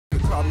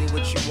Call me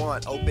what you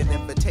want, open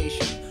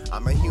invitation.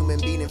 I'm a human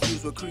being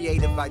infused with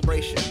creative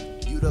vibration,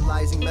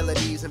 utilizing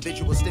melodies and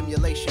visual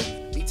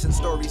stimulation. Beats and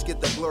stories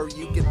get the glory,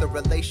 you get the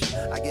relation.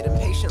 I get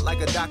impatient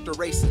like a doctor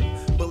racing.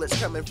 Bullets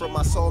coming from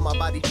my soul, my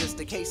body just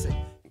a casing.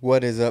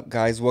 What is up,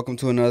 guys? Welcome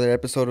to another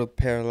episode of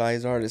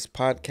Paralyzed Artist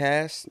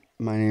Podcast.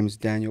 My name is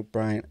Daniel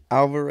Brian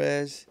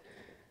Alvarez,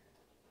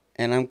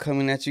 and I'm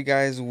coming at you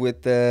guys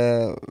with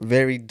a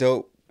very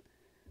dope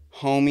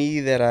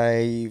homie that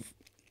I've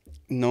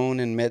known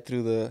and met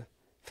through the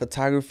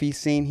photography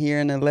scene here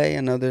in LA.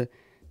 Another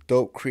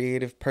dope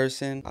creative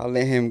person. I'll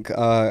let him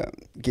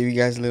give you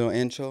guys a little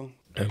intro.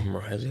 I'm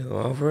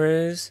Rogelio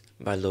Alvarez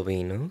by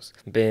Lovinos.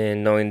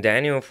 Been knowing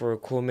Daniel for a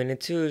cool minute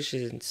too,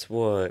 since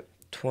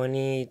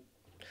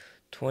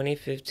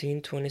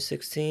 2015,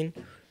 2016,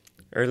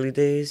 early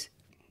days.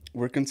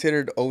 We're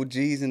considered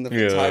OGs in the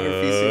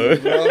photography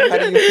scene, bro. How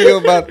do you feel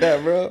about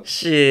that, bro?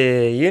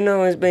 Shit, you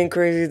know it's been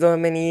crazy though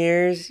many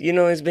years. You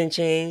know it's been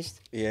changed.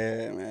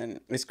 Yeah, man.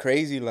 It's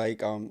crazy.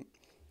 Like,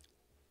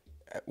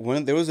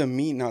 when there was a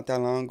meet not that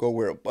long ago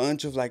where a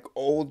bunch of like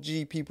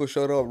OG people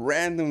showed up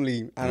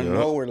randomly out of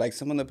nowhere. Like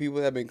some of the people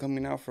that have been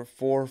coming out for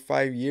 4 or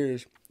 5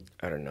 years.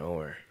 Out of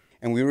nowhere.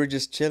 And we were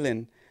just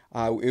chilling.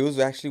 It was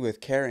actually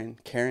with Karen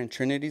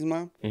Trinity's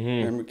mom. Mm-hmm.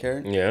 Remember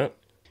Karen? Yeah.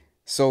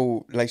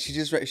 So like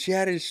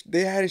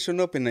they hadn't shown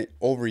up in like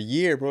over a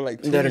year, bro.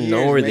 Like 2 years, out of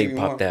nowhere they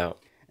more. popped out.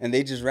 And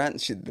they just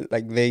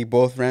they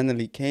both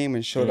randomly came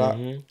and showed up.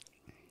 And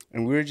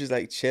we were just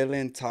like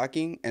chilling,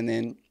 talking, and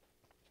then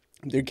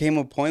there came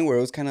a point where it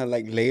was kind of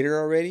like later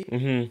already,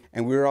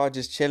 and we were all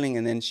just chilling.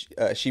 And then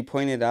she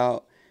pointed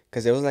out,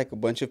 because there was like a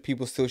bunch of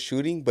people still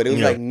shooting, but it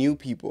was like new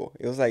people.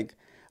 It was like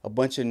a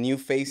bunch of new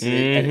faces.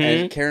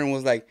 And Karen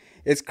was like,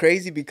 it's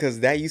crazy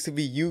because that used to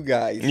be you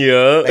guys.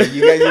 Yeah. Like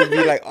you guys would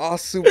be like all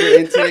super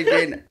into it,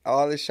 getting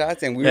all the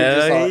shots, and we were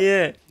just all,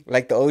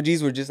 like the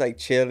OGs were just like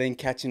chilling,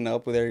 catching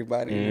up with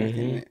everybody and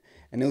everything.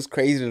 And it was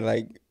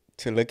crazy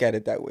to look at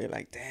it that way.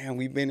 Like, damn,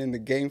 we've been in the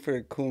game for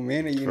a cool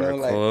minute,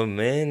 Cool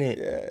minute.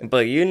 Yeah.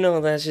 But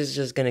that shit's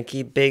just gonna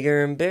keep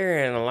bigger and bigger,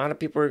 and a lot of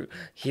people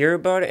hear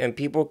about it, and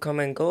people come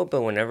and go.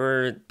 But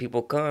whenever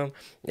people come,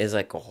 it's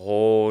like a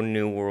whole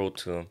new world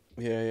to them.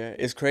 Yeah.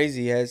 It's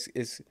crazy.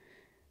 It's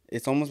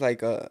almost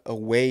like a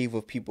wave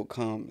of people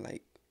come.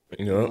 Like,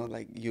 you know,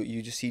 like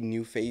you just see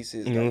new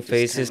faces. New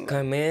faces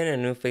come in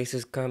and new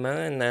faces come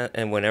out,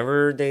 and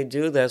whenever they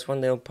do, that's when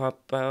they'll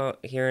pop out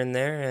here and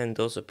there and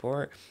they'll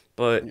support.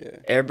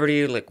 But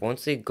everybody, like,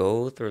 once they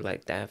go through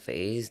like that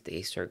phase,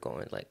 they start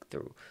going like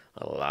through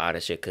a lot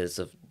of shit because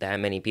of that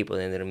many people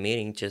they ended up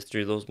meeting just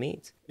through those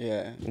meets.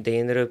 Yeah, they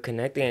ended up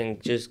connecting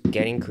and just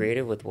getting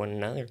creative with one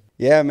another.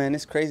 Yeah, man,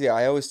 it's crazy.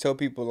 I always tell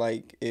people,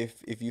 like,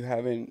 if you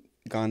haven't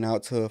gone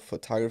out to a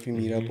photography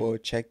meetup or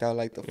checked out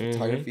like the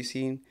photography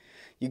scene,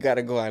 you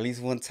gotta go at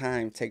least one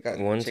time. Check out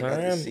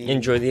the scene.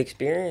 Enjoy the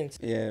experience.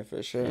 Yeah,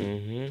 for sure.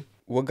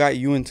 What got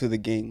you into the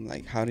game?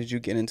 Like, how did you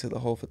get into the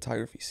whole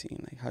photography scene?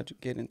 Like, how'd you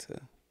get into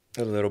it?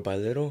 Little by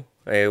little.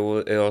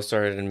 It all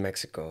started in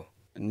Mexico.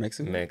 In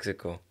Mexico?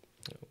 Mexico.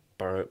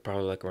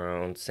 Probably like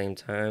around same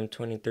time,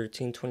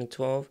 2013,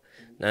 2012.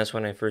 That's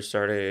when I first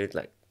started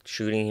like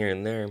shooting here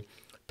and there.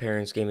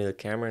 Parents gave me the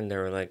camera and they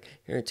were like,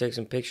 here, take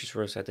some pictures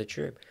for us at the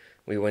trip.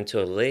 We went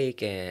to a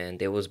lake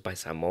and it was by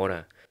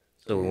Zamora.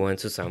 So we went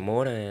to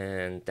Zamora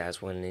and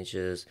that's when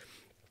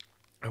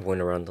I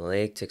went around the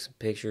lake, took some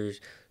pictures,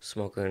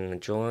 smoking a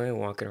joint,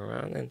 walking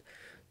around, and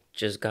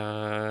just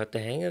got the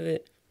hang of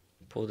it.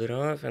 Pulled it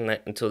off, and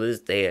until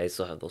this day, I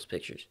still have those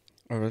pictures.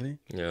 Oh, really?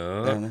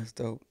 Yeah. Damn, that's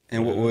dope.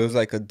 And what was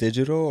like a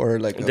digital or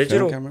like a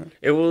film camera?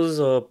 It was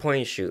a point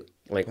and shoot,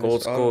 like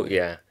old school.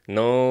 Yeah,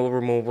 no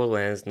removable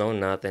lens, no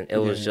nothing. It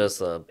was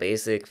just a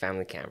basic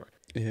family camera.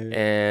 Yeah.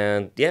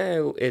 And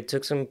it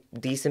took some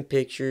decent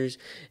pictures.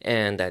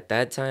 And at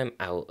that time,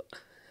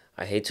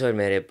 I hate to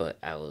admit it, but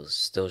I was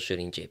still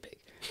shooting JPEG.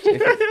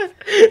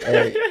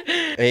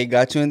 Hey,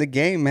 got you in the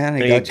game, man.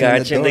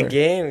 Got you in the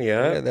game,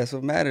 yeah. That's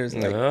what matters.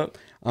 Like,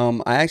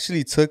 I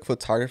actually took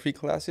photography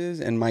classes,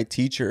 and my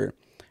teacher,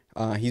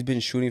 he's been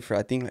shooting for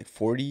I think like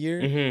 40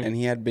 years, and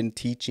he had been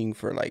teaching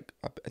for like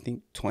I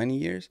think 20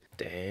 years.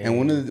 Damn. And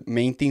one of the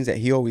main things that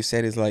he always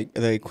said is like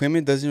the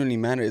equipment doesn't really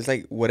matter. It's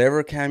like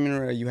whatever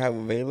camera you have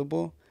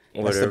available,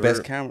 that's the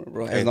best camera,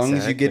 bro. As long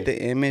as you get the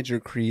image or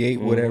create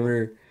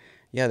whatever,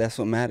 that's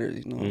what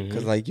matters, you know.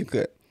 Because like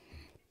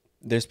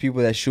there's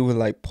people that shoot with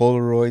like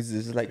Polaroids.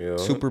 This is like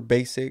super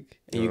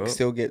basic, and you can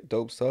still get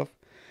dope stuff.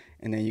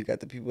 And then you got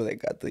the people that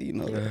got the,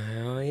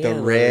 the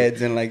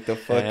Reds and like the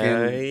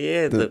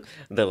fucking... the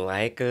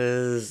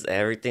Leicas,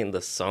 everything. The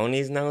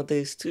Sonys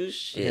nowadays too,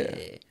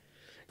 shit.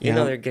 You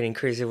know they're getting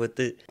crazy with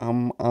it.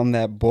 I'm on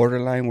that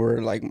borderline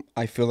where like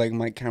I feel like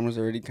my camera's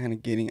already kind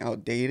of getting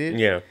outdated.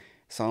 Yeah.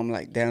 So I'm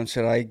like, damn,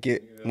 should I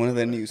get one of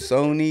the new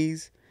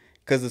Sonys?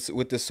 Because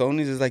with the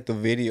Sonys, it's like the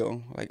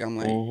video. Like I'm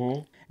like...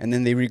 And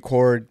then they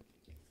record...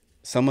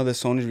 Some of the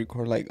Sonys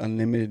record like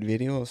unlimited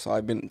video, so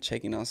I've been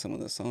checking out some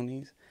of the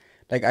Sonys.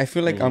 Like, I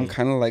feel like I'm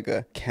kind of like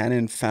a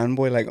Canon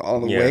fanboy, like, all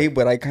the way.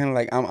 But I kind of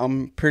like,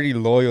 I'm pretty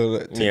loyal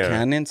to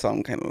Canon. So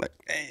I'm kind of like,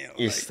 damn.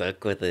 You're like,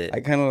 stuck with it. I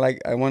kind of like,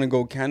 I want to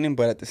go Canon.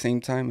 But at the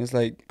same time, it's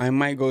like, I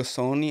might go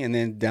Sony. And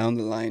then down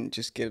the line,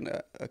 just get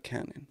a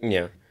Canon.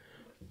 Yeah.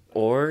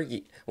 Or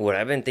what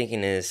I've been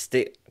thinking is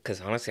stick.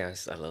 Because honestly,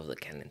 I love the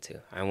Canon too.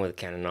 I'm with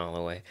Canon all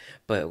the way.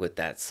 But with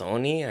that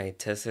Sony, I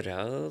tested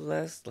out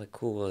last. Like,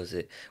 who was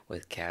it?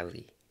 With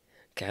Cali.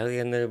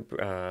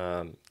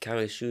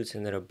 Cali Shoots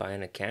ended up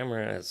buying a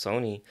camera at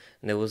Sony,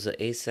 and it was the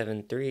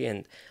A7 III,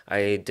 and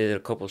I did a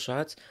couple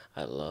shots.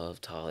 I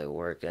loved how it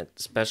worked, and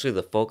especially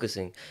the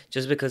focusing,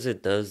 just because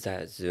it does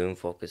that zoom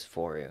focus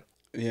for you.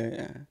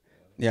 Yeah.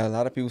 A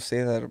lot of people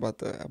say that about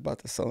the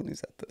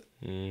Sonys,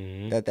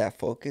 that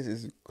focus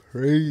is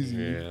crazy.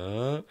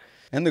 Yeah.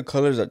 And the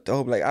colors are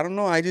dope. Like, I don't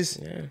know. I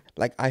just,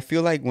 like, I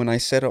feel like when I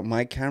set up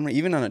my camera,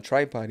 even on a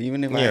tripod,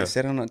 even if I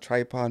set on a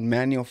tripod,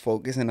 manual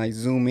focus, and I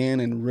zoom in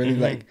and really,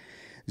 like,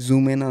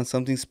 zoom in on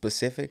something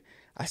specific,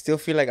 I still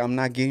feel like I'm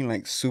not getting,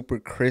 like, super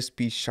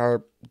crispy,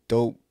 sharp,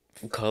 dope.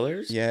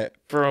 Colors? Yeah.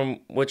 From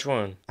which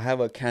one? I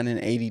have a Canon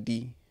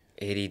 80D.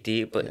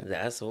 80D, but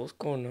that's old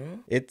school,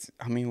 no?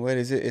 I mean, what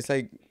is it? It's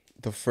like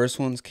the first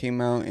ones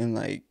came out in,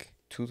 like,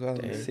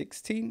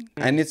 2016.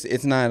 And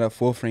it's not a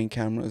full-frame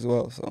camera as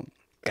well, so...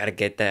 Gotta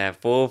get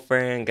that full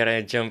frame.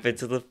 Gotta jump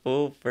into the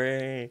full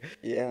frame.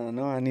 Yeah,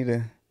 no, I need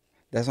to.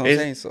 That's what I'm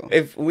saying. So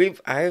if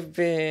we've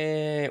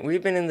been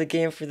in the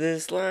game for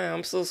this long,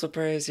 I'm so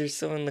surprised you're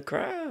still in the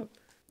crowd.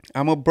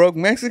 I'm a broke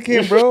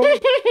Mexican, bro.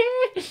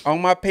 All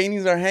my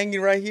paintings are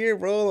hanging right here,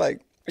 bro.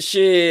 Like,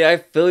 shit, I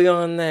feel you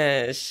on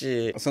that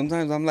shit.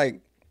 Sometimes I'm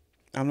like,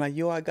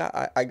 yo, I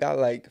got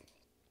like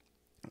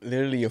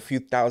literally a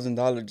few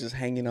 $1,000s just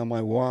hanging on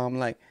my wall. I'm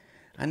like,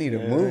 I need to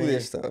move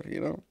this stuff,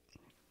 you know.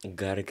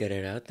 Gotta get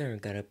it out there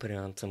and gotta put it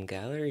on some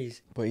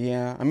galleries. But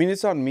yeah, I mean,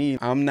 it's on me.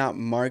 I'm not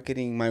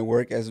marketing my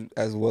work as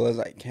well as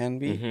I can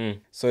be.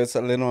 So it's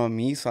a little on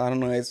me. So I don't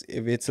know if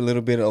it's a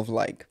little bit of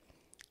like,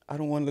 I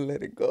don't want to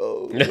let it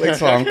go. Like,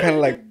 so I'm kind of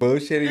like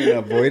bullshitting and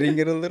avoiding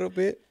it a little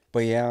bit.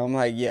 But yeah, I'm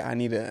like, yeah, I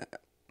need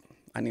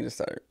to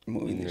start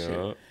moving this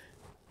shit.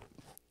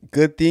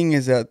 Good thing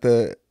is that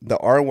the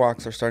art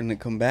walks are starting to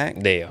come back.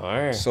 They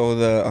are. So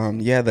the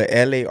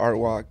LA art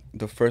walk,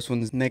 the first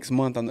one's next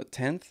month on the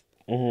 10th.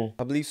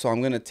 I believe so.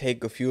 I'm gonna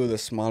take a few of the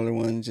smaller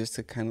ones just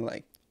to kind of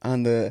like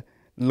on the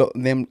low,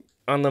 them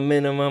on the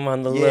minimum,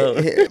 on the low.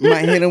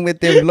 Might hit them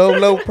with them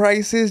low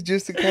prices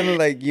just to kind of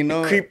like, you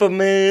know, creep them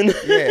in.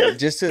 Yeah,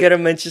 just to get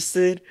them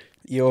interested.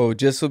 Yo,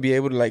 just to be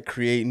able to like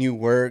create new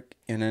work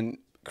and then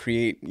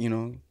create, you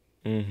know,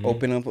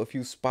 open up a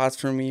few spots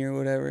for me or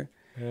whatever.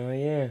 Oh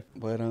yeah.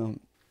 But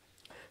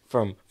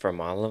from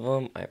all of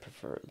them, I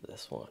prefer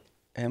this one.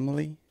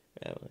 Emily,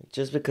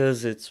 just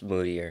because it's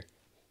moodier.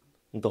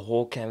 The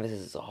whole canvas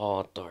is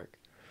all dark.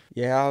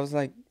 Yeah, I was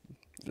like,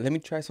 let me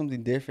try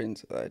something different.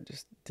 So I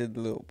just did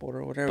the little border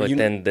or whatever. But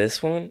then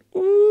this one,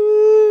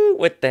 ooh,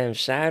 with them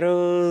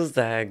shadows,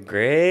 that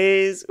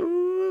grays,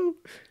 ooh.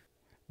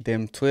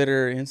 Them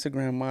Twitter,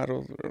 Instagram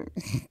models.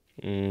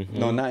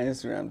 No, not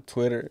Instagram,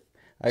 Twitter.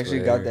 I actually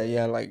got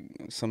that, like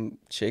some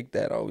chick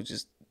that always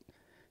just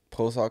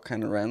posts all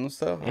kind of random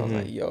stuff. I was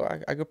like, yo,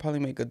 I could probably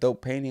make a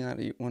dope painting out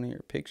of one of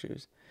your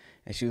pictures.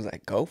 And she was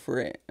like, go for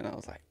it. And I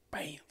was like,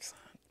 bam, son.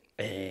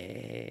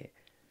 Hey,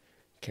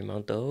 came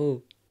out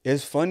dope.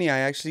 It's funny. I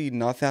actually,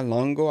 not that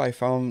long ago, I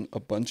found a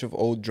bunch of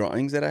old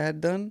drawings that I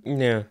had done.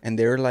 Yeah. And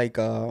they were like,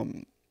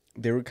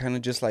 they were kind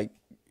of just like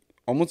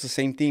almost the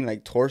same thing,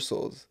 like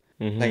torsos.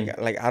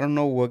 Like I don't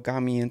know what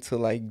got me into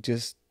like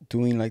just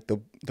doing like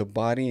the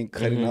body and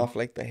cutting off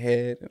like the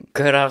head.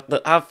 Cut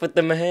off with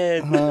them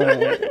head.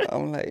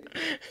 I'm like.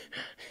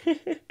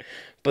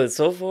 But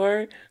so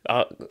far,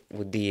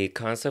 with the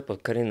concept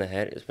of cutting the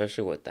head,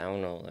 especially with that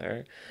one over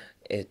there,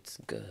 it's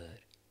good.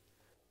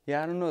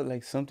 Yeah, I don't know,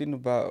 like something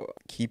about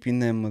keeping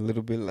them a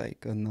little bit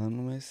like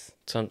anonymous.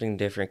 Something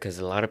different, because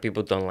a lot of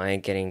people don't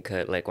like getting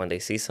cut. Like when they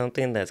see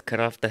something that's cut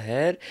off the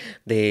head,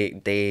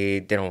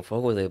 they don't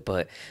fuck with it.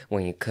 But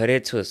when you cut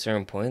it to a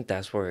certain point,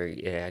 that's where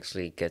it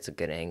actually gets a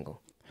good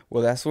angle.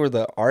 Well, that's where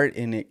the art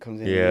in it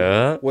comes in.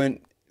 Yeah.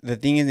 When the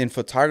thing is, in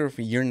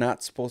photography, you're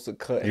not supposed to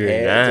cut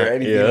heads or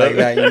anything like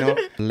that, you know?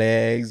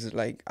 Legs,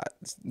 like,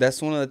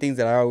 that's one of the things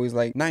that I always,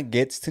 like, not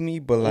gets to me,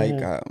 but,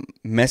 like,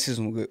 messes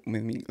with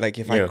me. Like,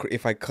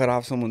 if I cut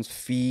off someone's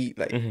feet,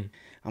 like,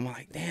 I'm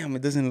like, damn,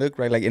 it doesn't look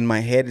right. Like, in my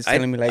head, it's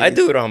telling me, like... I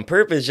do it on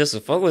purpose just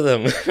to fuck with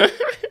them.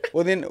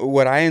 Well, then,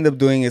 what I end up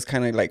doing is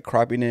kind of, like,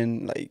 cropping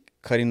in, like,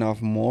 cutting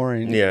off more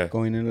and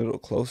going in a little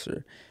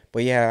closer.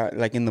 But, yeah,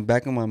 like, in the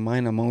back of my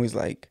mind, I'm always,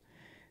 like...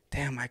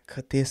 damn, I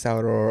cut this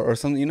out or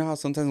something. You know how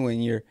sometimes when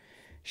you're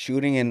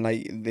shooting and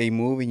like they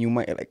move and you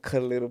might like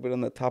cut a little bit on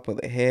the top of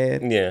the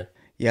head. Yeah.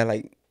 Yeah,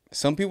 like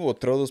some people will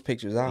throw those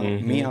pictures out.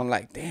 Me, I'm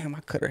like, damn,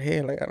 I cut her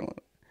hair. Like I don't.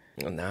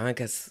 Well, now I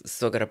guess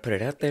still gotta put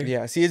it out there.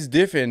 Yeah, see, it's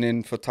different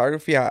in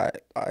photography. I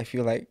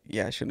feel like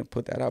I shouldn't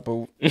put that out, but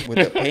with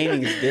the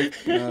painting, it's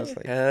different. You know, it's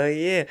like, hell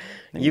yeah,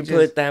 you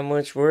put that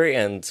much work,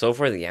 and so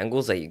far the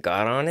angles that you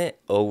got on it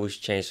always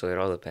change, so it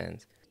all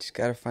depends. Just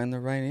gotta find the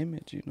right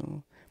image, you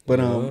know. But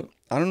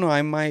I don't know.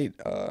 I might.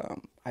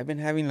 I've been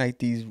having like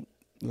these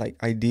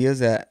like ideas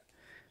that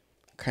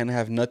kind of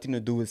have nothing to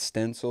do with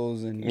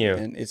stencils, and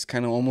it's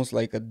kind of almost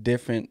like a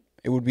different.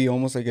 It would be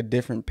almost like a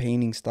different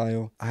painting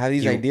style. I have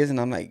these ideas, and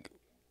I'm like,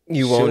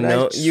 you won't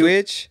know.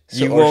 Switch.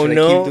 You won't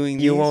know.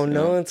 You won't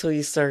know until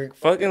you start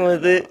fucking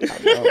with it.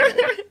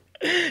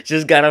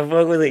 Just gotta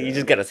fuck with it. You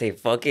just gotta say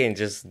fuck it and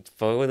just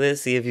fuck with it.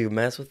 See if you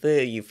mess with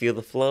it. You feel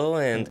the flow,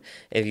 and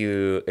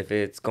if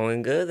it's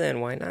going good, then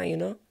why not? You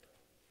know.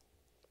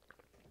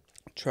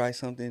 Try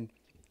something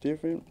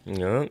different.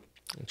 Yeah.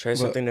 Try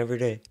something every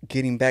day.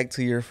 Getting back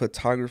to your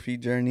photography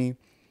journey.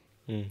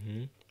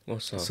 Mm-hmm.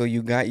 What's up? So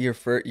you got your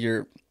first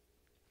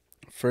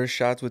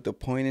shots with the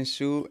point and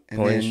shoot,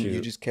 and then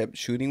you just kept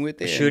shooting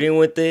with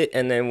it.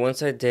 And then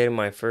once I did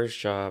my first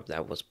job,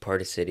 that was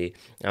Party City.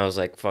 I was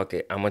like, fuck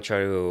it, I'm gonna try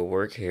to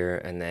work here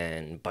and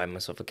then buy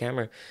myself a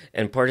camera.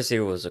 And Party City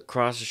was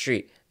across the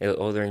street,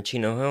 over in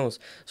Chino Hills.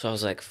 So I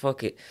was like,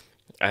 fuck it.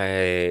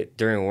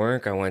 During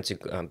work, I went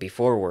to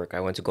before work, I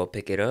went to go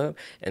pick it up,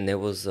 and there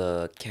was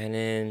a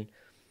Canon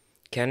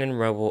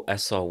Rebel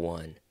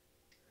SL1,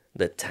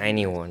 the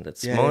tiny one, that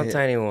small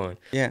tiny one.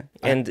 Yeah,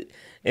 and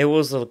it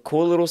was a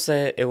cool little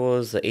set. It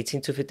was the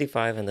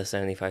 18-55 and the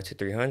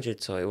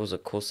 75-300, so it was a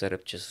cool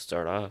setup just to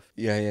start off.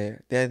 Yeah.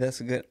 That's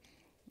a good.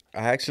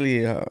 I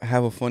actually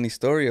have a funny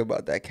story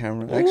about that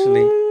camera.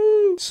 Actually,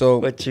 so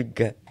what you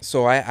got?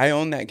 So I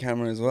own that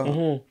camera as well.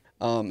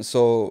 Mm-hmm.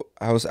 So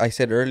I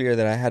said earlier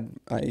that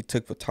I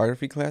took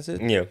photography classes.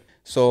 Yeah.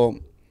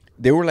 So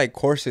they were like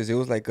courses. It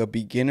was like a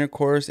beginner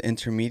course,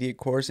 intermediate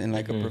course, and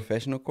like a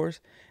professional course.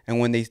 And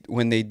when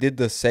they did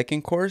the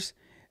second course,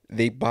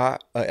 they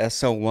bought a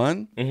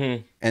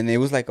SL1, and it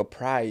was like a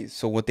prize.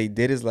 So what they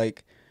did is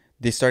like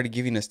they started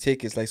giving us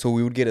tickets. Like, so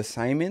we would get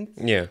assignments.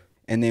 Yeah.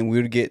 And then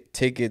we would get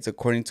tickets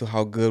according to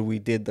how good we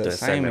did the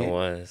assignment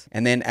was.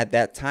 And then at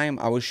that time,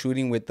 I was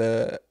shooting with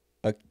a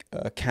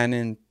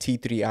Canon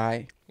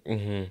T3i.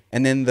 Mm-hmm.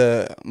 And then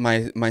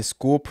my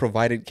school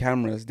provided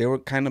cameras. They were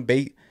kind of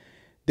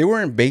they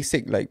weren't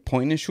basic like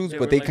point and shoots,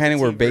 but they like kind of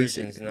were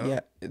basic. Versions, no?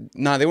 Yeah,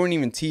 no, they weren't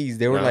even T's.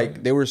 They were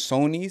they were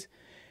Sony's,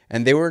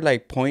 and they were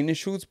like point and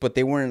shoots, but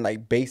they weren't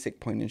like basic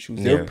point and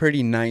shoots. They were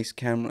pretty nice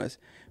cameras,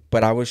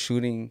 but I was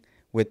shooting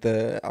with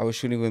my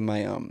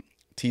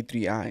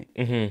T3i.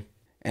 Mm-hmm.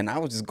 And I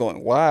was just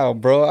going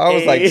wild, bro. I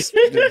was like,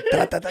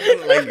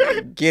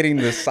 like getting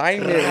the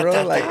assignment,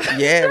 bro. Like,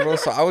 yeah, bro.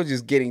 So I was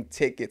just getting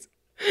tickets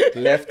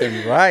left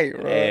and right,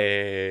 bro.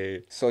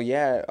 Hey. So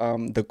yeah,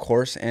 the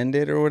course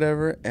ended or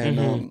whatever,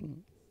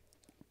 and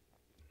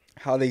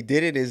how they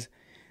did it is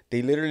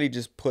they literally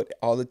just put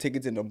all the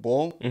tickets in a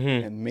bowl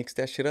and mixed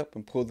that shit up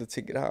and pulled the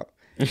ticket out.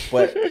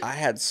 But I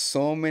had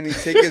so many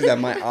tickets that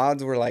my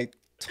odds were like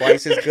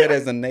twice as good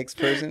as the next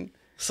person.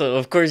 So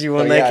of course you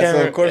won that camera.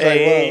 So of course I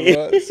won,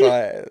 bro.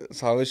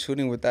 So I was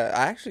shooting with that.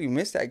 I actually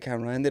missed that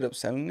camera. I ended up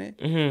selling it.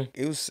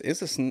 It's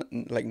a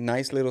like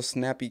nice little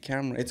snappy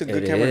camera. It's a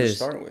good camera to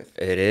start with.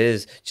 It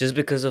is, just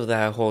because of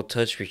that whole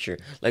touch feature.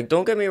 Like,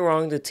 don't get me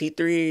wrong, the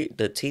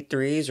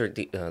T3s or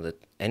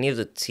any of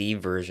the T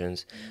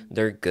versions,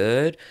 they're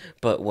good.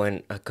 But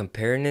when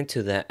comparing it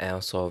to that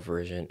SL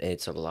version,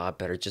 it's a lot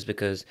better. Just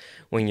because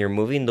when you're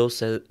moving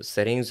those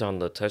settings on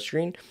the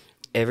touchscreen,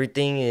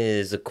 everything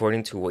is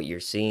according to what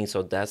you're seeing.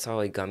 So that's how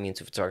it got me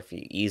into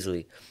photography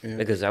easily,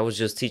 because I was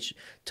just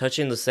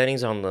touching the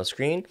settings on the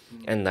screen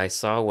and I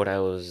saw what I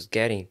was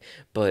getting.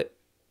 But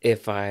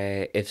if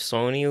I at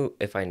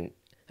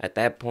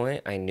that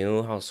point I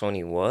knew how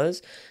Sony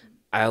was,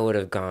 I would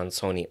have gone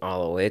Sony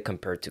all the way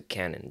compared to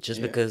Canon,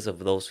 just because of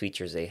those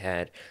features they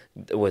had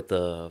with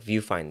the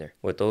viewfinder.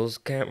 With those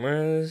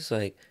cameras,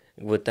 like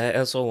with that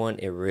SL1,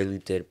 it really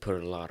did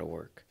put a lot of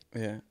work.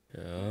 Yeah,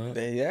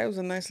 it was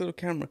a nice little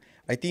camera.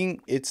 I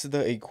think it's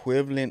the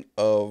equivalent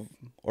of,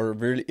 or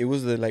really, it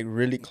was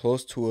really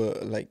close to a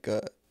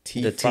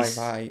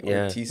T5i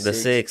or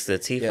T6. The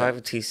T5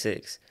 or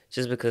T6.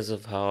 Just because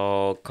of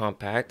how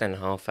compact and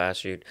how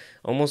fast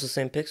almost the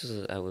same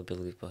pixels, I would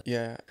believe. But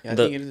I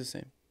think it is the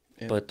same.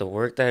 Yeah. But the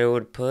work that it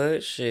would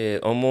push,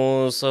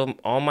 almost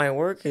all my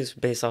work is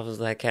based off of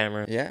that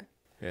camera. Yeah.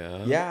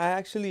 I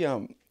actually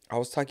I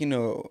was talking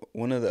to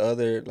one of the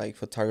other like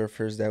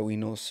photographers that we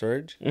know,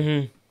 Serge.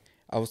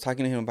 I was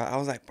talking to him about. I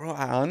was like, bro,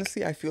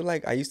 I feel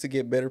like I used to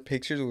get better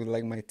pictures with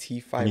like my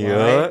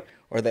T5i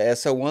or the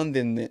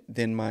SL1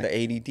 than my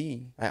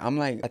 80D. I'm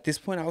like, at this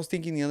point, I was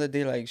thinking the other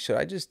day, like, should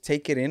I just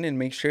take it in and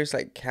make sure it's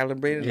like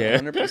calibrated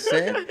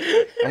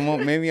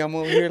 100%? Maybe I'm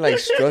over here like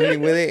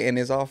struggling with it and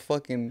it's all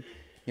fucking,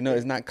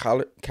 it's not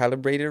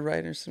calibrated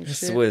right or some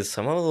shit. With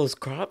some of those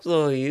crops,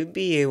 though, you'd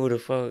be able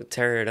to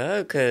tear it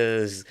up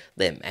because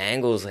them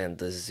angles and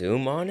the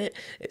zoom on it,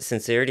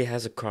 since it already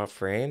has a crop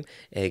frame,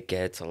 it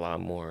gets a lot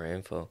more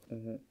info.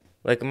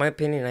 Like, in my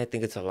opinion, I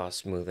think it's a lot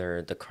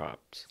smoother, the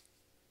crops.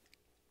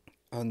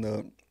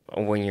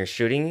 When you're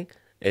shooting,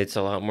 it's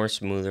a lot more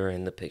smoother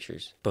in the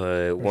pictures.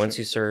 But once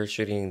you start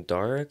shooting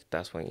dark,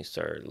 that's when you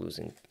start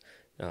losing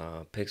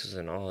pixels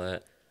and all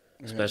that.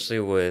 Especially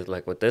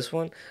with this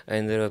one, I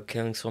ended up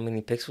killing so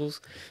many pixels.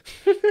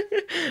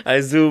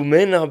 I zoom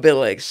in, I'll be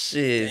like,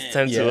 shit, it's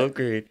time to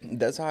upgrade.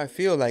 That's how I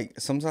feel. Like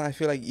sometimes I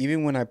feel like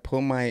even when I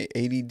put my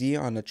ADD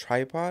on a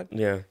tripod,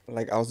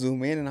 like I'll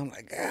zoom in and I'm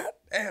like, God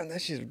damn,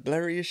 that shit's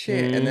blurry as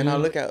shit. Mm-hmm. And then I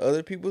look at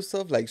other people's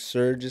stuff, like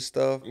Surge's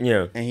stuff.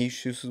 Yeah. And he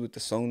shoots with the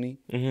Sony.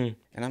 Mm-hmm.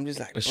 And I'm just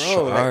like, bro,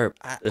 sharp.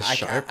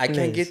 Like, I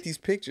can't get these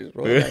pictures,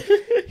 bro. Like,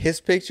 his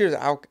pictures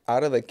out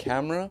of the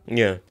camera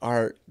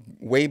are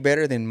way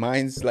better than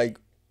mine's, like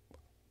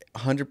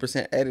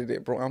 100%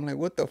 edited, bro. I'm like,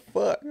 what the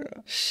fuck, bro?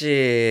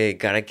 Shit,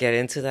 gotta get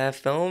into that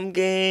film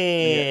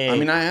game. Yeah. I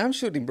mean, I am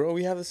shooting, bro.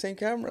 We have the same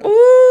camera.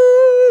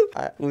 Ooh.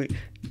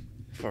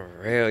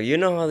 For real. You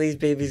know how these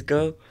babies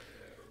go?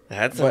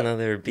 That's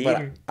another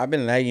beater. But I've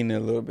been lagging a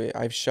little bit.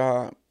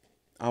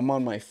 I'm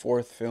on my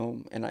 4th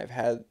film, and I've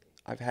had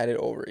it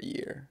over a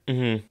year.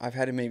 Mm-hmm. I've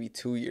had it maybe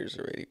 2 years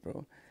already,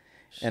 bro.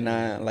 Shit.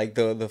 And like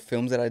the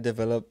films that I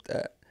developed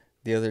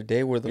the other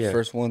day were the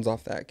first ones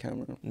off that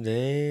camera.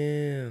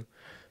 Damn.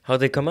 How'd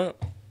they come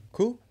out?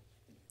 Cool.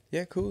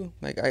 Yeah, cool.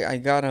 Like I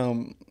got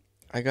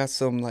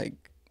some, like,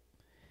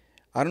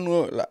 I don't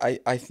know.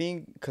 I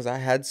think because I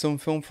had some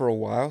film for a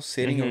while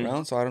sitting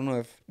around, so I don't know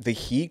if the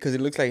heat, because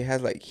it looks like it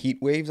has like heat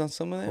waves on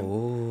some of them.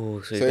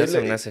 Oh, so you got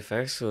some nice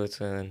effects to it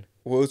then.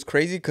 Well, it's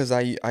crazy because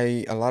I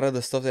a lot of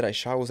the stuff that I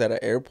shot was at an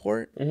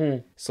airport,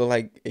 so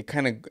like it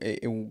kind of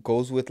it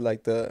goes with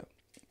like the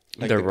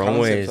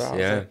runways.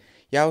 So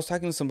I was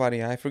talking to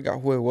somebody, I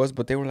forgot who it was,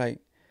 but they were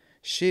like,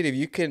 shit,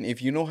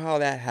 if you know how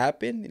that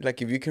happened,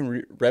 like if you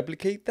can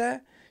replicate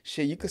that,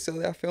 shit, you could sell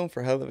that film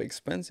for hell of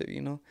expensive,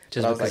 you know?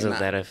 Just because of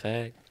that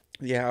effect.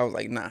 Yeah, I was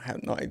like, nah, I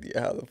have no idea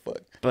how the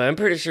fuck. But I'm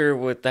pretty sure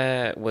with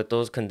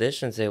those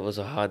conditions, it was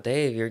a hot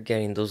day if you're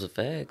getting those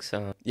effects.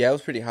 Yeah, it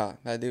was pretty hot.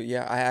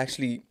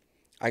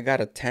 I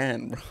got a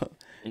tan, bro.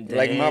 Damn.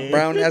 Like my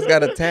brown ass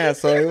got a tan,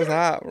 so it was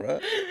hot, bro.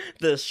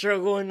 The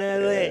struggle in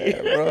LA.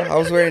 Yeah, bro. I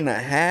was wearing a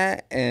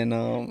hat and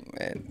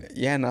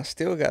I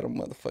still got a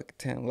motherfucking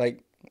tan.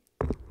 Like,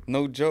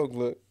 no joke,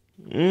 look.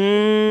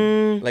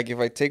 Like if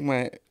I take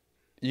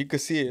you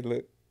could see it,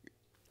 look.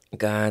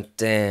 God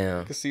damn.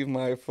 You can see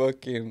my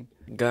fucking.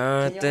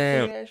 God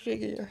damn.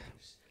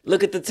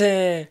 Look at the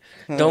tan.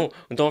 Huh?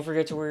 Don't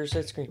forget to wear your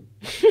sunscreen.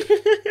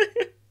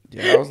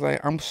 Yeah, I was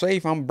like, I'm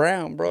safe. I'm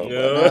brown, bro.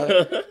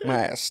 But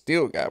my ass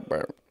still got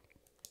brown.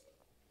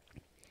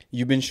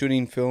 You been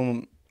shooting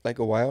film like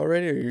a while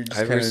already, or you're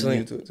just kind of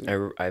new to it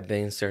too? I've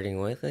been starting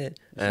with it.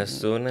 As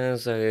soon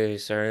as I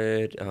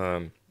started,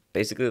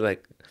 basically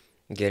like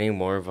getting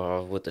more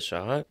involved with the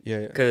shop.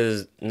 Yeah.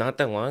 Because not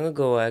that long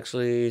ago, I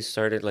actually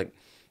started like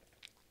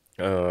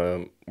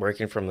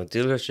working from the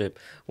dealership.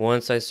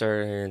 Once I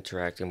started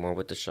interacting more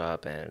with the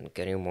shop and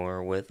getting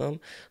more with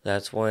them,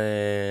 that's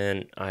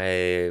when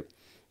I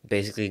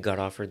basically got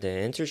offered the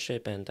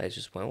internship, and I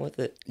just went with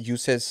it. You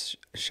said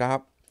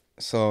shop,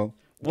 so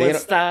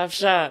one-stop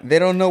shop. They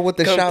don't know what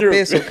the shop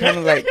is, so kind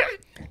of like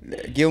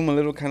give them a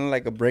little kind of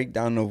like a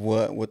breakdown of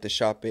what the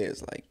shop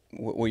is, like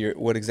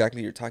what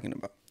exactly you're talking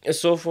about.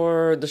 So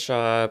for the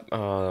shop,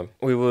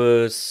 we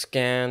would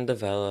scan,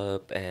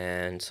 develop,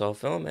 and sell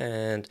film,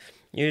 and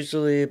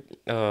usually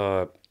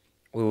we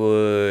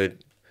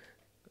would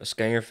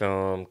scan your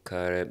film,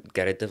 cut it,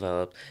 get it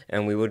developed,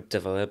 and we would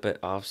develop it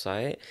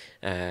off-site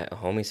at a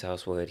homie's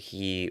house where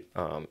he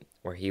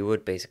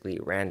would basically,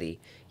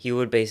 Randy, he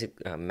would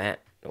basically,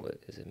 Matt,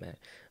 what is it, Matt?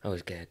 I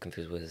always get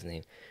confused with his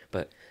name,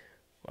 but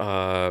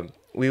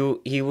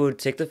he would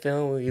take the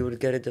film, he would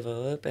get it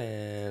developed,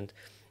 and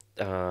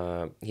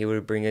he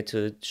would bring it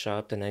to the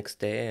shop the next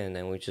day, and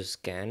then we just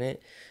scan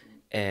it,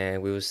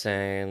 and we would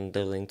send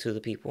the link to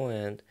the people,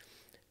 and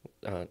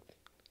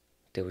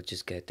they would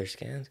just get their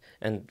scans,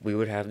 and we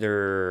would have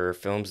their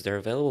films there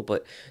available.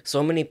 But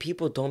so many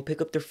people don't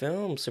pick up their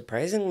films,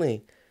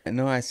 surprisingly.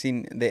 No, I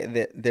seen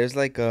there's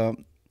like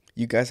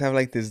you guys have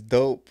like this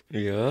dope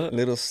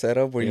little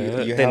setup where you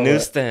the have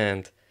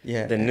newsstand.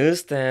 Yeah, the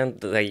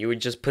newsstand that you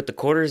would just put the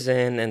quarters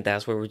in, and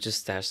that's where we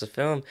just stash the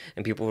film,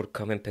 and people would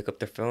come and pick up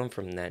their film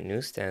from that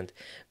newsstand.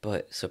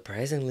 But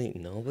surprisingly,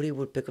 nobody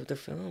would pick up their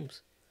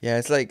films. Yeah,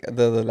 it's like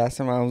the last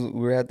time we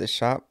were at the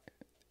shop,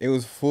 it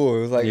was full.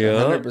 It was like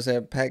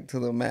 100% packed to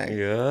the max.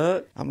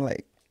 Yeah, I'm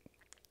like,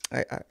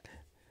 I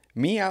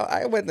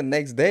went the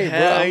next day, bro.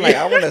 I'm like,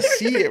 I want to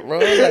see it, bro.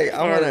 Like,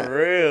 I want to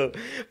real.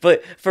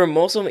 But for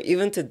most of them,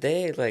 even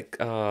today, like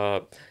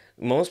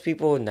most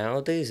people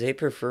nowadays, they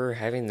prefer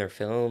having their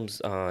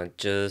films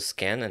just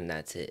scanned and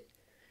that's it.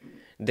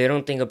 They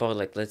don't think about,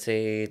 like, let's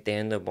say they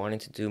end up wanting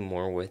to do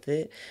more with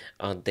it.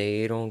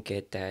 They don't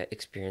get that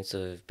experience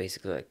of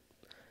basically like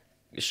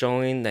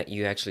showing that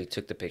you actually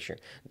took the picture.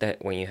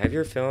 That when you have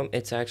your film,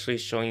 it's actually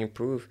showing you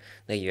proof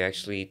that you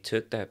actually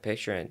took that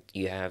picture, and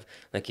you have,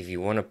 like, if you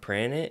want to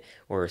print it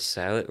or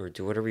sell it or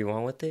do whatever you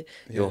want with it,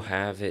 you'll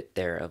have it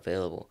there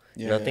available.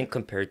 Nothing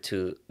compared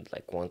to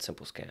like one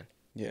simple scan.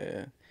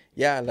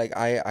 Yeah, like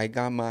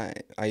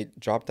I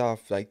dropped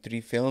off like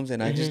 3 films,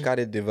 and I just got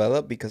it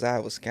developed because I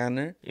have a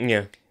scanner.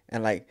 Yeah.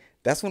 And like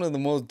that's one of the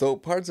most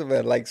dope parts of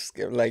it. Like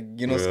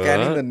you know,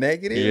 scanning the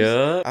negatives.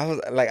 Yeah. I was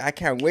like, I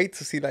can't wait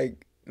to see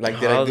like did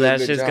how I do a that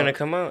good shit's job? gonna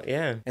come out.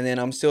 Yeah. And then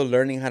I'm still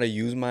learning how to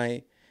use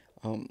my,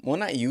 well,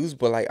 not use,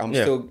 but like I'm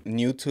still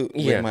new to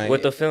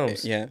with the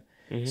films. Yeah.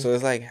 So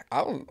it's like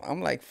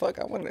I'm like, fuck,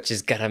 I want to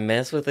just gotta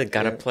mess with it,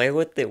 gotta play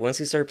with it. Once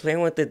you start playing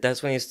with it,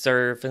 that's when you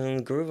start feeling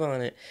the groove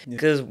on it.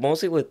 Because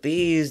mostly with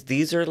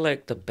these are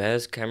like the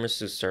best cameras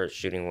to start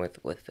shooting with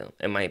film,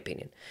 in my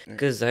opinion.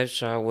 Because I've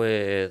shot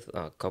with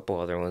a couple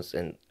other ones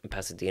in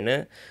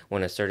Pasadena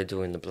when I started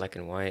doing the black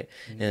and white,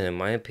 and in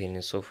my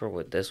opinion, so far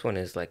with this one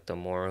is like the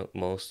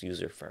most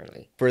user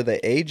friendly for the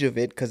age of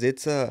it, because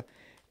it's a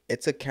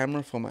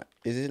camera from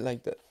is it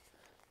like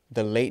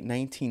the late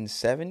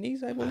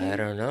 1970s, I believe. I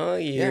don't know.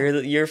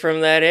 You're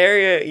from that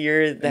area.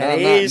 You're that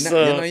age.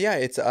 Yeah.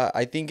 It's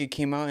I think it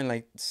came out in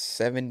like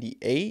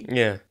 78.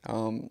 Yeah.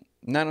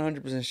 Not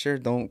 100% sure.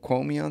 Don't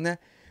quote me on that.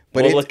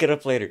 But we'll look it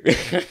up later.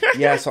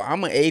 Yeah. So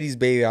I'm an 80s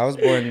baby. I was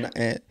born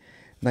at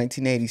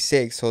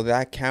 1986. So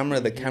that camera,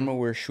 the camera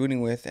we're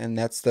shooting with, and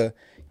that's the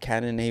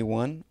Canon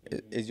A1.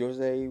 Is yours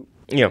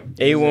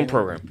A1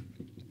 program.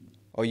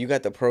 Oh, you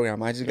got the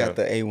program. I just got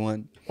the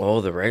A1.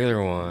 Oh, the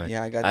regular one.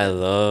 Yeah, I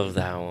love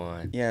that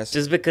one. Yes.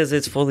 Just because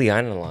it's fully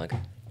analog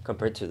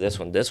compared to this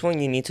one. This one,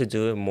 you need to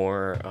do it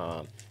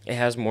more. It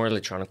has more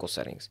electronical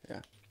settings.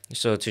 Yeah.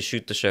 So to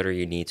shoot the shutter,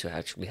 you need to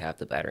actually have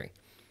the battery.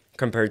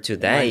 Compared to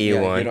that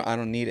A1. I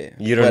don't need it.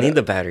 You don't need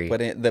the battery.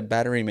 But the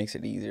battery makes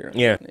it easier.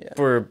 Yeah.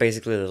 For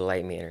basically the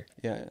light meter.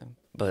 Yeah.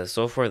 But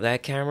so for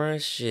that camera,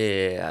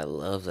 shit, I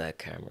love that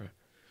camera.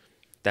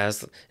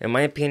 That's, in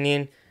my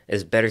opinion,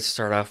 it's better to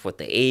start off with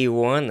the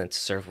A1 than to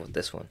start with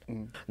this one.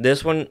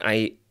 This one,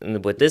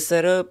 with this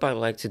setup, I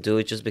like to do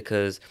it just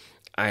because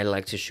I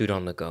like to shoot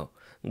on the go.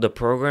 The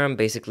program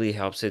basically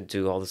helps it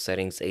do all the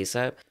settings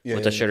ASAP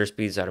with the shutter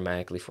speeds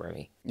automatically for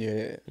me.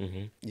 Yeah.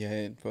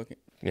 Fucking.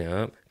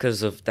 Yeah,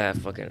 because of that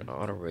fucking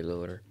auto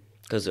reloader.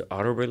 Because the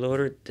auto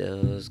reloader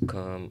does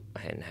come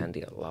in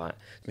handy a lot.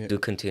 Do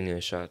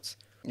continuous shots.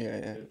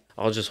 Yeah.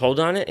 I'll just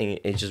hold on it and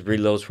it just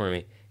reloads for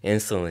me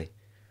instantly.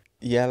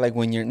 Yeah, like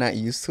when you're not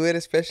used to it,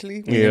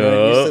 especially when you're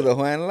not used to the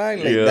hand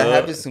line, like that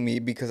happens to me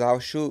because I'll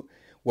shoot.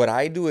 What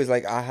I do is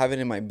like I have it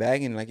in my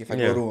bag, and like if I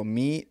go to a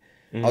meet,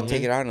 I'll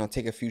take it out and I'll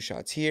take a few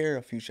shots here,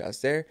 a few shots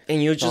there,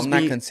 and you'll just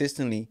not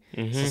consistently.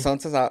 So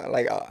sometimes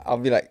I'll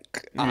be like,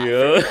 I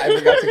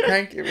forgot to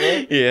crank it,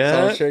 bro. Yeah.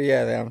 So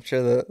I'm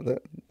sure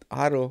the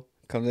auto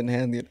comes in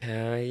handy.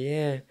 Hell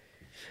yeah.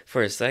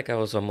 For a sec, I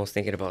was almost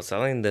thinking about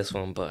selling this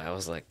one, but I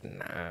was like,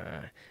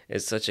 nah.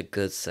 It's such a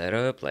good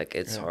setup. Like,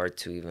 it's hard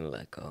to even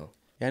let go.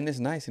 Yeah, and it's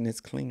nice and it's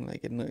clean.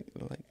 Like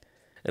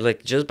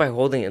just by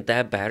holding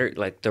that battery,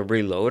 like the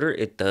reloader,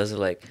 it does,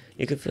 like,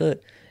 you can feel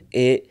it.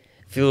 It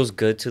feels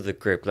good to the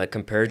grip. Like,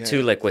 compared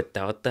to, like,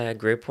 without that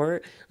grip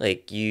part,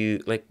 like,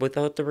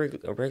 without the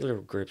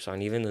regular grips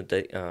on, even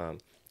the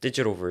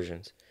digital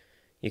versions,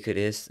 you could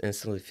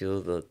instantly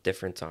feel the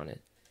difference on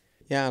it.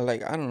 Yeah,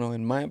 like, I don't know.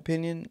 In my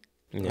opinion...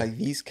 Like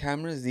these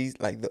cameras, it's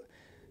like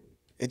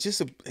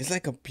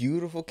a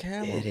beautiful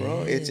camera,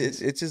 bro.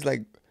 It's just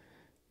like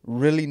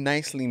really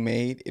nicely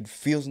made. It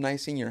feels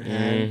nice in your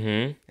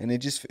hand, and it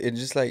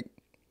just like,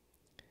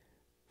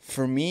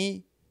 for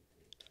me,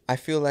 I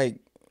feel like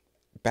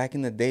back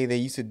in the day they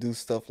used to do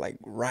stuff like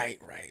right.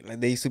 Like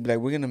they used to be like,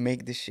 we're gonna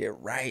make this shit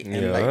right,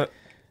 and like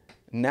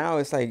now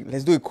it's like,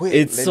 let's do it quick.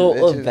 It's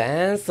so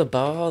advanced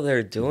about how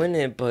they're doing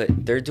it, but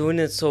they're doing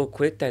it so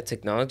quick that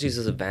technology is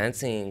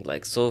advancing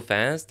like so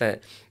fast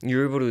that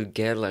you're able to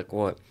get like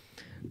what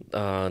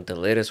the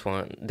latest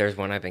one. There's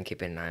one I've been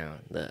keeping an eye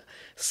on, the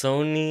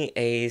Sony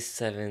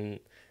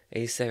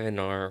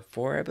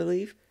A7R4, I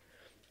believe.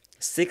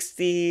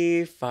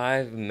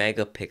 65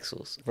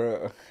 megapixels,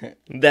 bro.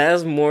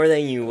 That's more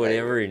than you would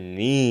ever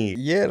need.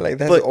 Yeah, like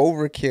that's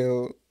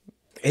overkill.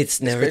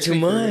 It's never too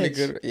much.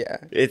 Really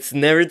It's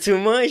never too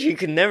much. You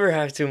can never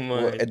have too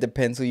much. Well, it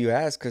depends who you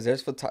ask, because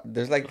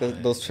there's like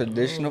those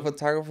traditional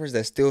photographers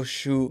that still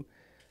shoot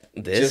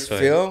this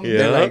film. Yeah.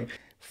 They're like,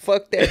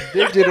 fuck that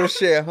digital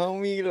shit,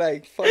 homie.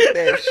 Like, fuck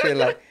that shit.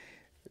 Like,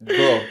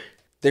 bro,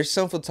 there's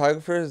some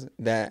photographers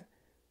that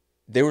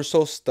they were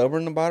so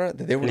stubborn about it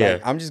that they were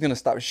like, I'm just gonna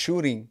stop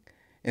shooting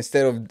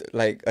instead of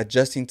like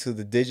adjusting to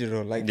the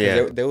digital. Like,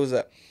 there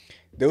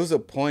was a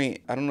point,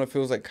 I don't know if it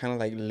was like kind of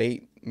like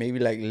late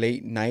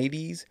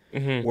 90s,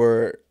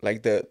 where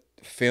like the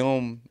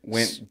film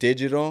went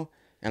digital,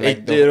 and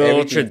like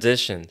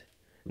transitioned.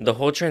 The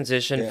whole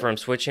transition from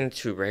switching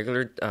to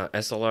regular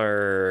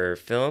SLR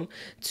film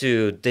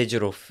to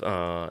digital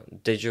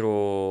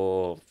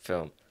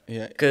film.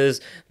 Yeah.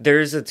 Because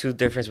there's a two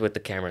difference with the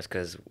cameras.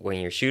 Because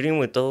when you're shooting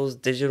with those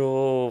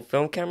digital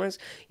film cameras,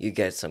 you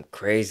get some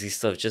crazy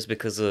stuff just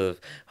because of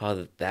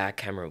how that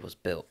camera was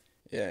built.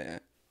 Yeah.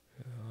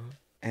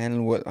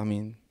 And what I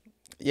mean.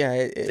 Yeah,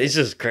 it's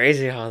just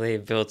crazy how they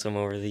built them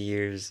over the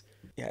years.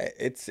 Yeah,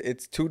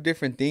 it's two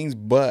different things,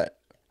 but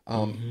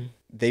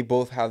they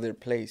both have their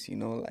place, you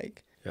know,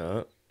 like.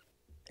 Yeah.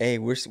 Hey,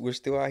 we're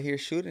still out here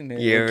shooting it.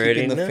 We're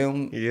keeping the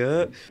film.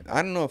 Yeah.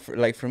 I don't know,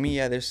 for me,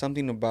 there's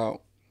something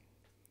about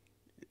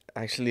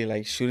actually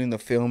like shooting the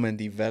film and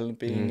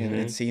developing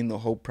and seeing the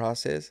whole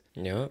process.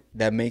 Yeah.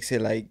 That makes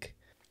it like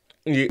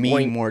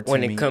mean more to me.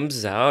 When it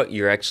comes out,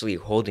 you're actually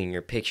holding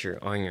your picture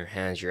on your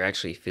hands. You're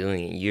actually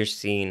feeling it. You're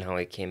seeing how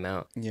it came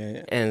out.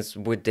 Yeah. And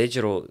with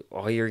digital,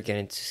 all you're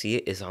getting to see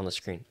it is on the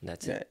screen.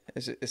 That's it.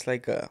 It's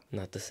like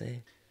not the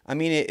same. I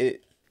mean,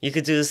 it you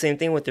could do the same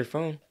thing with your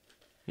phone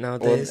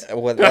nowadays.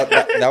 Well,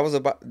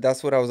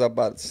 that's what I was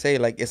about to say.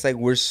 Like, it's like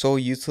we're so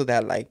used to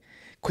that, like,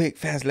 quick,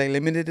 fast, like,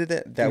 limited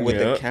that with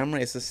the camera,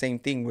 it's the same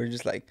thing. We're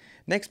just like,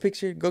 next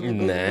picture, go.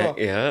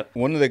 Yeah.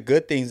 One of the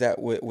good things that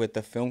with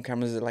the film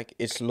cameras is like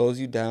it slows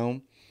you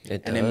down.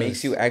 It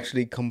makes you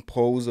actually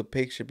compose a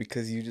picture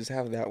because you just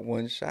have that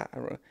one shot,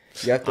 bro.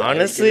 You have to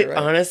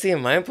honestly,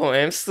 in my point,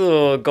 I'm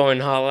still going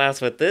hot last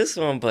with this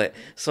one. But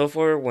so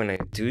far, when I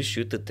do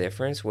shoot the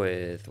difference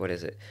with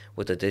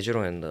with the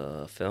digital and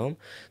the film,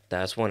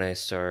 that's when I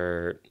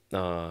start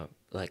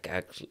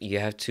you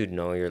have to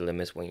know your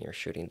limits when you're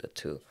shooting the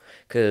two.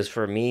 Because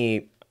for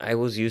me, I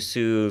was used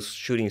to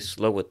shooting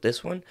slow with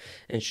this one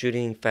and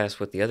shooting fast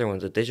with the other one,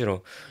 the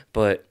digital.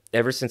 But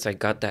ever since I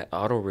got that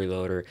auto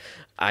reloader,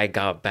 I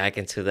got back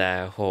into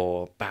that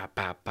whole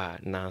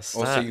nonstop.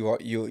 Oh, so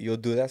you'll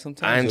do that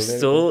sometimes?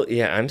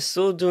 I'm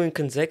still doing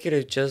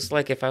consecutive, just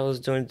like if I was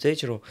doing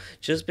digital,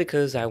 just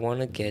because I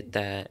want to get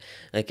that.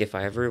 Like, if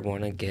I ever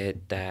want to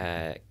get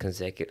that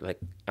consecutive, like,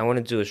 I want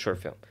to do a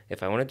short film.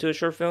 If I want to do a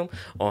short film,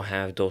 I'll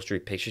have those 3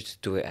 pictures to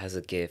do it as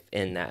a GIF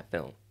in that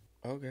film.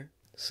 Okay.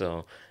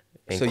 So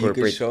you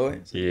could show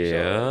it?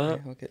 Yeah.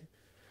 Okay.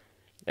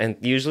 And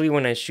usually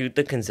when I shoot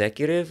the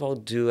consecutive, I'll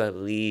do at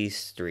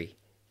least 3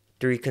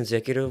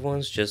 consecutive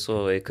ones, just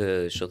so it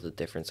could show the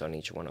difference on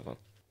each one of them.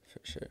 For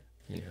sure.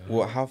 Yeah.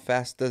 Well, how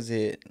fast does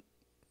it,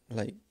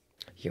 like...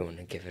 You want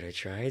to give it a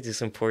try? Do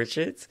some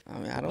portraits? I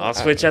mean, I'll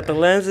switch out the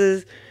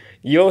lenses.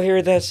 You'll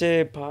hear that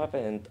shit pop.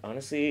 And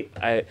honestly,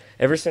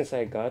 ever since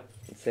I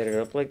set it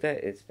up like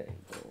that, it's been...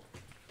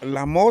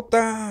 La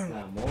mota.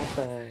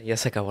 Ya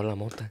se acabó la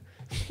mota.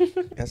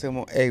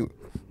 Hey.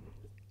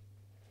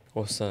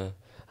 What's up?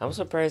 I'm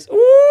surprised.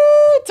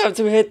 Ooh, time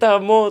to hit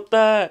that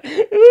mota.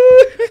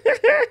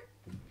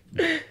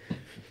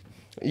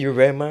 You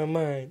read my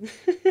mind.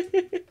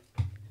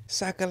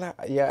 Saca la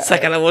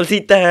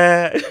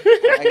bolsita.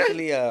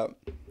 Actually,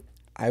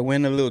 I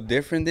went a little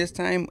different this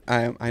time.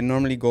 I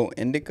normally go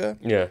indica.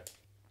 Yeah.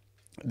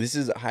 This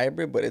is a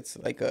hybrid, but it's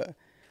like 32%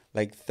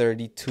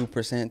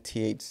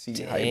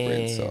 THC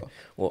hybrid. So.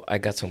 Well, I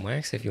got some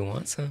wax if you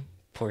want some.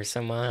 Pour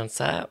some on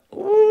top.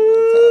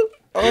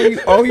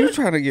 You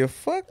trying to get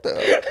fucked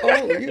up?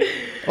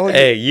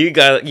 Hey, you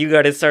got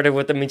it started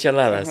with the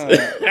micheladas,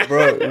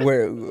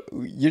 bro.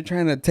 You're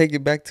trying to take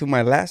it back to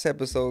my last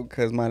episode,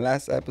 because my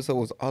last episode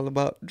was all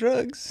about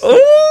drugs.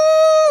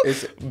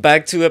 It's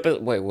back to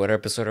episode. Wait, what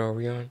episode are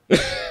we on?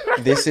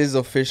 This is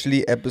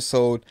officially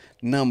episode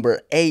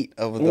number 8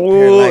 of the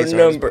Paralyzed.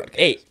 Number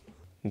 8.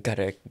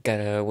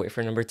 Gotta wait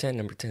for number 10.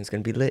 Number 10 is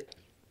gonna be lit.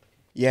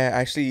 Yeah,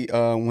 actually,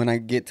 when I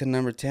get to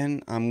number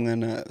 10, I'm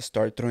gonna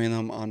start throwing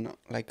them on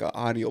like an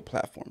audio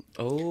platform.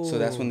 Oh, so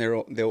that's when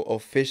they'll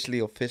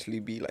officially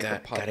be like a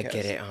podcast. Gotta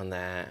get it on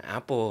that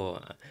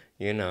Apple,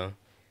 Yeah.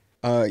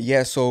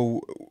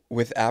 So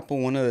with Apple,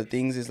 one of the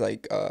things is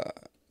like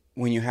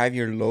when you have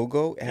your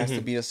logo, it has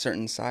to be a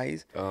certain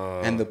size,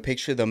 and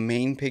the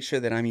main picture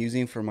that I'm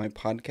using for my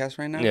podcast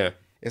right now,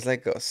 it's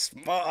like a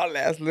small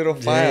ass little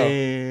file.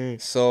 Dang.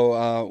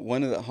 So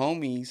one of the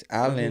homies,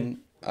 Alan.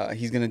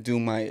 He's gonna do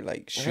my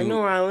like shoe. I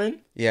know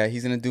Alan. Yeah,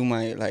 he's gonna do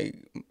my like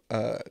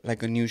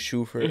a new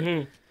shoe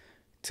for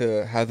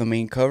to have the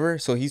main cover.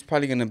 So he's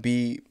probably gonna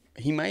be.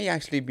 He might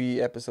actually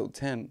be episode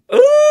 10.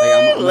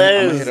 Ooh,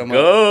 let's hit him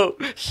go!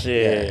 Up.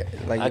 Shit, yeah,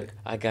 like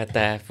I got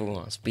that fool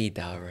on speed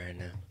dial right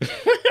now.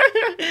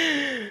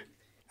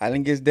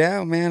 Alan gets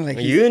down, man. Like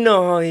you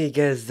know how he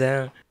gets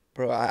down.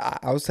 Bro,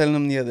 I was telling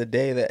him the other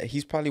day that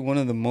he's probably one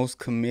of the most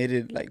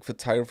committed like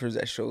photographers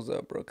that shows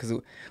up, bro. Because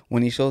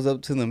when he shows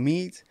up to the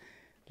meets.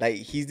 Like,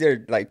 he's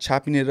there, like,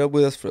 chopping it up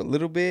with us for a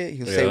little bit.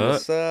 He'll say,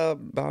 what's up,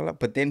 blah, blah.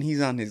 But then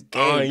he's on his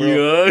game,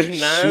 bro.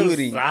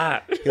 Shooting.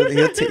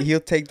 He'll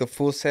take the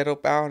full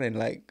setup out and,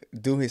 like,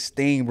 do his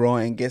thing, bro,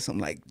 and get some,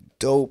 like,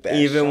 dope ass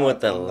Even shot.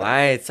 With the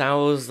lights, I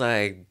was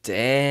like,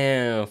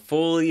 damn,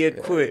 fully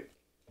equipped.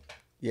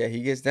 Yeah,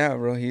 he gets down,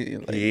 bro.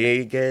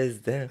 He gets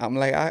down. I'm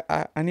like,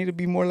 I need to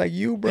be more like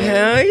you, bro.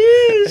 Hell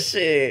yeah,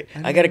 shit.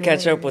 I got to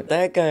catch up with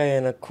that guy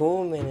in a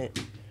cool minute.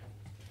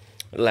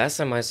 Last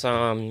time I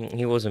saw him,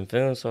 he wasn't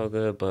feeling so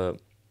good, but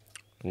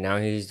now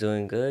he's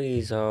doing good.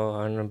 He's all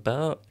on the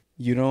belt.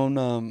 You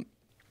don't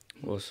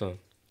What's up?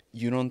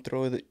 You don't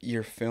throw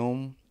your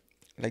film,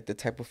 like the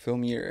type of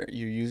film you're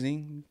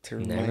using to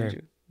remind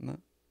you. No.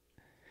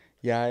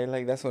 Yeah,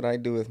 that's what I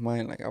do with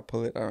mine. Like, I'll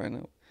pull it out right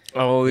now. I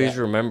always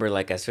remember,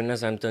 like, as soon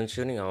as I'm done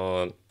shooting,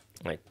 I'll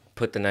like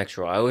put the next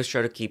roll. I always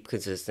try to keep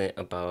consistent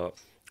about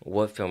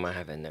what film I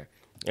have in there,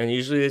 and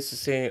usually it's the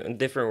same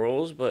different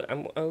rolls, but I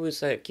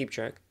always keep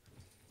track.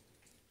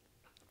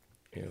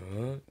 Yeah.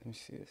 Let me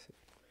see this.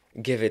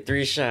 Give it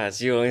 3 shots.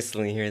 You'll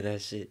instantly hear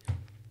that shit.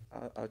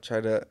 I'll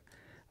try to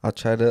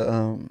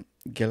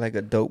get like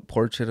a dope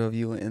portrait of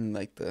you in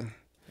like the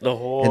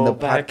whole in the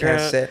background.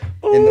 podcast set.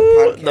 Ooh, in the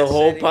podcast the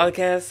whole setting.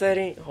 podcast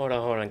setting. Hold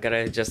on. Gotta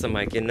adjust the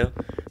mic, you know.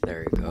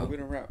 There we go. Move it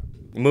around.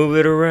 Move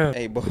it around.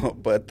 Hey,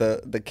 but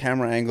the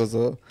camera angles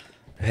are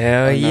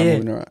Hell not yeah.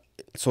 moving around.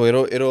 So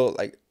it'll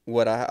like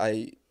what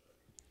I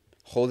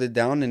hold it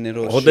down and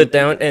it'll Hold it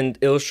down and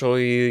it'll show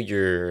you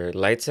your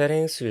light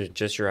settings,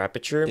 just your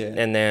aperture,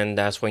 and then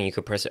that's when you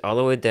could press it all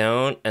the way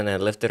down and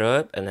then lift it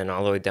up and then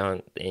all the way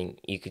down, and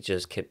you could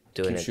just keep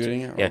doing it.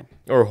 Shooting it? Yeah,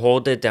 or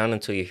hold it down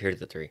until you hear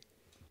the 3.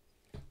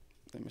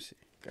 Let me see.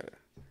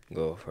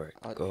 Go for it.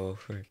 Go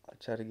for it. I'll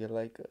try to get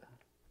like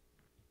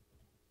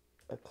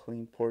a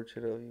clean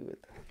portrait of you with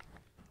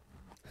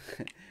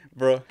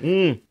bro.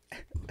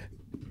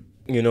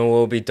 You know what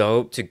would be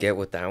dope to get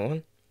with that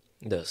one?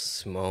 The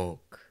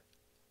smoke.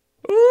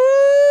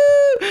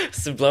 Ooh!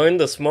 So blowing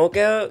the smoke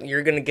out,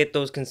 you're gonna get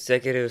those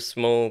consecutive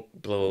smoke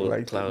blow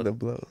like clouds. the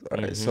blows. All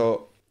right,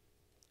 so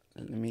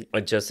let me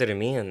adjust it to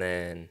me, and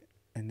then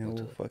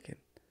we'll fucking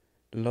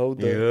load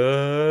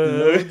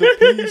the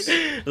piece.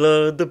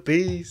 Load the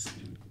piece.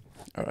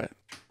 All right.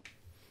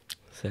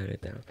 Set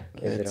it down.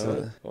 Is it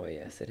on? Oh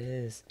yes, it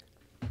is.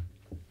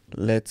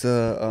 Let's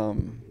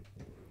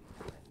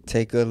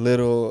take a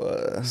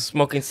little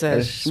smoking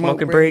sesh,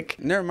 smoking break.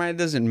 Never mind,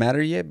 it doesn't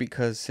matter yet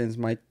because since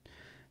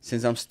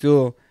I'm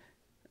still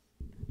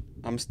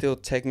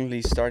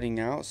technically starting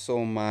out,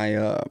 so my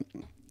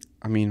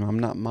I'm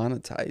not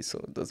monetized, so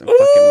it doesn't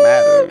fucking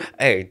matter.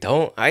 Hey,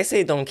 don't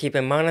keep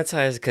it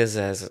monetized,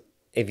 because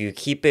if you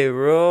keep it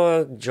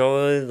raw,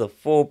 enjoy the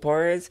full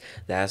parts,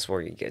 that's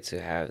where you get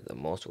to have the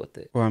most with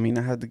it. Well,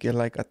 I have to get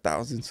like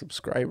 1,000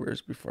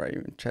 subscribers before I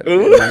even try to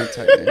get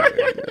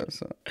monetized.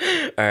 So.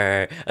 All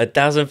right,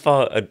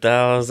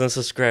 1,000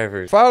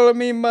 subscribers. Follow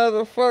me,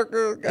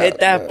 motherfucker. Hit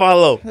that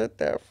follow. Hit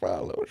that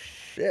follow.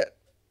 Shit.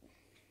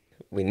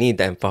 We need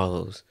them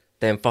follows.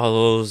 Them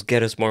follows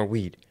get us more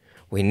weed.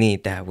 We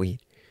need that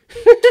weed.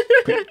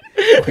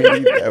 We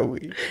need that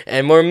weed.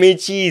 And more meat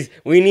cheese.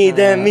 We need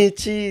that meat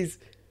cheese.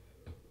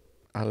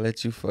 I'll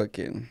let you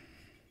fucking.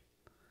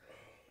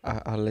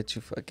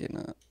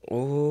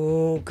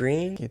 Oh,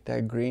 green. Get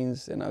that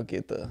greens, and I'll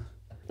get the.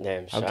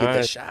 Damn shot. I'll get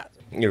the shot.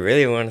 You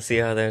really want to see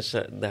how that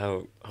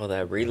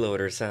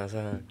reloader sounds,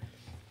 huh?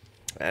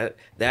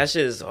 That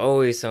shit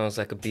always sounds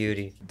like a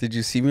beauty. Did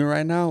you see me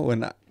right now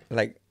when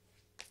I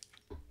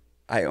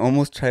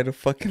almost tried to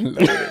fucking load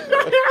it,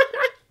 bro.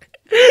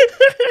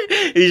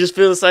 You just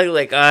feel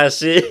like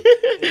shit.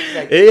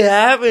 It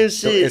happens,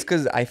 shit. So it's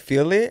because I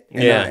feel it,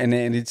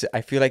 and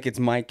I feel like it's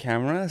my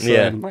camera.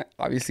 So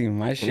obviously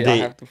my shit, I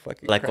have to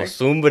fucking like crank.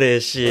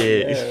 Osumbre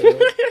shit. Yeah,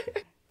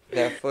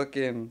 that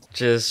fucking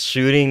just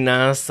shooting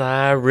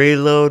nonstop,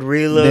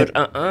 reload.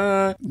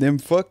 Them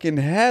fucking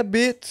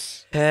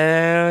habits.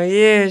 Hell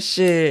yeah,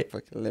 shit.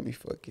 Fucking let me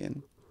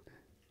fucking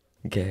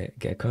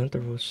get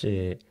comfortable,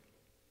 shit.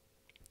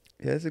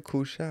 Yeah, it's a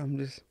cool shot.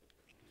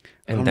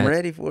 I'm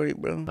ready for it,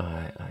 bro.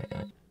 Alright.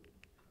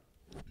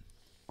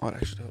 Oh,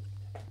 that shit up.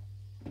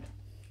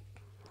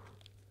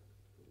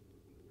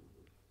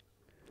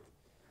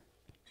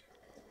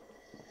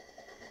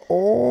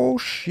 Oh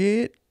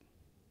shit.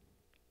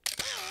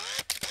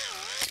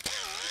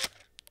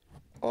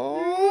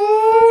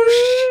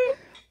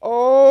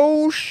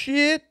 Oh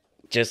shit.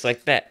 Just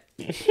like that.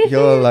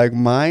 Yo, like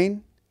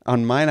mine.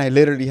 On mine, I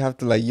literally have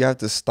to you have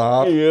to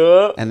stop,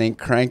 and then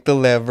crank the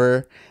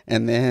lever,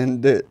 and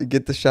then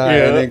get the shot,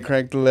 and then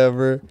crank the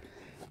lever.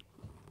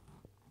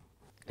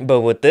 But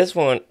with this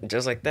one,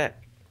 just like that.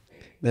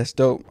 That's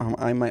dope.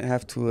 I might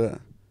have to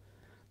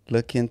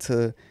look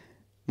into.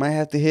 Might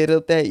have to hit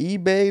up that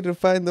eBay to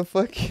find the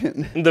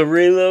fucking the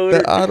reloader,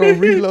 the auto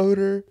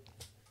reloader.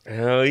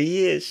 Hell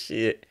yeah,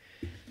 shit.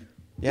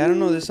 Yeah, I don't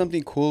know. There's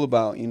something cool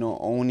about,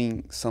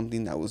 owning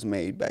something that was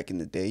made back in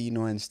the day,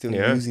 and still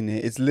using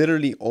it. It's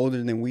literally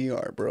older than we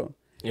are, bro.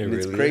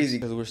 It's crazy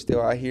because we're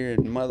still out here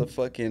in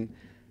motherfucking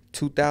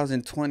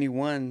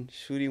 2021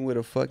 shooting with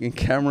a fucking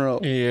camera.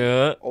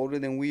 Yeah. Older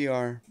than we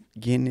are,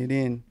 getting it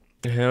in.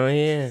 Hell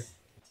yeah.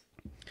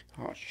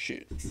 Oh,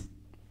 shit.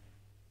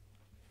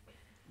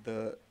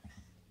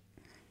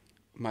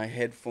 My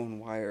headphone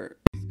wire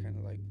is kind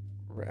of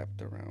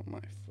wrapped around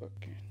my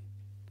fucking...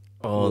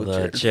 Oh,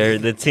 the chair,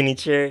 the tinny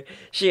chair.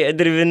 Shit, I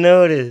didn't even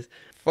notice.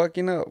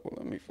 Fucking up.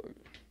 Let me fuck.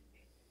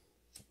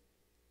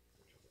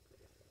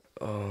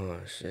 Oh,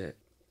 shit.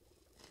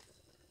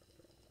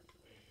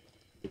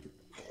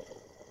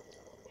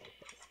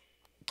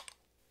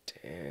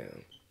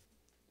 Damn.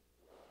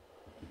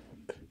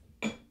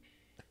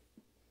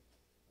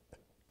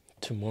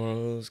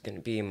 Tomorrow's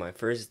gonna be my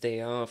first day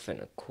off in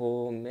a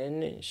cool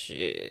minute.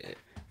 Shit.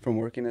 From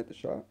working at the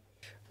shop?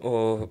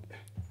 Oh,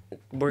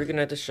 working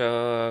at the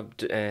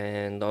shop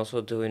and also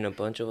doing a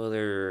bunch of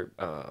other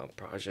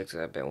projects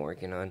that I've been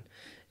working on,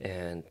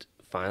 and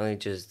finally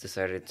just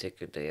decided to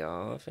take a day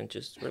off and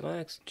just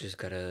relax. Just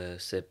gotta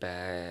sit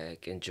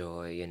back,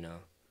 enjoy,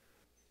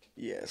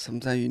 Yeah,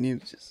 sometimes you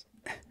need to just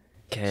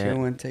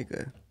chill and take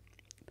a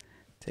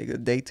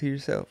day to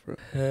yourself, bro.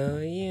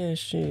 Hell yeah,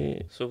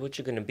 shit. So what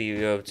you gonna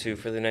be up to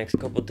for the next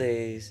couple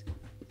days?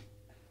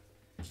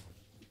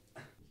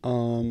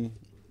 Um,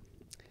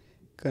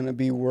 gonna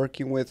be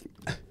working with.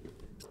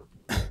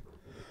 Hold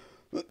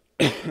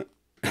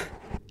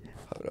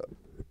up.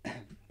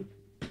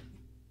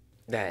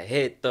 That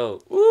hit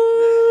though.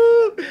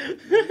 Woo!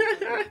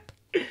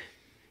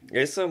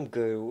 It's some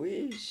good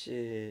weed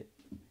shit.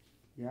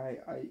 Yeah,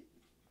 I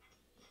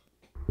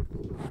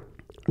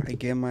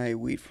get my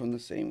weed from the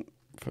same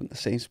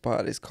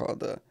spot. It's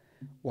called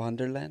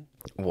Wonderland.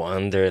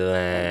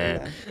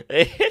 Wonderland.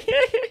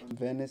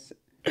 Venice,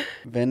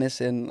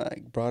 Venice and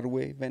like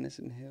Broadway, Venice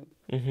and Hill.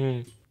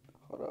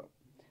 Hold up.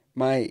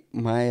 My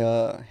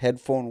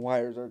headphone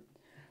wires are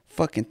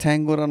fucking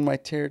tangled on my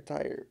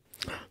tire.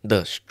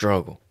 The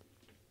struggle.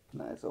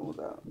 Nah, it's almost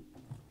out.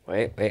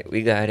 Wait,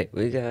 we got it.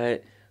 Wait,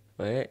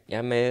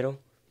 ya mero.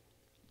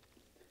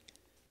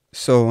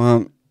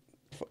 So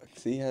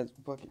see, has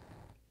fucking.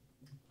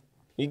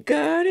 You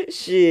got it,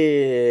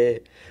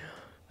 shit.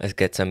 Let's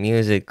get some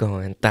music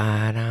going.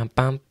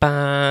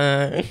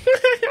 Da-da-bam-bam.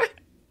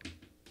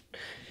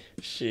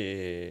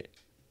 Shit.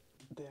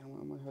 Damn,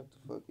 I might have to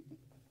fucking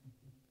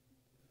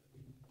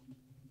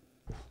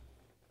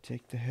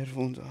take the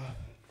headphones off.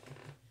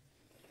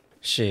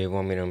 Shit,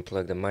 want me to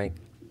unplug the mic?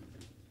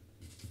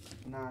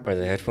 Nah, Or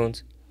the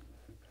headphones?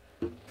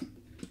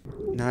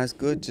 nah, it's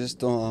good.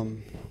 Just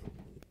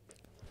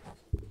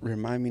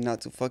remind me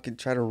not to fucking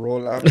try to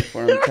roll out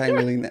before I'm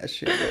tangling that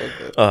shit.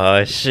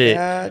 Oh, shit.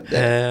 God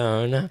damn.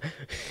 Hell no.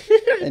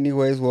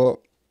 Anyways,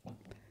 well,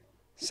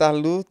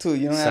 salud to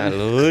you know.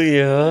 Salud,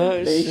 yo.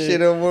 Ain't shit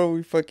no more.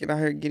 We fucking out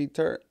here getting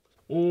turned.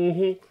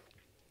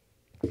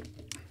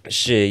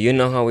 Shit, you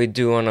know how we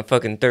do on a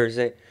fucking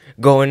Thursday?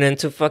 Going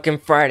into fucking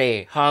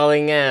Friday.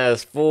 Hauling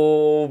ass.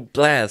 Full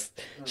blast.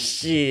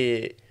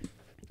 Shit.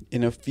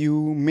 In a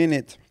few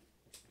minutes.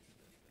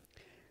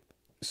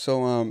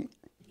 So,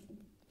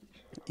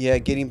 yeah,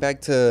 getting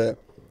back to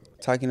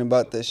talking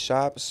about the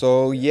shop.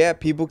 So, yeah,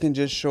 people can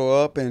just show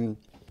up and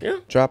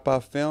drop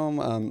off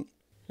film.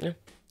 Yeah.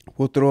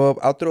 I'll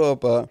throw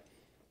up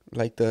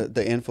like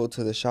the info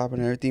to the shop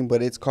and everything,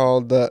 but it's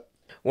called the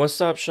One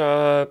Stop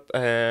Shop,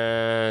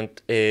 and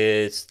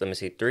it's, let me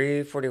see,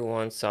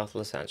 341 South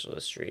Los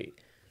Angeles Street.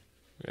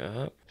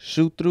 Yeah.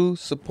 Shoot Through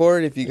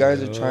support. If you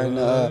guys are trying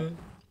to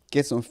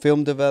get some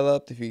film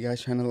developed, if you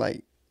guys trying to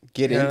like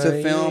get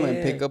into film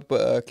and pick up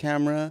a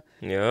camera,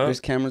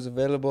 there's cameras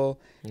available.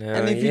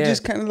 And if you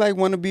just kind of like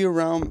want to be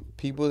around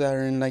people that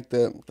are in like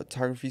the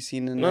photography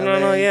scene in LA.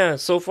 No, yeah.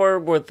 So far,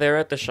 we're there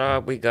at the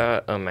shop. We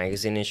got a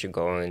magazine issue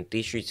going,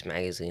 D Streets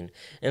Magazine,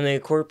 and it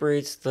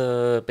incorporates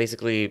the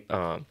basically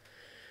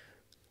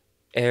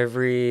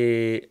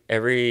every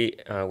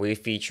we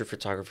feature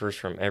photographers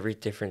from every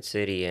different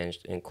city and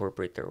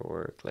incorporate their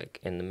work like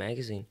in the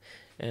magazine,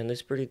 and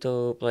it's pretty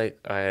dope. Like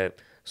I've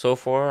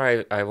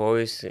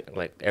always,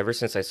 like, ever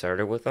since I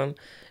started with them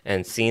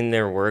and seen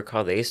their work,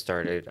 how they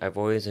started, I've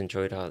always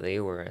enjoyed how they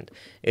were, and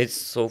it's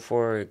so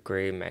far a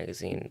great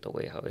magazine the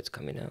way how it's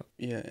coming out.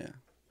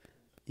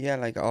 Yeah,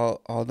 like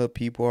all the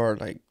people are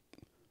like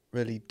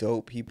really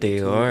dope people.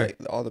 They are. Like,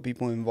 all the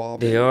people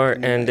involved. They are,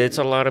 and it's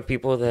a lot of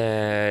people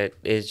that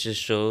it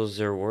just shows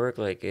their work.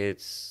 Like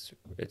it's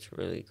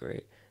really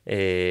great.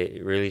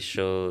 It really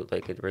shows,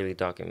 like it really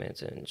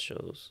documents and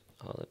shows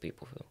how the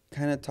people feel.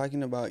 Kind of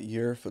talking about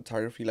your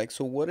photography, like,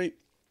 so what do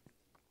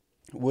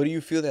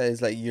you feel that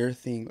is like your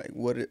thing? Like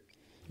what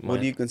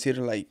do you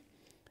consider like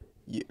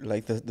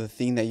the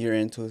thing that you're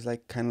into is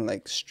like kind of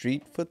like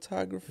street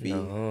photography?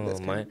 No,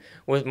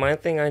 with my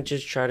thing, I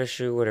just try to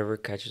shoot whatever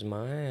catches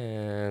my eye,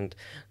 and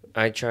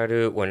I try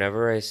to,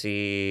 whenever I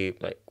see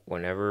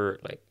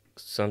whenever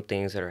some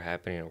things that are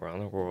happening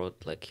around the world,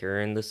 like here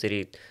in the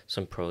city,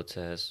 some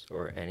protests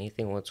or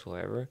anything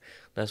whatsoever,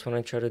 that's when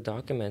I try to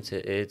document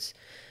it. It's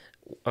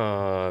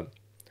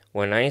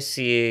when I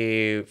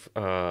started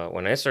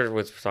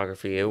with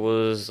photography, it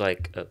was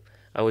like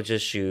I would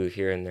just shoot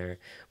here and there.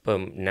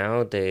 But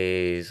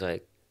nowadays,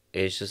 like,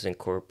 it's just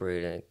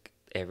incorporated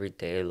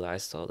everyday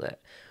lifestyle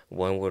that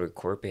one would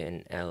incorporate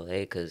in LA,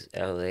 because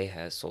LA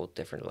has so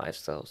different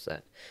lifestyles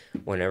that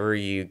whenever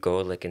you go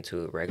like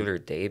into a regular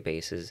day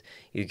basis,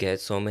 you get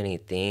so many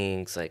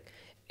things like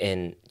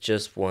in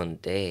just one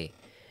day.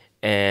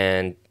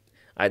 And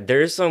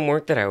there's some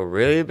work that I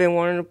really been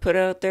wanting to put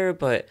out there,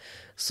 but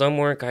some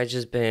work I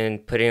just been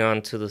putting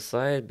onto the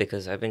side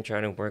because I've been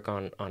trying to work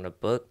on a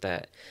book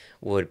that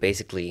would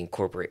basically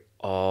incorporate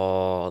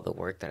all the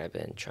work that I've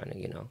been trying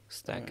to,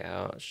 stack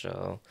out,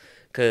 show.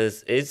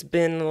 Because it's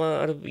been a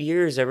lot of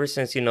years ever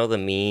since, the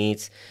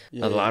meets,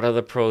 a lot of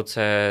the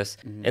protests,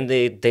 and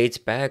it dates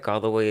back all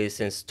the way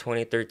since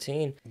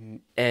 2013.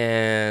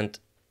 And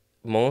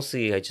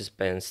mostly I just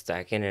been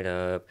stacking it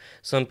up.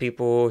 Some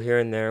people here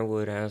and there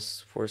would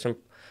ask for some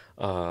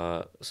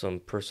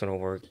personal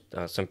work,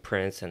 some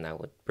prints, and I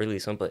would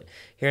release them. But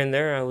here and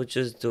there, I would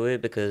just do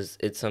it because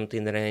it's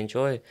something that I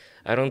enjoy.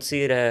 I don't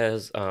see it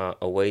as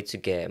a way to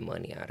get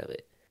money out of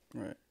it.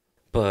 Right.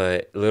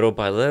 But little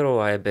by little,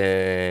 I've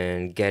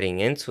been getting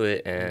into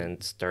it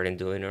and starting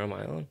doing it on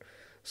my own.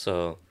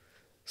 So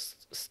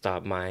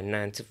stopped my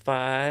 9 to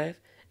 5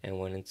 and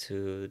went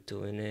into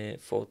doing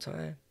it full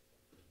time.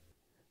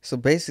 So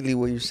basically,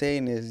 what you're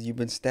saying is you've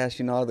been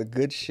stashing all the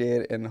good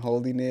shit and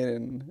holding it,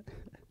 and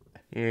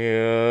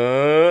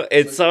Yeah,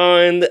 it's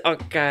on the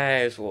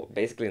archives. Well,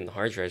 basically in the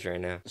hard drives right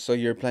now. so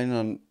you're planning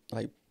on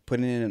like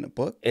putting it in a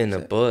book? In a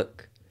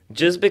book.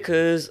 Just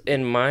because,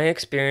 in my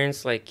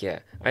experience, like, yeah,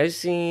 I've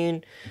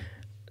seen.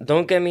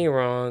 Don't get me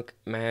wrong,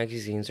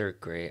 magazines are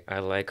great. I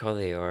like how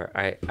they are.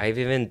 I've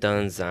even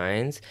done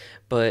Zines,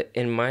 but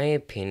in my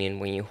opinion,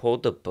 when you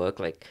hold a book,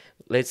 like,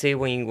 let's say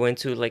when you went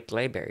to, like,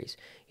 libraries,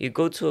 you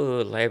go to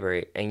a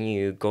library and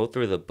you go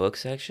through the book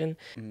section,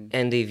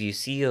 and if you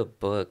see a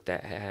book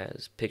that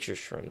has pictures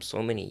from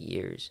so many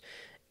years,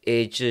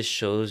 it just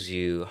shows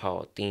you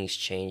how things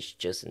changed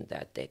just in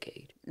that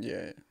decade.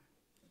 Yeah.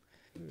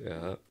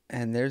 Yeah.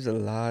 And there's a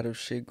lot of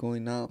shit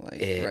going on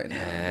like right now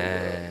in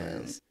the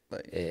world, man.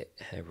 Like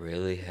It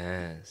really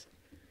has.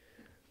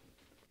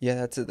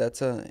 yeah,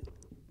 that's a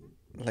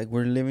like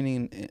we're living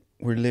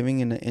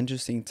in an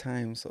interesting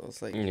time, so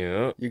it's like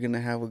Yeah. you're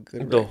gonna have a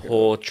good The record.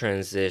 whole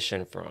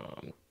transition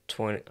from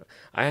 20.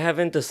 I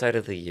haven't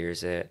decided the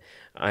years yet.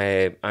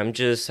 I'm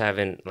just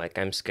having, like,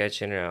 I'm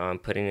sketching it out. I'm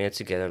putting it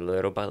together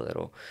little by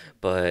little.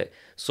 But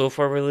so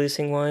far,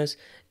 releasing wise,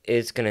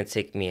 it's gonna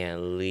take me at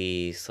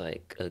least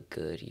like a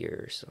good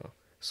year or so.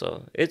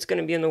 So it's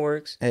gonna be in the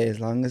works. Hey, as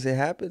long as it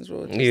happens,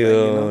 bro. Just like,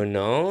 You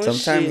know,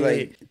 sometimes shit.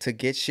 like to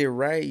get shit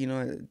right,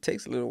 it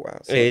takes a little while.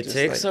 So It just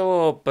takes like, a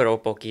while, pero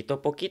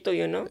poquito,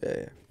 you know?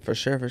 yeah, for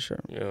sure.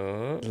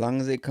 Yeah. As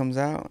long as it comes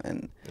out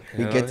and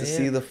we Hell get to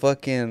see yeah. the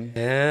fucking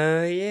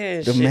Hell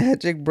yeah, the shit.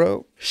 magic,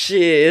 bro.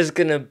 Shit is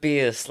gonna be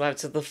a slap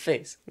to the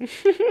face.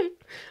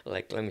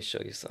 Like, let me show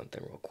you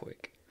something real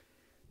quick.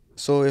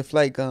 So if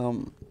like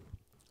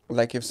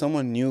if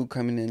someone new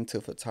coming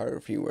into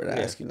photography were to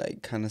ask you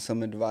like kind of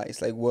some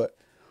advice, like what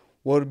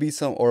would be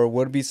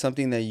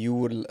something that you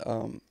would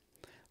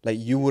like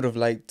you would have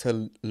liked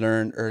to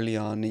learn early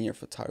on in your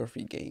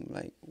photography game,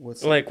 like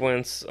what's Like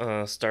when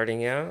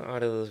starting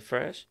out of the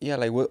fresh, yeah,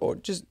 like what, or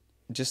just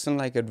some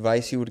like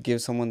advice you would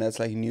give someone that's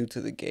like new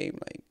to the game,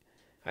 like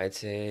I'd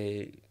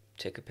say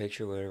take a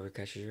picture whatever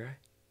catches your eye.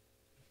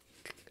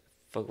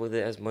 Fuck with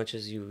it as much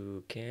as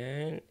you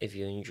can. If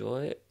you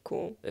enjoy it,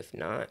 cool. If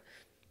not,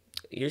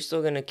 you're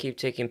still gonna keep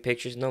taking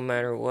pictures no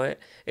matter what.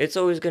 It's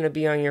always gonna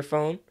be on your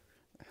phone.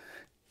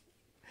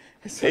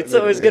 It's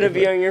always gonna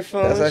be on your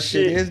phone. That's how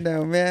shit is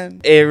now,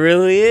 man. It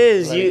really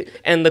is. Like,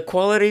 And the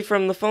quality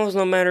from the phones,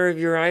 no matter if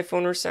you're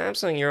iPhone or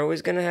Samsung, you're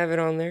always gonna have it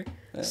on there.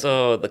 Yeah.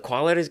 So the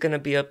quality is gonna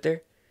be up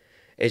there.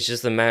 It's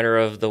just a matter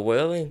of the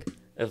willing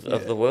of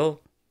the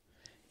will.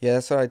 Yeah,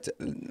 that's what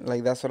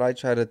that's what I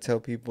try to tell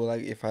people.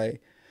 Like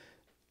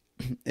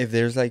if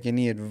there's like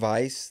any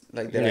advice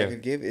like that I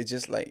could give, it's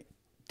just like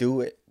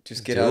do it.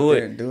 Just get out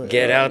there and do it.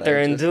 Get bro. out there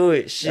Like, and just, do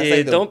it. Shit,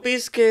 like don't be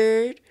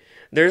scared.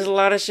 There's a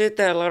lot of shit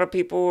that a lot of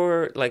people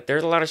are like.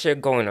 There's a lot of shit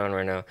going on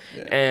right now,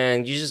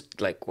 and you just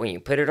like when you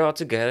put it all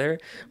together,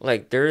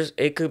 like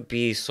it could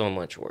be so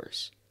much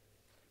worse.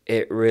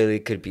 It really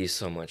could be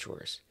so much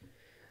worse.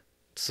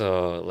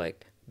 So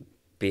like,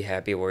 be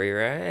happy where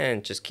you're at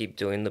and just keep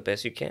doing the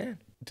best you can.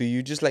 Do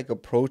you just like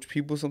approach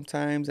people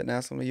sometimes and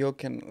ask them, like, yo,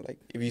 can like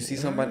if you see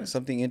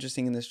something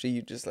interesting in the street,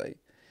 you just like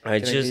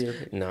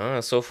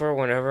So far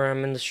whenever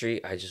I'm in the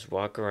street, I just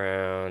walk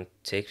around,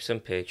 take some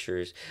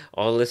pictures.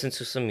 I'll listen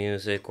to some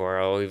music, or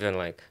I'll even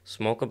like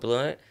smoke a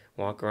blunt,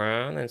 walk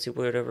around and see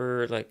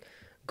whatever like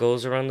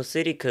goes around the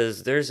city,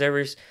 because there's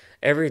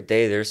every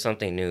day there's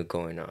something new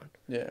going on.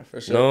 Yeah,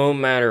 for sure. No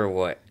matter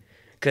what.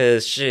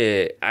 Cause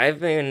shit, I've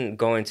been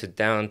going to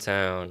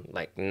downtown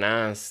like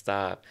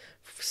nonstop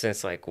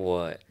since like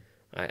what?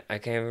 I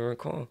can't even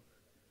recall.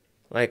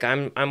 Like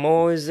I'm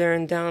always there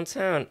in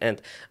downtown,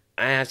 and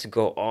I have to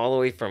go all the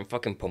way from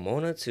fucking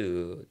Pomona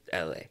to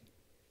LA.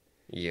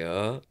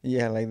 Yeah.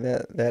 Yeah, like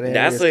that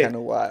area is kind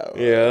of wild.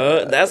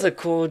 Yeah, that's a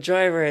cool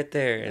drive right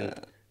there.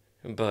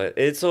 And but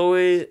it's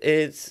always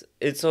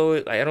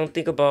I don't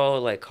think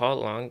about like how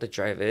long the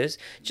drive is,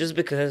 just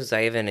because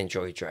I even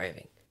enjoy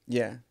driving.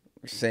 Yeah,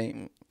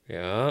 same.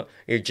 Yeah,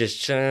 you're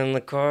just chilling in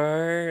the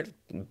car,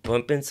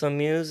 bumping some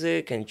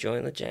music,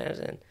 enjoying the jazz,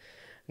 and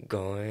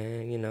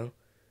going,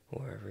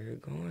 wherever you're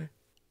going.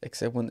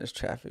 Except when there's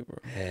traffic, bro.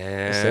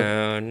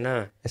 Hell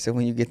nah. Except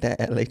when you get that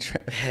LA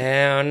traffic.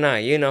 Hell nah.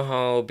 You know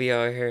how I'll be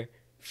out here.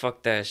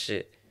 Fuck that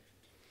shit.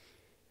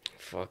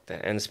 Fuck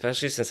that. And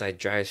especially since I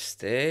drive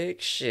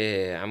stick,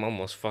 shit, I'm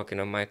almost fucking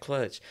up my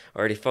clutch.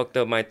 Already fucked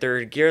up my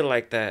third gear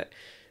like that.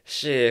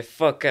 Shit,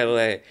 fuck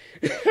LA.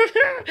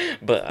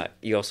 But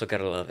you also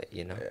gotta love it,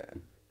 Yeah.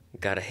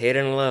 Gotta hate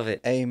and love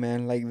it. Hey,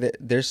 man, like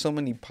there's so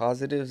many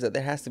positives that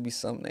there has to be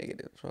some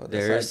negatives, bro.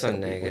 There is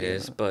some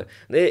negatives, but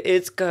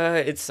it's got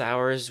its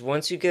sours.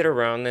 Once you get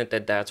around it,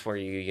 that's where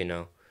you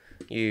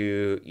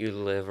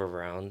live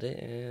around it.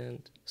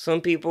 And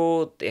some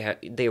people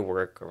they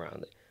work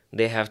around it.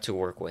 They have to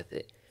work with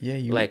it. Yeah,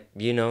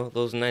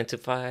 those 9 to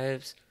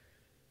 5s.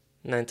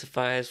 9 to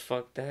 5s,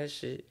 fuck that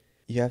shit.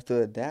 You have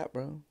to adapt,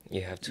 bro.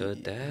 You have to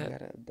adapt. You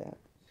gotta adapt.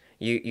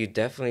 You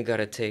definitely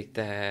gotta take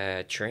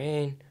that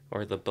train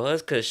or the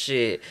bus, cause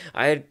shit,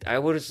 I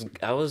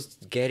was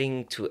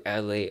getting to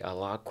LA a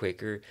lot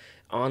quicker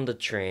on the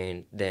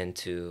train than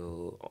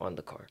to on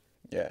the car.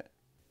 Yeah.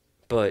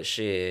 But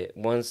shit,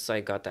 once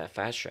I got that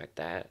fast track,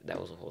 that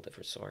was a whole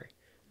different story.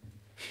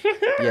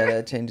 Yeah,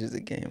 that changes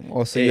the game.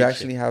 Oh, so you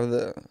actually have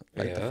the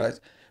the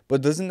fast.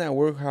 But doesn't that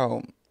work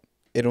how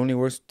it only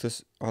works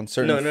on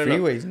certain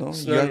freeways? No,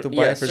 you have to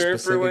buy it for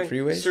specific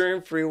freeways.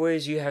 Certain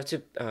freeways, you have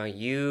to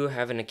you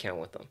have an account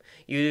with them.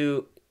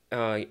 You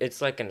it's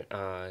like an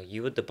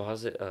you would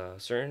deposit a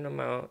certain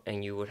amount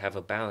and you would have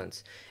a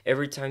balance.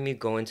 Every time you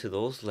go into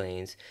those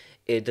lanes,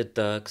 it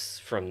deducts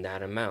from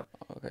that amount.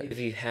 Okay. If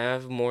you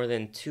have more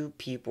than 2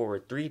 people or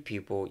 3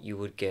 people, you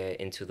would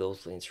get into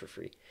those lanes for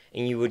free,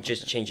 and you would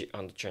just change it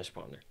on the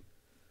transponder.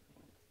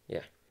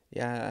 Yeah.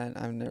 Yeah,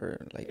 I've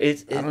never I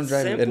don't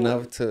drive simple.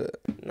 Enough to.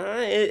 Nah,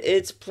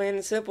 it's plain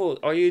and simple.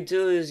 All you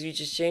do is you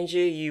just change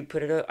it. You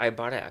put it up. I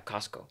bought it at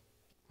Costco.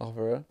 Oh,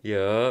 for real?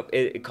 Yup.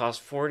 It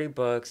costs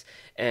 $40,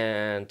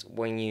 and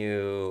when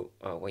you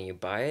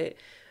buy it,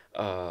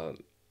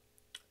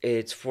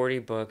 it's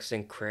 $40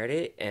 in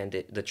credit, and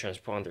the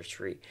transponder's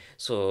free.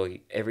 So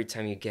every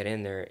time you get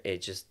in there,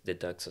 it just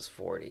deducts us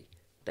 40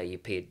 that you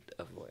paid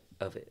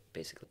of it,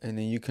 basically. And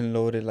then you can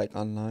load it like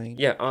online.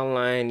 Yeah,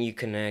 online you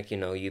connect.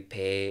 You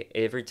pay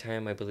every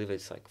time. I believe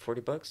it's like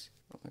 $40.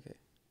 Okay.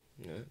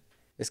 Yeah.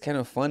 It's kind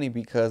of funny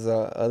because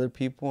other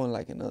people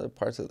in other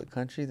parts of the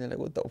country, they're like,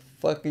 "What the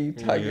fuck are you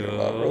talking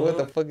about, bro? What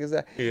the fuck is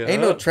that?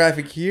 Ain't no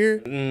traffic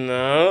here."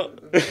 No.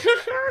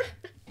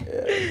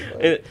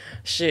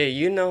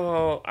 Shit,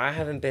 how I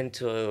haven't been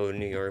to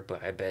New York,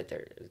 but I bet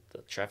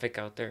the traffic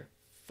out there,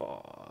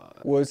 fuck.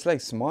 Well, it's like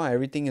small.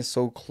 Everything is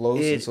so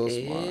close and so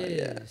small.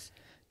 Yeah.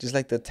 Just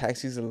like the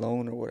taxis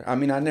alone or whatever. I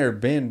mean, I've never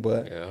been,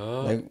 but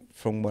like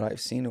from what I've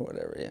seen or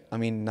whatever. Yeah. I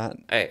mean, not.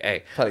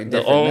 Hey. Probably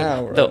different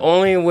now. Right? The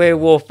only way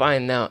we'll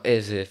find out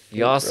is if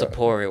y'all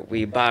support it.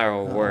 We buy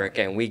our work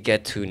and we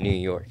get to New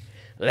York.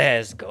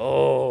 Let's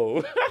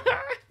go.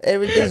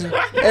 Everything's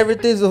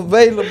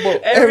available.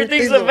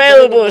 Everything's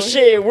available.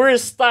 Shit, we're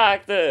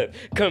stocked up.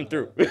 Come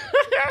through.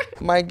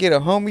 Might get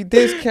a homie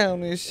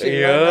discount and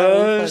shit.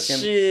 Yeah,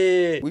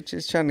 shit. We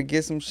just trying to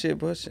get some shit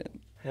pushing.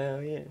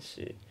 Hell yeah,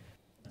 shit.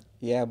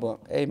 Yeah, but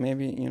hey,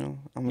 maybe I'm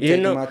gonna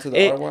take them out to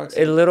the art walks.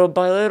 Little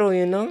by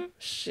little,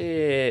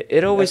 shit.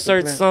 It always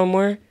starts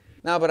somewhere.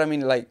 No, but I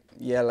mean, like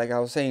I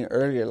was saying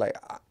earlier, like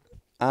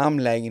I'm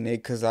lagging it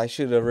because I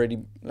should already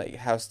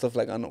have stuff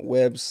on a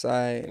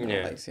website. And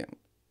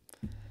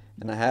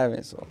and I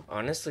haven't. So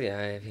honestly,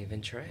 I haven't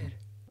even tried.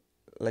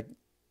 Like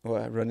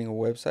what? Running a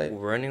website?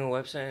 Running a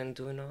website and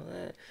doing all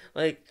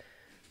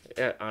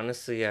that.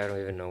 Honestly, I don't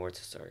even know where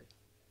to start.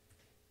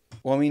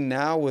 Well, I mean,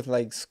 now with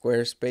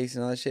Squarespace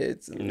and all that shit,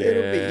 it's a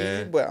little bit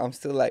easy, but I'm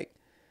still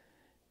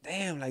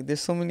damn, there's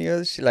so many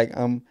other shit.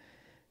 I'm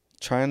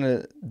trying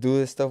to do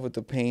this stuff with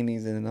the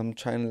paintings, and then I'm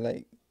trying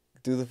to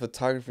do the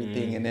photography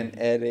thing, and then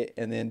edit,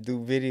 and then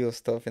do video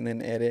stuff, and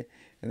then edit,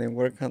 and then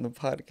work on the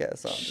podcast.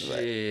 So I'm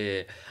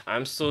just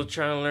I'm still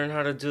trying to learn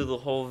how to do the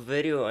whole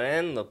video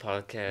and the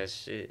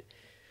podcast shit.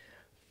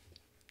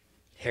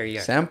 Here you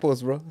are.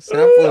 Samples, bro.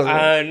 Samples.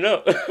 I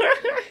know.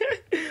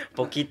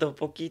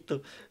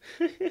 Poquito.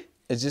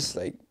 It's just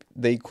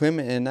the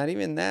equipment, and not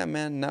even that,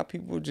 man. Now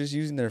people just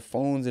using their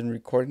phones and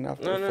recording off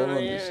their phone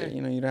and shit.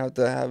 You don't have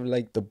to have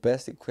the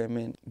best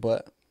equipment,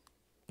 but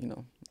it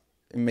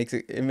makes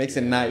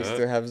it nice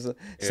to have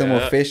some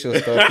official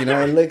stuff.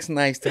 It looks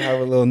nice to have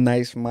a little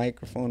nice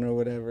microphone or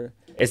whatever.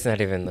 It's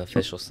not even the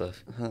official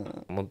stuff.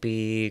 I'm gonna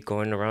be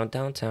going around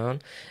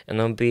downtown, and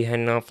I'm gonna be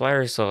handing out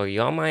flyers. So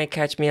y'all might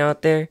catch me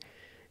out there.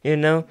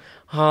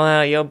 Holla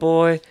out, yo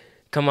boy.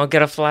 Come on,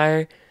 get a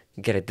flyer.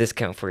 Get a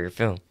discount for your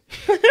film.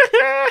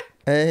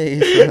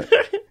 Hey,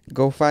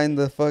 go find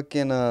the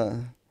fucking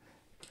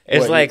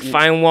It's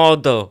find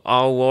Waldo.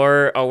 I'll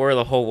wear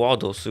the whole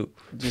Waldo suit.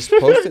 Just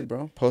post it,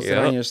 bro. Post it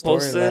on your story.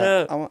 Post it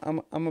up.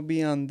 I'm gonna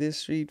be on this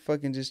street,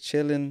 fucking just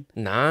chilling.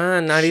 Nah,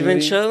 not even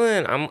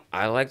chilling.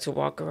 I like to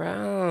walk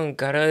around.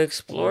 Gotta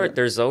explore.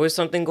 There's always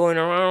something going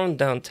around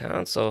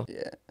downtown. So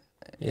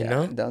you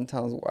know,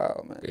 downtown's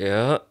wild, man.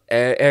 Yeah,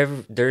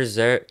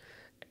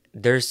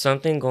 there's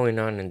something going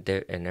on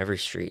in every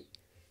street.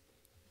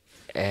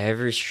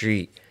 Every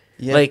street.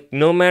 Yeah.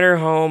 No matter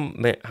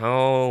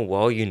how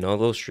well you know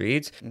those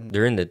streets,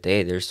 during the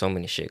day there's so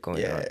many shit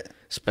going on.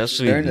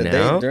 Especially during the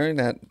now. Day, during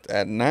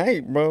at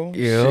night, bro.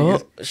 Yeah.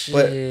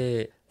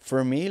 But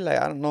for me,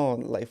 I don't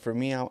know. For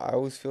me, I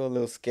always feel a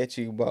little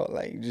sketchy about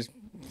just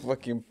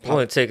fucking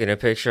taking a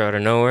picture out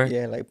of nowhere.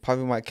 Yeah,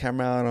 popping my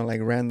camera out on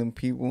random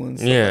people and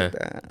stuff like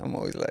that. I'm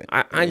always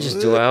I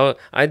just do it.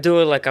 I do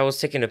it like I was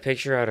taking a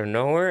picture out of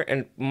nowhere.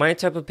 And my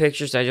type of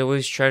pictures, I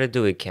always try to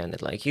do it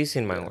candid. You've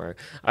seen my work.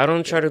 I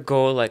don't try to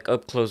go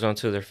up close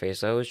onto their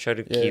face. I always try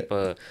to keep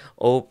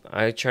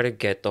I try to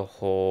get the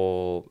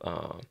whole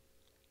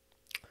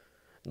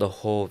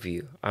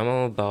view. I'm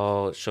all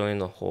about showing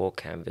the whole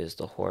canvas,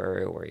 the whole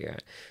area where you're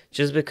at.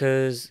 Just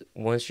because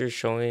once you're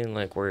showing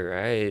where you're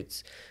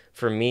at,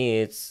 for me,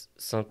 it's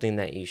something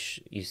that you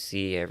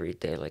see every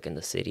day, in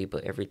the city,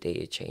 but every day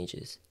it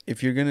changes.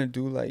 If you're gonna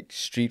do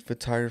street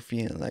photography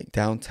and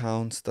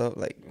downtown stuff,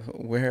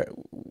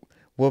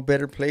 what what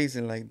better place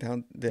than like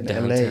than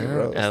Downtown, LA,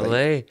 bro?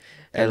 LA.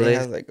 LA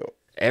has like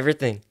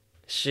everything.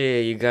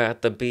 Shit, you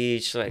got the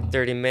beach like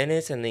 30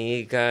 minutes, and then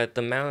you got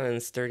the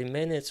mountains 30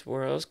 minutes.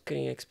 Where else can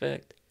you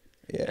expect?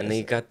 Yeah. And then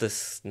you got the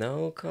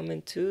snow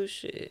coming too.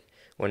 Shit,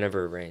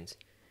 whenever it rains,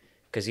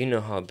 cause you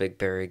know how Big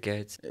Bear it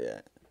gets.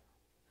 Yeah.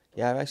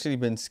 Yeah, I've actually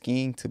been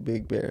skiing to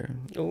Big Bear.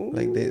 Ooh.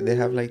 Like they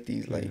have like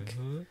these like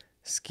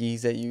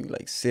skis that you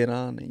like sit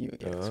on, and you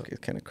it's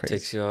kind of crazy.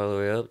 Takes you all the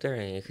way up there,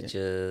 and you can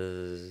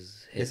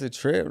just hit. It's a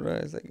trip,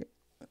 right? It's like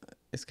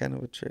it's kind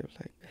of a trip,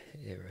 like.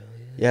 It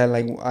really is. Yeah,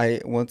 like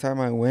one time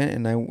I went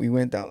and we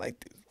went down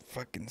like this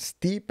fucking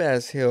steep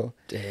ass hill.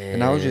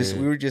 Damn. And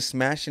we were just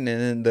smashing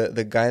it, and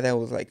the guy that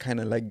was like kind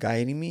of like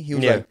guiding me, he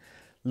was like,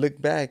 look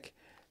back.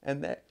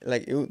 And that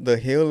like the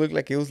hill looked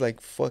like it was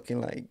like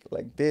fucking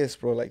like this,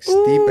 bro, like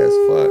steep as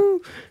fuck.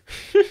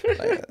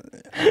 Like,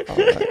 I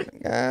was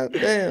like, God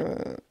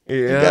damn.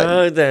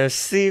 Yeah, that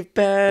steep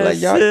ass.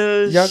 Like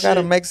y'all got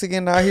a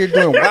Mexican out here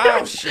doing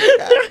wow shit.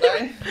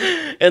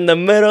 God, in the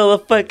middle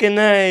of fucking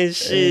ice,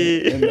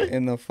 shit.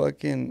 In the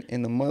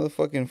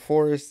motherfucking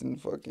forest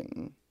and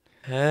fucking.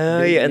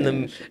 Hell yeah,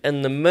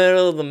 in the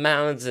middle of the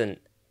mountains in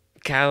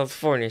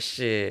California,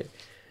 shit.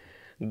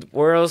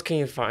 Where else can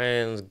you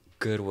find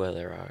good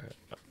weather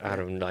out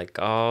of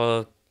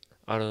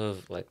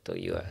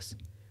the U.S.?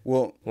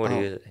 Well, what do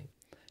you think?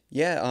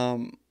 Yeah,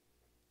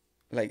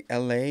 like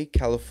L.A.,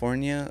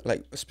 California,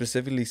 like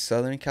specifically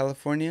Southern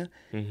California,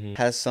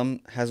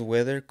 has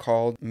weather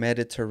called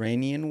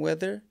Mediterranean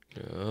weather,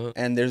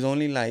 and there's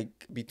only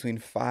like between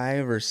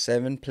 5 or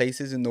 7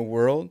 places in the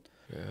world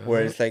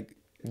where it's like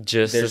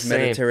just there's the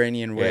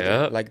Mediterranean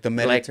weather, like the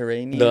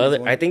Mediterranean.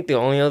 Like I think the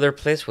only other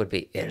place would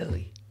be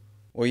Italy.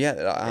 Well,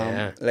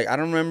 like I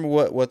don't remember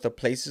what the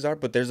places are,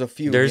 but there's a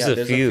few. There's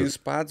a few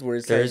spots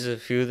where there's a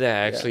few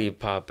that actually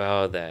pop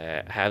out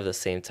that have the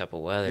same type of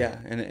weather. Yeah,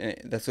 and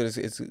that's what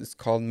it's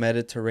called,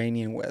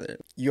 Mediterranean weather.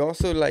 You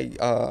also like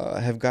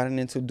have gotten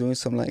into doing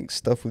some like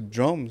stuff with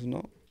drums,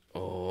 no?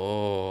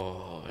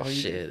 Oh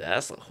shit,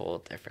 that's a whole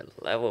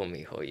different level,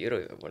 mijo. You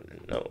don't even want to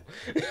know.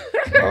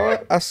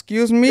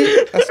 Excuse me.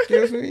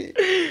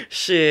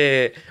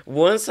 Shit.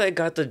 Once I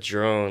got the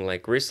drone,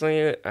 like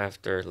recently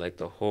after like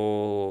the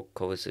whole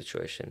COVID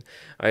situation,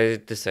 I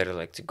decided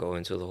like to go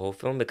into the whole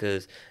film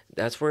because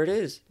that's where it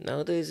is.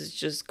 Nowadays it's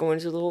just going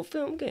to the whole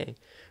film game.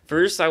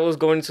 First I was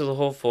going to the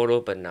whole photo,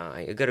 but nah,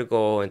 you gotta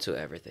go into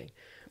everything.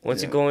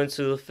 Once you go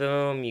into the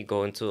film, you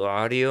go into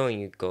audio,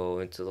 and you go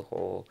into the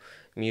whole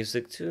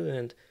music too,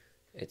 and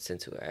it's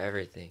into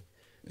everything.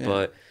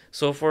 But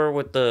so far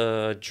with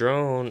the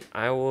drone,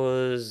 I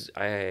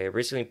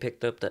recently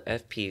picked up the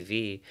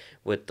FPV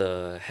with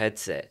the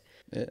headset.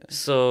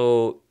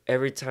 So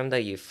every time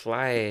that you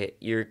fly it,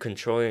 you're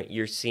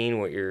seeing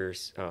what you're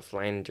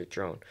flying in your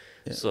drone.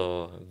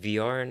 So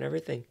VR and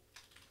everything.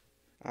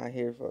 I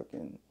hear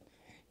fucking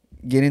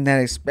getting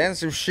that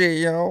expensive shit,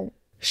 yo.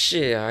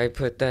 Shit, I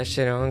put that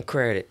shit on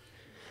credit.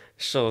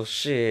 So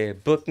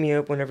shit, book me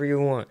up whenever you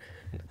want.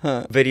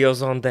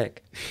 Videos on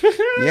deck.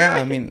 Yeah,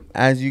 I mean,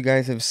 as you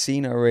guys have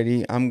seen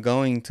already, I'm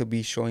going to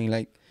be showing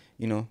like,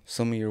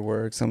 some of your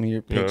work, some of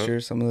your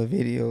pictures, some of the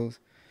videos.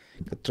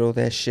 Could throw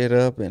that shit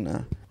up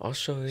and I'll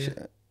show you.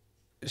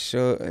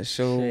 Show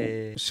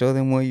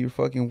them what you're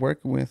fucking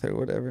working with or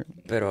whatever.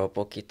 Pero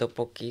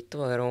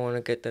poquito. I don't want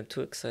to get them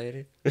too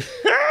excited.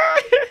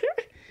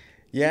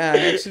 Yeah,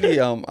 actually,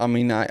 I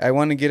mean, I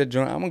want to get a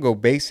drone. I'm gonna go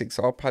basic,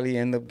 so I'll probably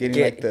end up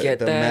getting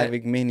the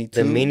Mavic Mini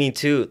 2. The Mini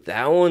 2,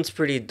 that one's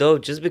pretty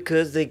dope. Just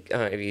because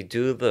if you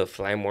do the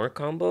Fly More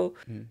combo,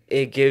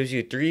 it gives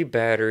you 3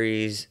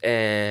 batteries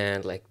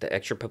and like the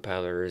extra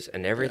propellers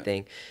and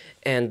everything.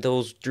 And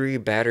those 3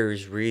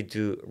 batteries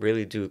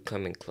really do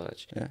come in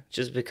clutch. Yeah.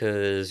 Just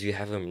because you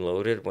have them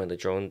loaded when the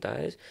drone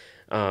dies,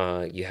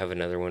 you have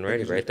another one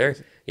ready right there.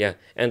 Yeah.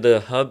 And the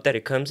hub that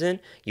it comes in,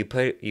 you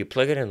plug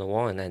it in the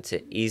wall, and that's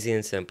it. Easy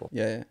and simple.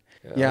 Yeah.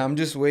 Yeah, I'm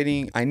just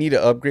waiting. I need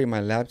to upgrade my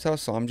laptop,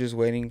 so I'm just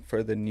waiting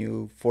for the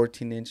new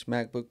 14-inch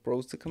MacBook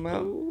Pros to come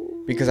out.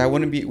 Ooh. Because I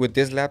wouldn't be with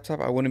this laptop.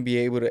 I wouldn't be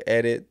able to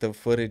edit the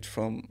footage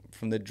from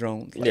the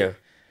drones. Like,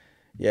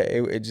 yeah.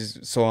 It just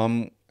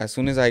as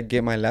soon as I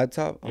get my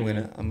laptop, I'm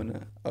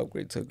gonna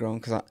upgrade to a drone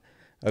because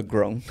a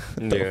grown.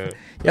 Yeah.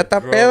 Ya está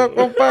pedo,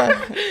 compa.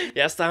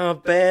 Ya está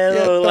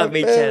pedo. La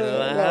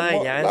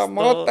michelada. Ya está.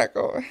 Mota,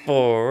 compa.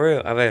 For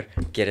real. A ver,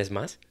 ¿quieres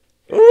más?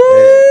 No,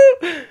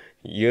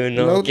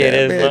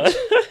 ¿Quieres más?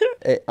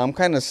 Hey, I'm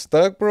kind of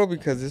stuck, bro,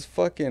 because this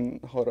fucking...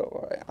 Hold up.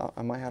 All right.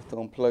 I might have to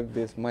unplug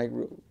this mic.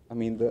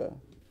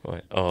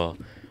 What?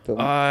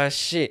 Oh,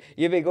 shit.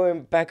 You been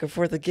going back and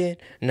forth again?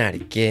 Not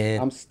again.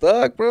 I'm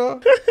stuck,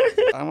 bro.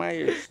 I'm out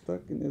here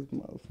stuck in this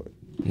motherfucker.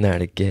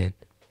 Not again.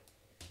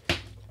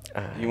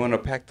 You want to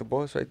pack the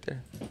balls right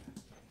there?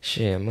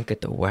 Shit, I'm gonna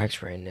get the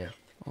wax right now.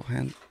 Oh,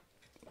 hand.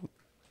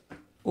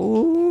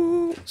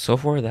 Ooh. So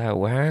for that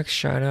wax,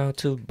 shout out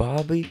to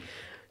Bobby.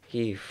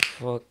 He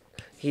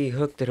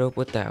hooked it up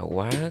with that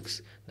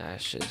wax.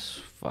 That shit's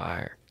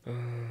fire.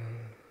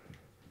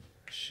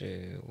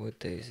 Shit, what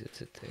day is it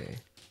today?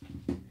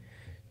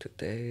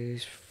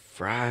 Today's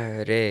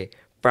Friday.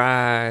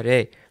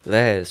 Friday.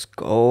 Let's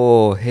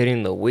go.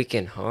 Hitting the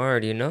weekend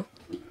hard, you know?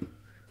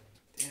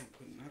 Damn,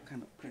 putting all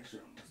kind of pressure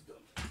on this stuff.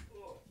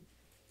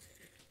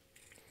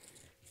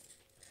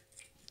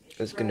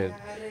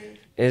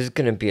 It's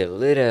gonna be a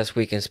lit ass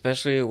weekend,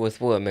 especially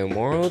with what,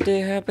 Memorial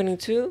Day happening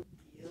too?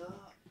 Yeah.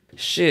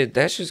 Shit,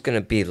 that's just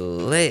gonna be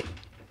lit.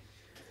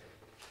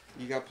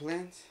 You got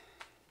plans?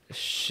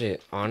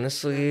 Shit,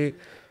 honestly,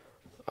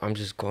 I'm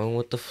just going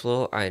with the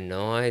flow. I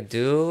know I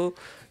do.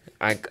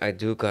 I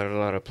do got a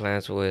lot of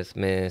plans with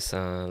Miss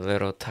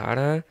Little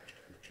Tara.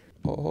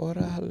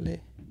 Orale.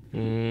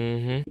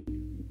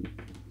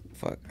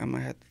 Fuck, I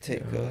might have to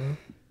take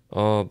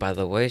Oh, by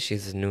the way,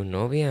 she's a new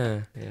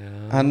novia.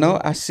 Yeah. I know.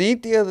 I seen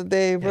it the other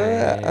day, bro.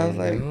 I was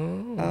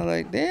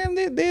like, damn,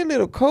 they a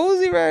little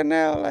cozy right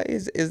now. Like,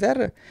 is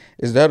that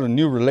a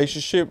new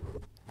relationship?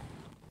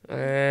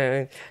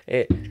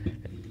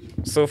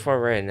 So far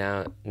right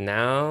now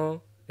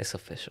it's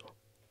official.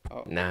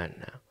 Oh. Now.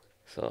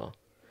 So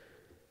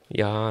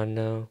y'all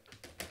know.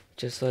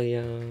 Just so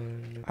y'all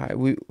know. All right,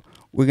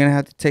 we're gonna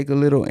have to take a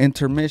little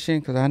intermission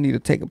because I need to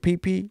take a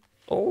pee.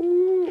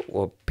 Oh,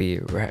 we'll be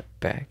right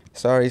back.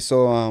 Sorry.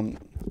 So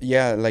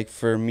yeah, like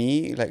for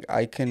me, like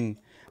I can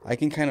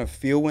kind of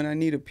feel when I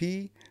need to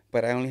pee,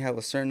 but I only have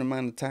a certain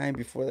amount of time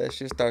before that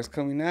shit starts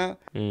coming out.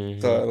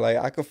 Mm-hmm. So like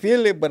I can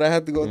feel it, but I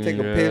have to go take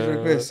a piss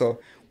real quick. So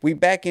we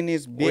back in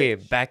this bitch. We're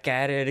back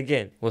at it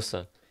again. What's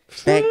up?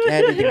 Back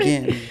at it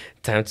again.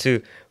 Time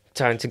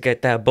to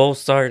get that bowl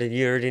started.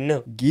 You already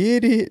know.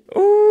 Get it.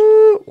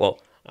 Ooh. Well,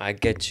 I'll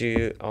let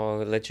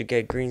you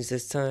get greens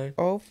this time.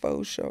 Oh,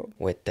 for sure.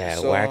 With that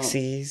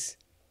waxies.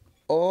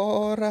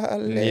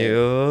 Orale.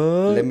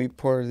 Yeah. Let me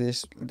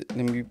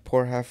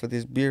pour half of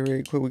this beer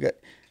really quick. We got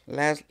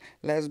last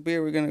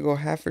beer. We're gonna go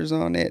halfers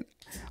on it.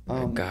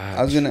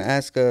 I was gonna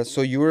ask.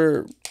 So you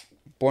were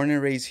born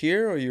and raised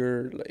here, or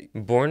you're like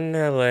born in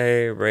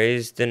LA,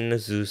 raised in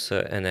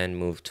Azusa, and then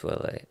moved to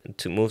LA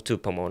to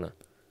Pomona.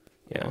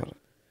 Yeah. Oh.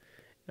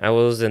 I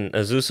was in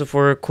Azusa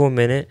for a cool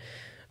minute.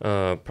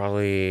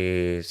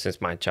 Probably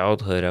since my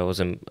childhood, I was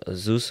in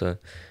Azusa.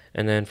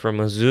 And then from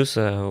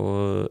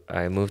Azusa,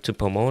 I moved to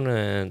Pomona.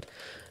 And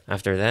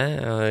after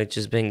that, I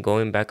just been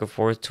going back and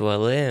forth to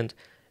LA and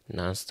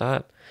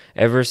nonstop.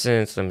 Ever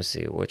since, let me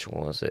see, which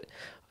one was it?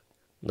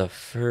 The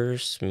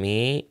first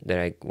meet that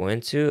I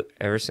went to,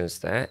 ever since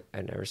that,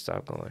 I never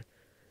stopped going.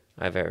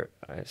 I've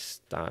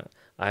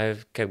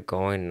kept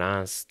going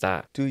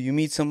nonstop. Dude, you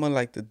meet someone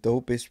like the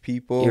dopest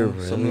people. You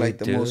really some like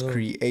the most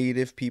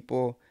creative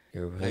people.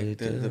 You really like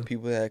the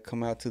people that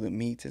come out to the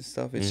meets and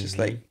stuff. It's just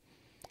like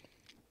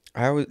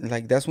I always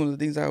like that's one of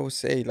the things I always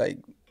say. Like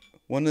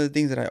one of the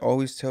things that I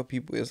always tell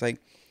people is like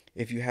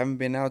if you haven't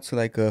been out to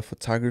like a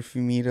photography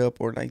meetup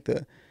or like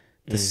the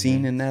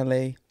scene in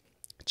LA,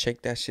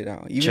 check that shit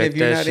out. Even if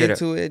you're not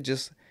into it,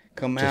 just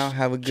come out,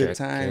 have a good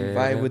time,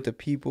 vibe with the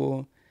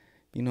people.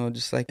 You know,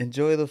 just like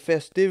enjoy the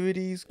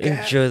festivities.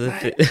 Enjoy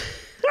the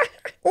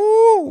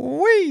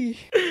 ¡Oh, güey!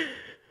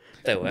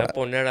 Te voy a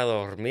poner a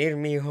dormir,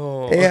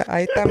 mijo. Yeah,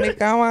 ahí está mi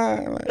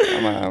cama.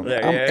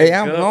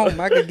 I'm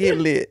home. I could get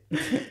lit.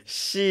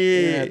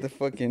 Shit. You have to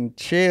fucking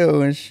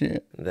chill and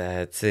shit.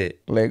 That's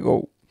it. Let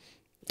go.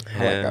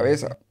 A la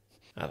cabeza.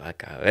 A la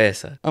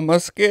cabeza. I'm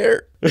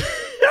scared.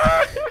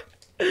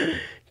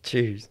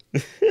 Cheers.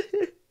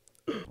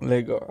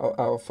 Let go.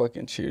 I'll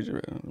fucking cheers.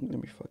 Let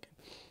me fucking.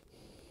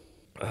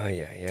 Oh,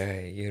 yeah.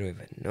 You don't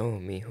even know,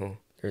 mijo.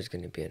 There's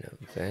going to be an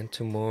event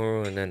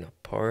tomorrow and then a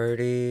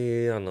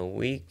party on the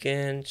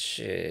weekend.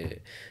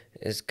 Shit.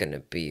 It's going to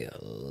be a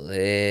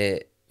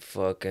lit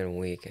fucking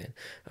weekend.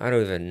 I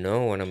don't even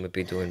know what I'm going to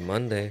be doing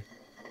Monday.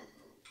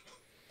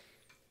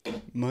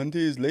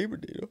 Monday is Labor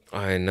Day, though.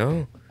 I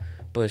know.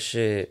 But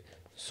shit.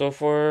 So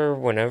far,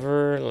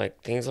 whenever,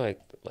 like, things like,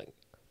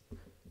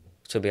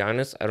 to be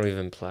honest, I don't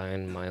even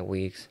plan my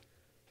weeks.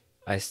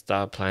 I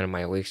stopped planning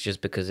my weeks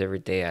just because every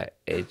day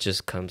it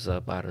just comes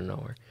up out of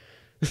nowhere.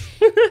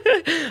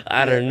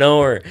 Out of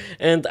nowhere.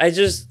 And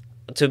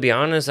to be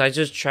honest, I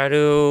just try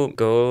to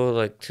go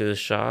like to the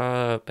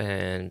shop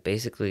and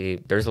basically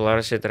there's a lot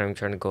of shit that I'm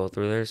trying to go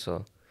through there.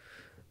 So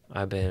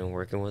I've been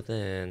working with it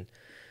and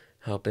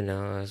helping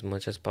out as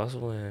much as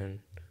possible. And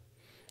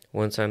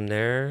once I'm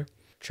there,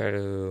 try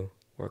to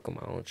work on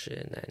my own shit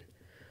and then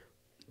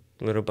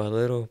little by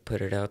little put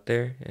it out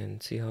there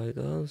and see how it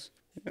goes.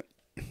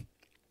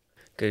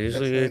 Cause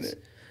usually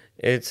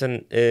it's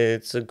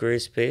a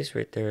great space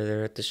right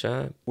there at the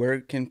shop.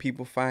 Where can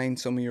people find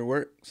some of your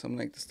work? Some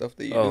like the stuff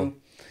that you do?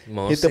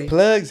 Mostly. Hit the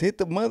plugs. Hit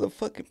the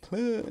motherfucking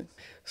plugs.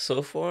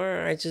 So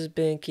far, I just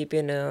been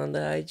keeping it on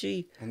the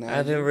IG. I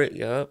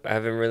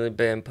haven't really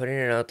been putting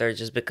it out there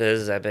just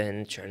because I've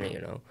been trying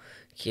to,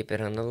 keep it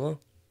on the low.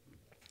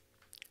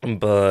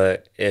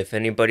 But if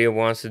anybody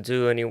wants to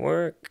do any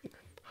work,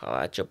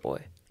 holla at your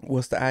boy.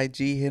 What's the IG?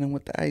 Hit him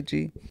with the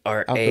IG.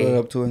 I'll throw it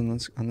up to him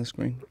on the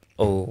screen.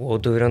 Oh, we'll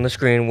do it on the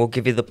screen. We'll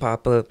give you the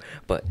pop-up.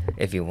 But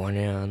if you want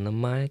it on the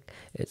mic,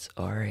 it's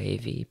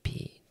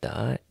RAVP_.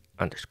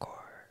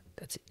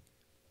 That's it.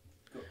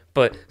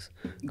 But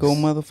go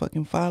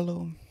motherfucking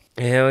follow.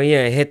 Hell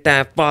yeah, hit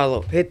that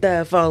follow. Hit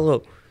that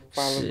follow.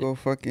 Follow, Shit. go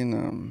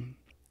fucking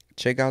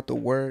check out the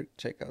work.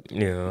 Check out the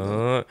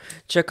Yeah.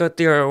 Check out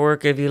the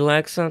artwork. If you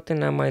like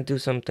something, I might do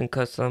something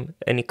custom.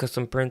 Any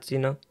custom prints, you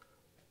know?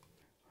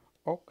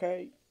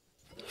 Okay.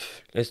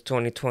 It's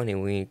 2020.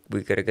 We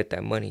gotta get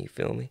that money, you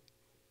feel me?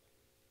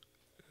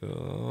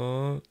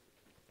 Oh.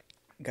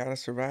 Gotta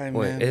survive,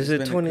 Wait, man. is It's it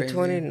been a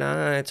 2020? crazy.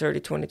 Nah, it's already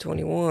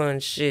 2021.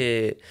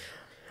 Shit.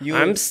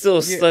 I'm You, still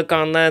yeah. stuck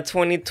on that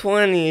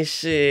 2020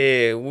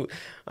 shit.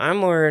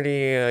 I'm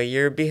already a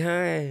year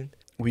behind.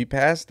 We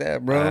passed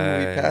that, bro. We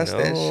I passed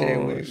that shit.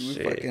 know, We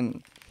shit.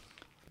 fucking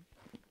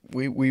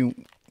we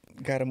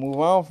gotta move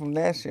on from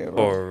that shit,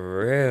 bro.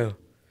 For real.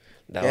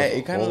 That Yeah, was a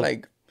it kind of whole.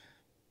 like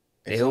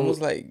it's It was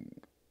almost like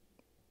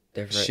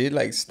different. shit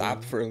like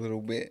stopped for a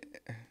little bit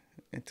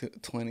into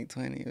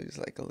 2020. It was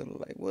like a little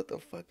like what the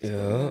fuck is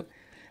going Yeah. on?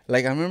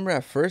 Like I remember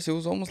at first it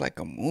was almost like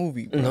a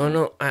movie, No, bro.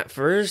 no. At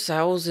first,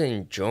 I was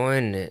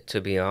enjoying it,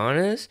 to be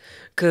honest.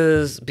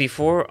 Cause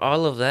before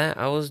all of that,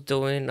 I was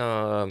doing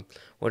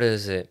what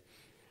is it?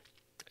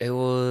 It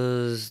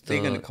was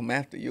They're gonna the come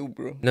after you,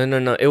 bro.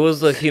 no. It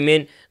was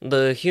human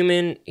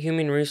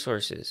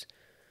resources.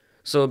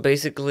 So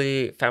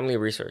basically, family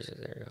resources.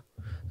 There you go.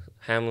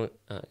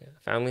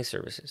 Family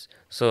services.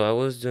 So I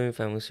was doing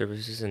family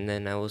services, and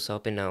then I was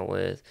helping out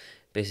with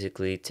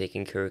basically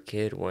taking care of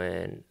kid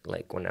when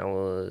I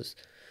was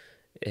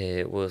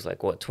it was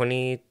like what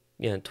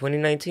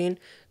 2019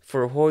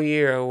 for a whole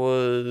year. I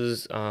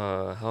was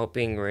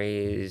helping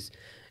raise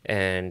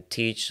and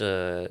teach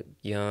a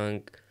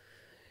young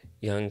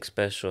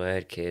special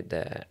ed kid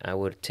that I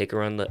would take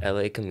around the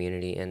LA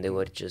community, and they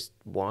would just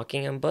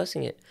walking and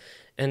busing it.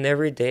 And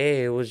every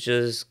day it was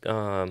just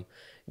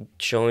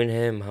showing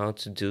him how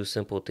to do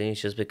simple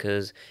things just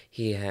because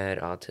he had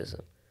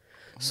autism.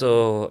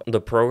 So the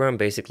program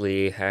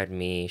basically had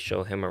me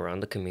show him around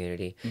the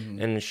community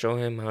Mm-hmm. and show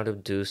him how to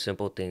do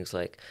simple things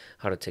like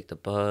how to take the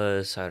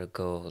bus, how to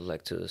go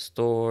like to the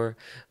store,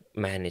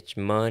 manage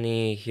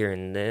money here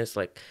and this,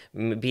 like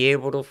be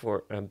able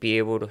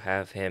to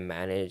have him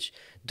manage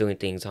doing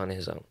things on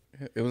his own.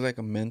 It was like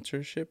a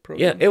mentorship Yeah,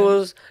 program, kind of.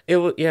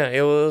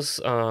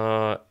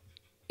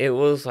 it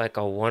was like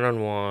a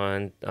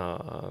one-on-one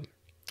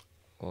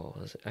what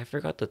was it? I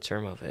forgot the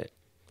term of it.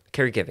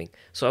 Caregiving.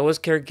 So I was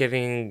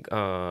caregiving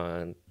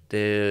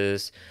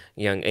this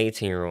young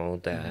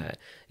 18-year-old that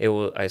it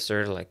was I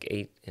started like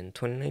 8 in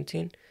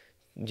 2019,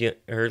 yeah,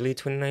 early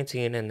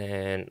 2019, and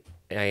then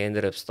I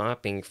ended up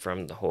stopping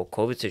from the whole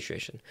COVID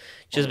situation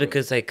just Or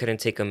because I couldn't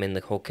take him in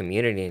the whole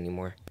community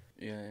anymore.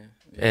 yeah,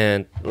 yeah.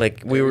 And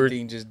like we were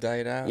Everything just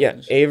died out. yeah,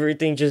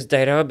 everything just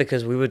died out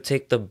because we would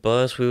take the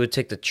bus, we would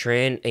take the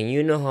train, and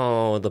you know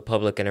how the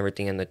public and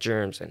everything and the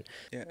germs and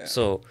Yeah.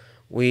 so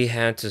we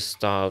had to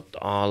stop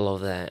all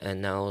of that,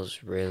 and I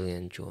was really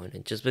enjoying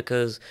it just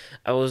because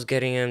I was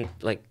getting in.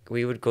 Like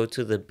we would go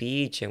to the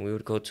beach and we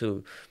would go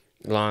to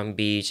Long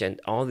Beach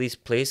and all these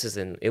places,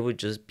 and it would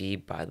just be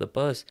by the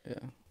bus. Yeah.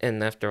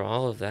 And after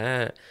all of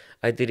that,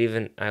 I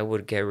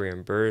would get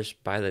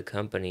reimbursed by the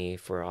company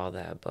for all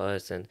that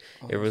bus, and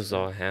it Oh was shit.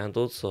 all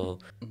handled. So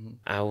Mm-hmm.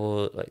 I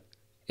would like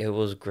it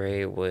was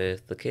great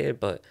with the kid,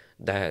 but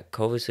that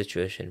COVID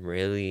situation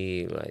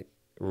really like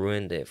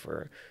ruined it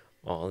for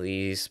all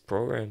these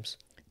programs.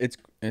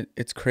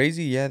 It's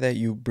crazy, yeah, that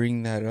you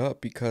bring that up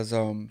because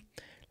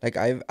like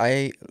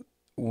I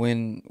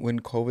when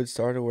COVID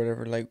started or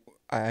whatever, like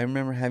I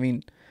remember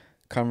having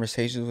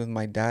conversations with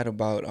my dad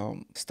about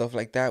stuff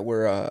like that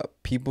where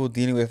people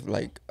dealing with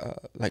like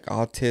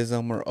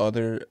autism or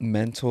other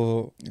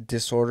mental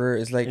disorder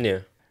is like Yeah.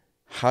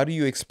 how do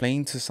you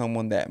explain to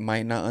someone that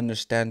might not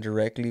understand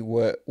directly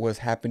what was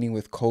happening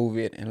with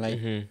COVID and like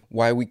Mhm.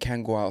 why we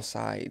can't go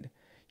outside,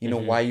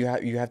 Mhm. why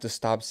you have to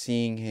stop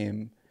seeing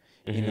him,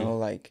 Mhm.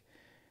 like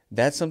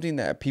that's something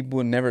that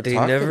people never They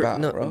talked never about,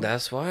 no, bro.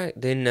 that's why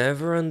they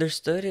never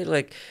understood it.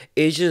 Like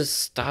it just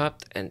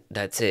stopped and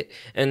that's it.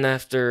 And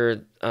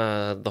after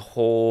the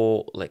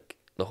whole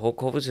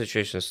COVID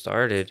situation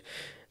started,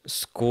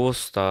 school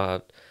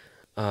stopped,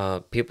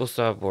 people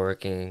stopped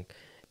working,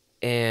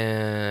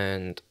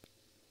 and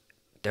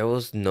there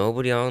was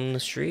nobody on the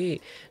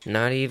street,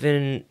 not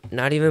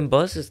even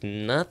buses,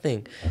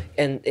 nothing.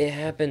 And it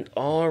happened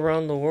all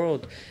around the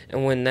world.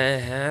 And when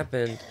that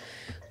happened,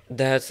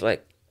 that's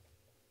like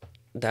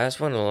that's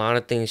when a lot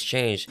of things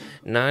changed.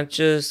 Not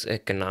just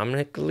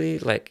economically,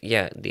 like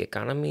yeah, the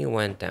economy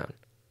went down.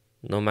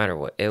 No matter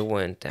what, it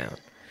went down.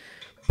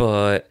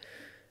 But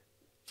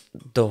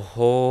the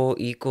whole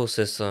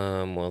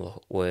ecosystem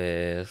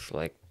with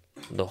like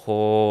the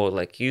whole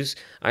like use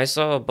I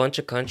saw a bunch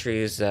of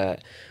countries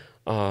that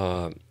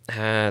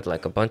had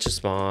like a bunch of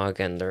smog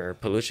and their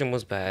pollution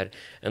was bad,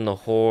 and the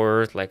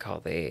whole like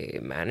how they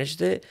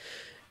managed it.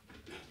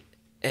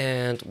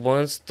 And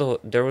once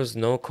there was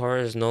no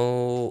cars,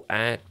 no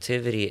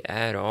activity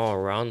at all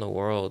around the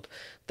world,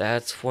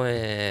 that's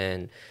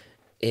when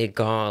it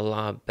got a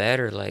lot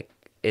better. Like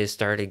it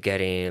started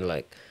getting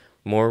like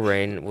more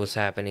rain was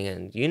happening,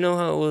 and you know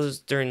how it was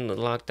during the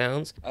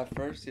lockdowns. At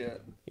first, yeah.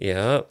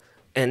 Yep.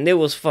 And it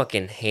was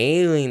fucking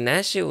hailing.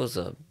 That shit was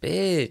a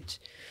bitch.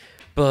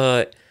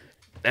 But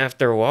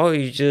after a while,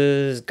 you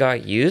just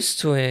got used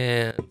to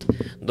it.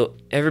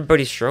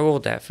 Everybody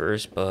struggled at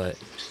first, but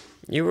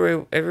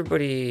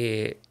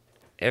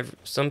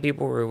some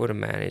people were able to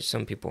manage.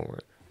 Some people were,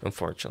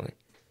 unfortunately.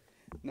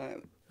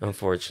 No.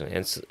 Unfortunately,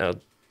 it's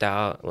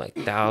like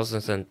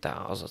thousands and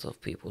thousands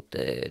of people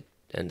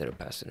ended up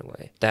passing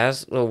away.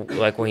 That's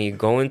like when you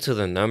go into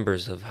the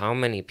numbers of how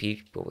many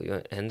people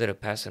ended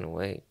up passing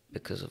away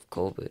because of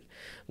COVID.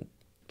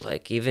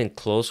 Like even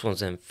close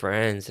ones and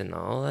friends and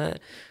all that,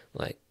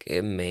 like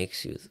it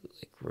makes you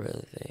like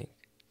really think.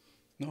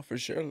 No, for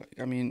sure. Like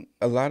I mean,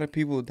 a lot of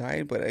people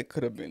died, but it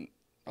could have been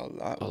a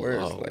lot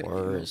worse. A lot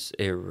worse.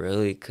 It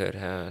really could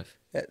have.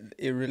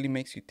 It really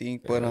makes you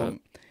think. But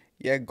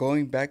yeah,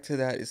 going back to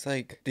that, it's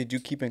like, did you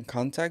keep in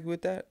contact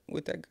with that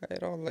guy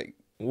at all? Like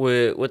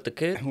with the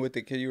kid? With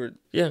the kid you were.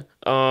 Yeah.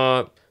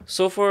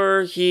 So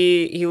far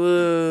he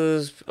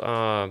was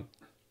I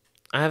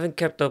haven't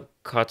kept up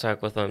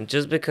contact with him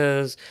just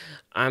because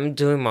I'm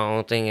doing my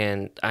own thing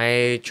and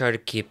I try to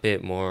keep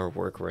it more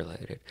work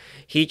related.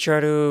 He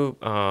tried to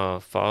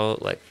follow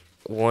like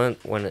when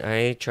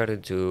I try to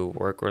do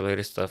work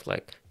related stuff,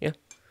 like yeah.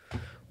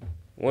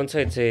 Once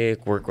I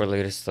take work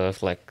related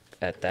stuff like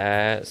at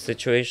that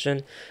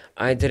situation,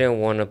 I didn't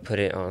want to put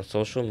it on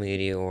social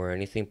media or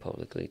anything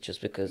publicly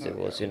just because it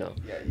was, Yeah,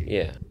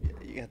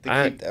 you have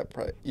to keep that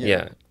private.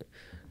 Yeah,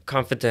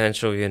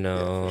 confidential, for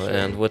sure.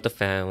 and with the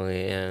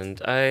family, and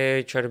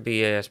I try to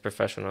be as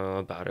professional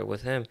about it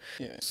with him.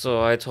 Yeah.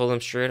 So I told him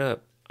straight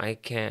up, I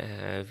can't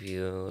have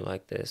you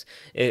like this.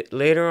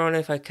 Later on,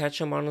 if I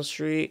catch him on the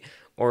street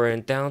or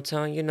in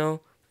downtown,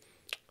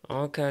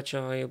 I'll catch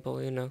you,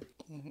 but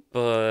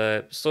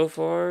But so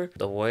far,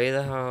 the way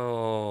that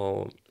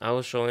how I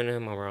was showing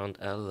him around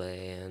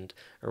LA and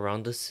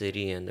around the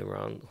city and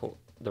around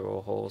the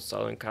whole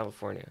Southern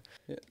California,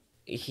 Yeah.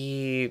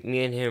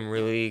 me and him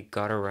really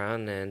got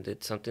around and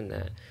did something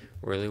that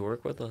really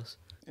worked with us,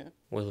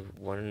 with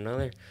one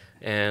another.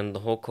 And the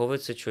whole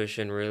COVID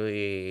situation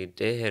really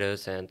did hit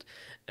us. And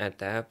at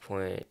that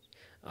point,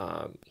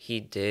 he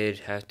did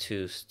have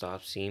to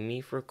stop seeing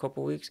me for a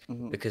couple weeks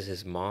because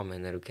his mom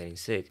ended up getting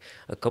sick.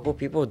 A couple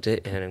people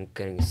did end up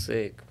getting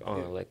sick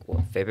on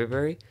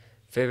February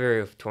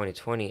of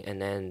 2020,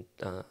 and then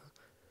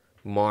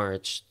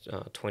March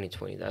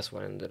 2020. That's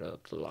when ended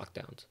up the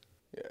lockdowns.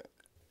 Yeah.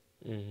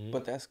 Mm-hmm.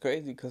 But that's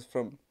crazy because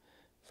from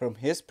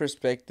his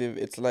perspective,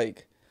 it's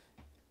like.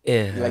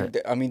 Yeah. Like,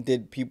 I mean,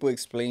 did people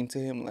explain to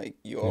him, like,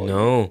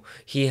 No,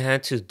 he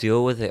had to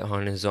deal with it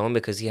on his own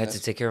because he had to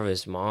take care of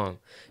his mom.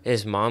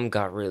 His mom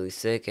got really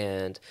sick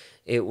and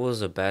it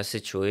was a bad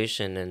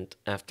situation. And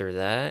after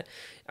that,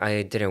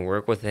 I didn't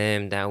work with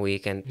him that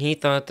week. And he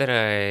thought that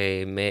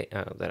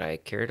that I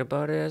cared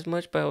about it as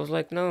much. But I was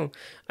like, no,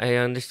 I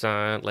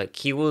understand. Like,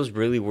 he was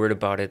really worried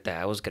about it,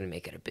 that I was going to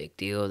make it a big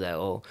deal,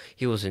 that,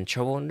 he was in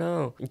trouble.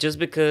 No, just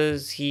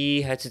because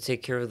he had to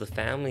take care of the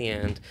family,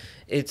 and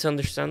it's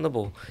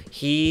understandable.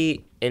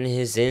 He, in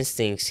his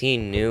instincts, he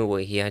knew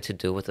what he had to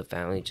do with the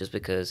family just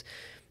because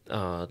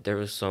there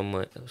was so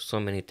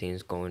many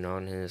things going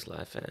on in his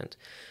life, and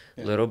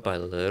little by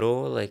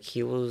little, like,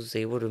 he was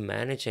able to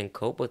manage and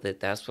cope with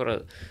it. That's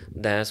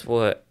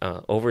what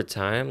over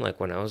time, like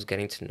when I was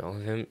getting to know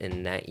him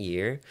in that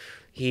year,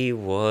 he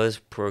was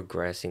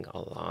progressing a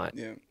lot.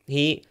 Yeah.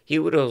 He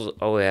would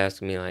always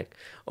ask me like,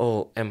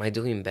 "Oh, am I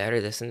doing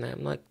better? This and that."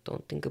 I'm like,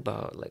 "Don't think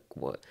about like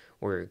where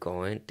you're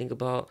going. Think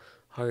about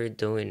how you're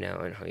doing now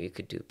and how you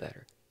could do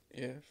better."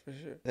 Yeah, for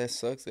sure. That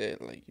sucks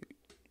that like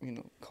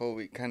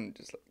COVID kind of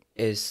just like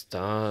it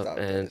stopped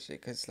and that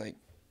shit, 'cause like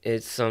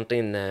it's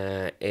something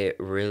that it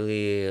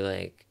really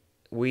like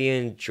we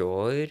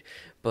enjoyed,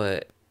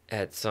 but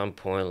at some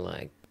point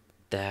like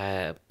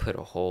that put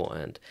a hole,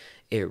 and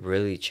it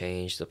really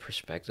changed the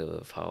perspective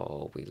of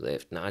how we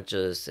lived, not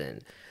just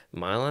in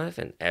my life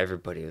and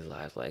everybody's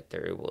life. Like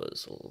there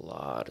was a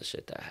lot of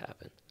shit that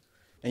happened.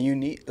 And you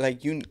need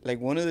like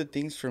one of the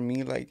things for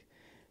me, like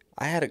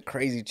I had a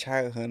crazy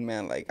childhood,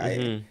 man. Like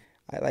I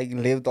like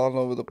lived all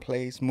over the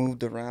place,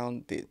 moved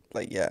around,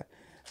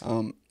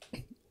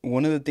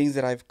 one of the things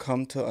that I've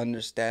come to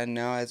understand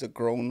now as a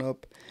grown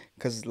up,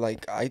 because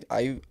like I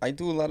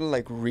do a lot of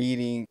like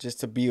reading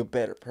just to be a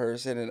better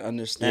person and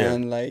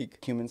understand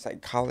like human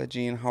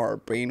psychology and how our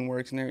brain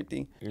works and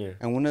everything. Yeah.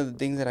 And one of the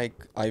things that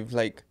I've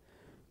like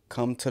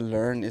come to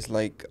learn is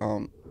like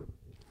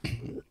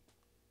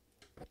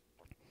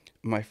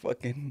my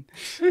fucking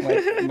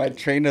my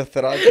train of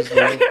thought just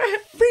went.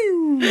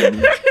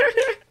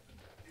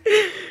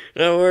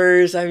 No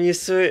worries, I'm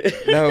used to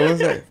it. No, it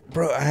was like,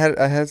 bro,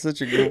 I had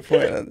such a good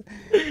point.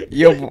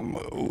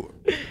 Yo,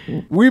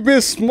 we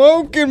been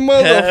smoking,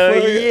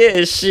 motherfucker. Hell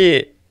yeah,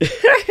 shit.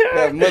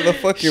 That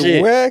motherfucking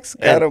Shit. wax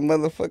got a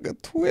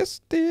motherfucker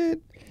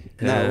twisted.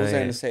 No, I was yeah.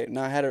 gonna say.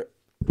 No, I had a.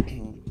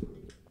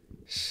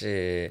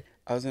 Shit.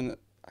 I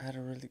had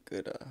a really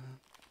good.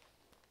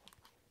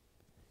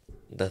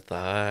 The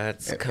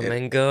thoughts come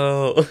and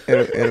go.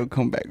 It'll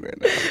come back right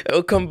now.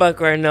 It'll come back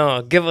right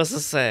now. Give us a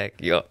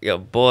sec. Your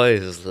boy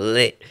is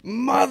lit.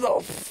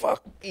 Motherfucker.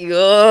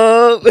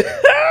 Yo.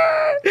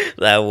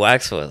 That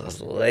wax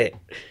was lit.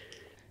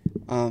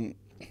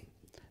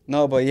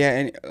 No, but yeah,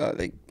 and,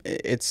 like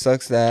it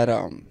sucks that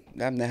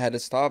damn, they had to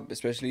stop,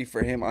 especially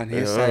for him on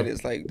his side.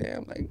 It's like,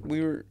 damn, like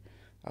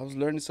I was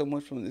learning so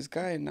much from this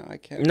guy, and now I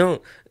can't.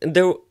 No,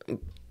 there.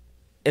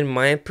 In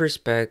my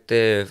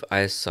perspective,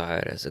 I saw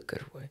it as a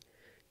good way,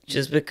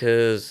 just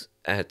because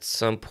at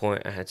some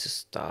point I had to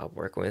stop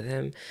working with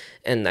him,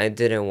 and I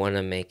didn't want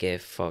to make it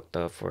fucked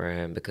up for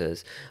him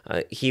because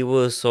he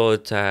was so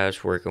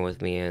attached working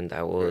with me, and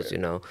I was,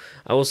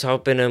 I was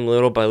helping him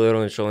little by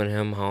little and showing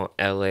him how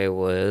LA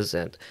was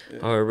and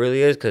how it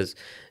really is. Because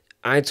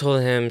I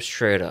told him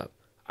straight up,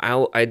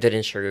 I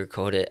didn't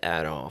sugarcoat it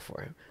at all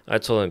for him. I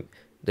told him,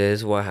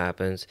 this is what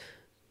happens.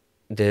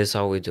 This is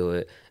how we do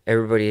it.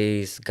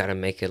 Everybody's got to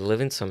make a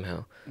living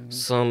somehow.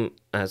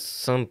 At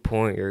some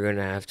point, you're going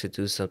to have to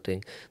do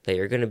something that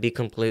you're going to be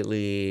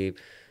completely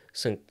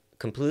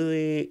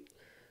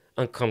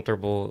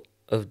uncomfortable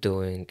of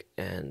doing.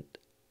 And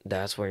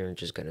that's where you're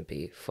just going to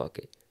be, fuck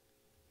it.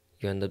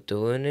 You end up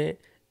doing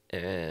it,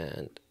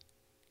 and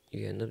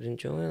you end up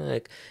enjoying it.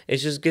 Like,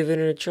 it's just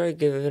giving it a try,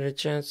 giving it a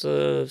chance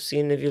of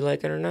seeing if you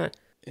like it or not.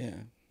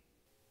 Yeah.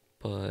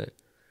 But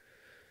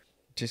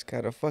just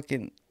got to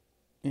fucking,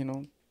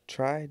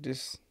 try.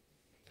 Just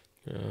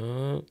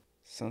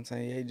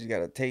sometimes you just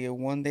gotta take it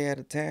one day at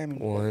a time.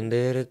 One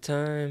day at a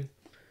time.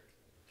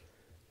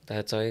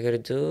 That's how you gotta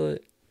do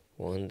it.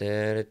 One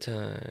day at a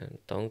time.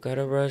 Don't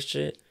gotta rush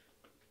it.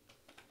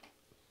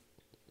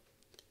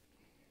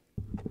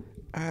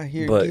 I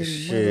hear getting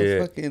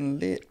motherfucking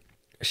lit.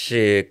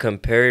 Shit,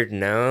 compared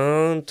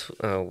now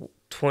to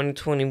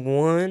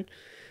 2021,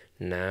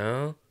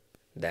 now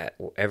that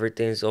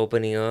everything's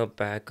opening up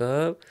back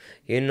up,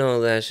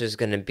 that's just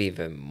gonna be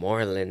even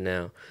more lit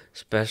now,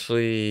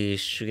 especially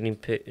shooting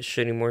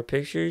more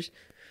pictures.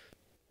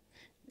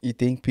 You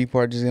think people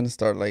are just gonna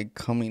start like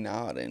coming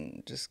out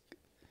and just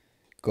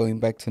going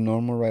back to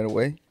normal right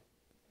away?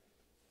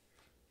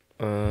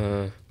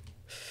 I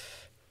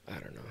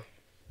don't know,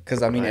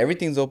 because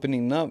everything's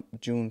opening up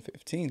June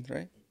 15th,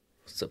 right?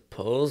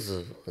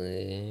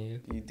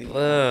 Supposedly.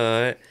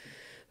 But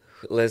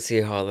let's see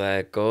how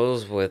that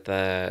goes with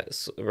that.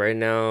 So right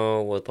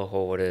now, with the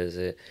whole,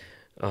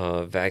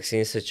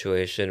 vaccine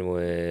situation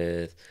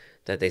with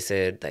that, they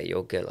said that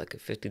you'll get like a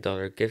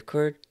 $50 gift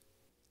card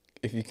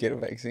if you get a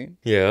vaccine.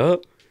 Yeah,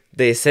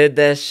 they said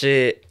that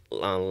shit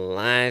on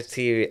live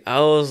TV. I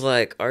was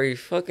like, are you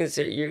fucking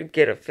serious? You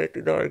get a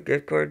 $50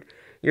 gift card?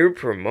 You're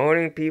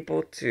promoting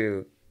people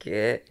to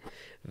get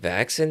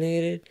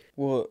vaccinated?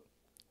 Well,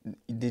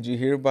 did you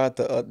hear about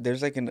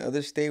there's like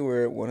another state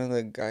where one of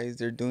the guys,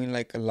 they're doing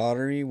like a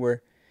lottery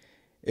where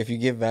if you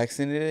get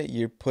vaccinated,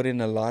 you're put in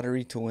a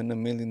lottery to win $1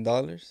 million.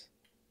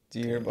 Do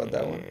you hear about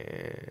that one?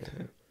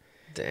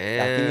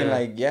 Damn.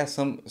 I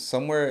think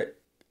somewhere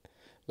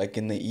like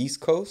in the East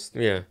Coast.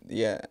 Yeah,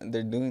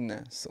 they're doing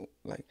that. So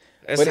like,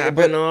 it's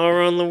happening all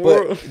around the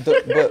world.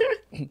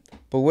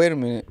 But wait a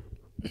minute,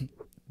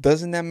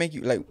 doesn't that make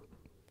you like?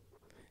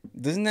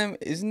 Isn't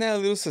that a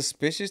little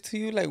suspicious to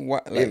you? Like,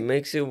 why? Like, it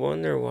makes you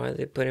wonder why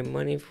they put in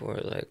money for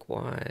it. Like,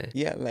 why?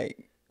 Yeah,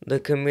 like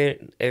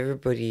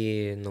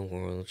everybody in the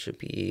world should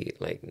be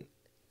like,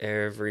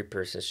 every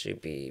person should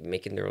be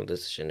making their own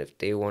decision if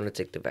they want to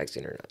take the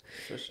vaccine or not.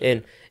 For sure.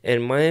 And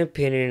in my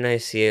opinion, I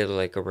see it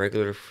like a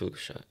regular flu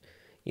shot.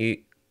 You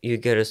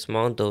get a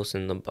small dose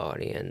in the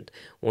body, and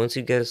once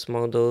you get a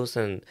small dose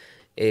and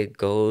it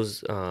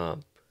goes,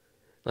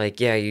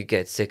 you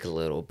get sick a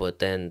little, but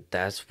then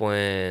that's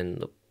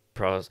when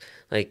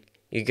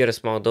you get a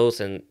small dose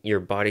and your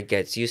body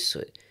gets used to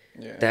it.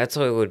 Yeah. That's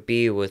how it would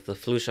be with the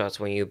flu shots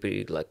when you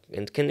be like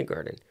in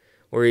kindergarten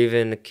or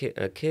even a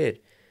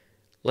kid.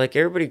 Like,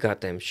 everybody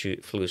got them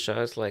flu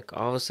shots. Like,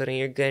 all of a sudden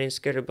you're getting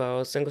scared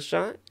about a single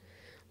shot.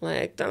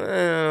 Like,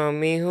 damn,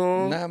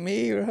 mijo. Not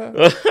me,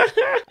 bro.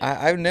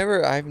 I've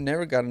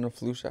never gotten a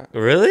flu shot.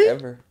 Really?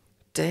 Ever.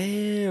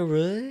 Damn,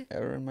 really?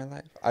 Ever in my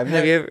life.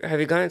 Have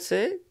you gotten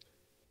sick?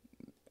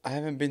 I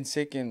haven't been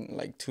sick in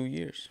like 2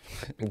 years.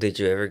 Did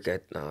you ever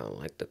get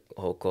like the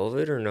whole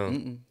COVID or no?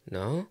 Mm-mm.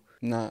 No?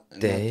 Not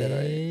that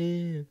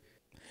I.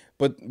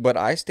 But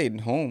I stayed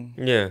home.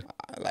 Yeah.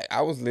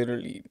 I was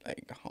literally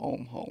like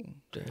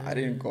home. Damn. I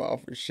didn't go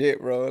out for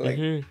shit, bro.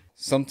 Like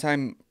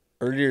sometime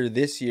earlier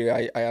this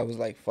year, I was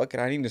like, fuck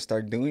it, I need to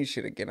start doing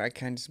shit again. I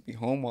can't just be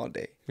home all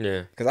day.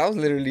 Yeah. Because I was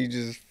literally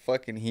just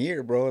fucking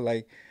here, bro.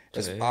 Like,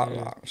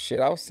 shit,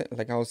 I was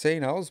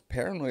saying, I was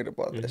paranoid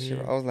about that shit.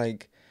 I was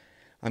like,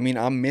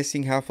 I'm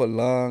missing half a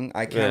lung.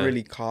 I can't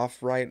really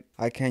cough right.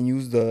 I can't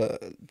use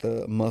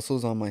the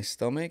muscles on my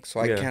stomach. So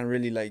I can't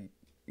really, like,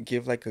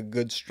 give, like, a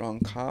good, strong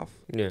cough.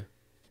 Yeah.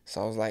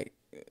 So I was like,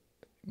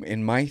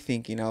 in my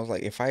thinking, I was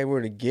like, if I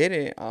were to get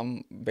it,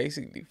 I'm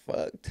basically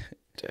fucked.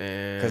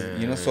 Damn.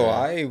 Because, so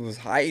I was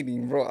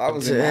hiding, bro.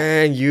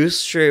 You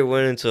straight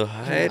went into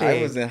hiding.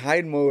 I was in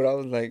hide mode. I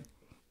was like,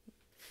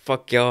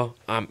 Fuck y'all,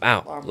 I'm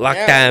out. I'm Lock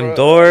out, them bro.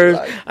 doors.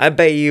 Like, I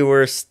bet you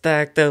were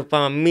stacked up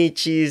on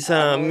Michis,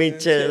 huh?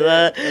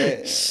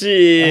 Michelada.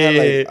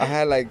 Shit. I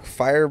had like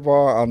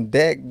Fireball on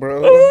deck,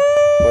 bro.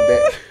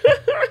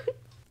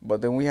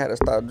 But then we had to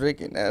stop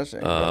drinking that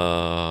shit,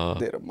 bro.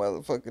 Did a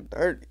motherfucking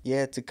dirt.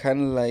 Yeah, to kind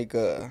of like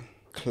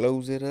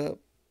close it up,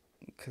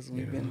 cause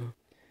we've been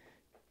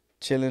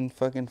chilling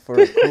fucking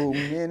for a cool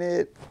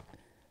minute.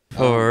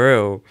 For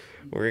real,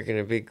 we're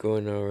gonna be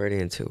going already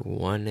until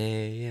 1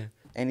 a.m.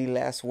 Any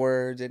last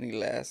words? Any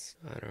last?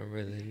 I don't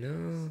really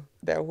know.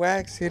 That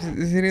wax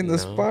is hitting the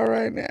spot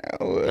right now.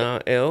 No,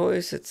 it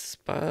always hits the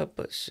spot,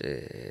 but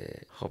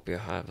shit. Hope you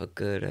have a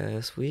good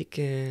ass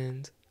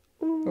weekend.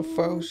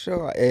 For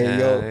sure.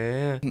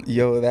 Hey,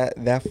 yo,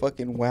 that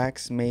fucking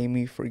wax made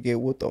me forget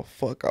what the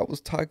fuck I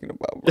was talking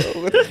about,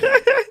 bro.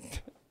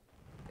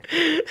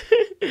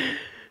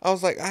 I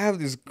was like, I have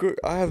this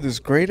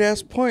great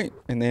ass point,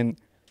 and then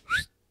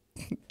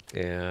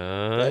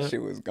that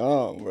shit was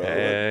gone, bro.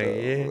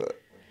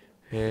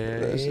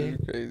 That shit is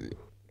crazy.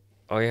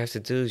 All you have to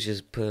do is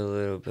just put a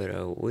little bit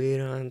of weed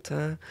on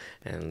top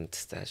and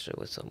stash it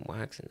with some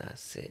wax, and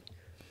that's it.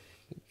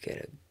 You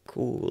get a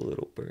cool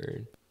little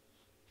burn.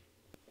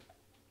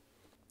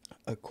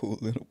 A cool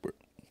little burn.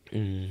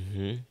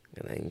 And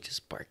then you just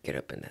spark it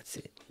up, and that's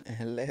it.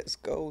 And let's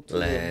go to the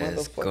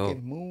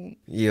motherfucking moon.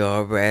 You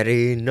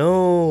already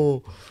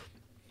know.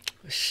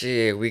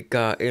 Shit, we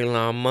got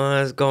Elon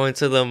Musk going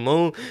to the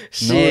moon.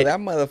 Shit. No, that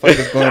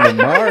motherfucker's going to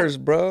Mars,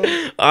 bro.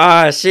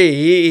 Shit,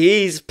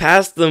 he's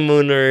past the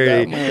moon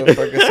already. That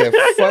motherfucker said,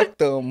 fuck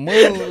the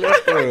moon,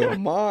 let's go to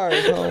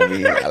Mars,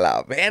 homie. A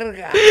la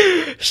verga.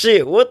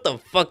 Shit, what the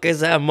fuck is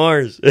that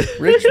Mars?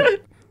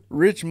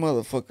 Rich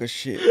motherfucker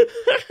shit.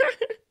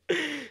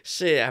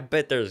 Shit, I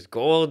bet there's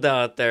gold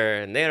out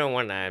there, and they don't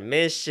want to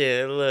admit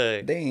shit.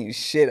 Look. They ain't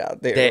shit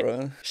out there,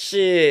 bro.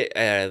 Shit,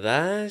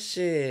 that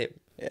shit.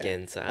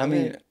 Yeah. I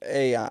mean,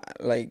 hey,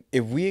 like,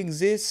 if we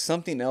exist,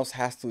 something else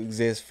has to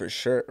exist for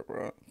sure,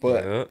 bro.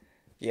 But,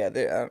 yeah,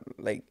 they're,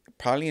 like,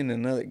 probably in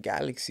another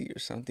galaxy or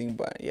something,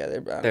 but, yeah,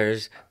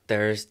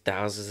 there's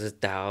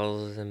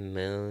thousands and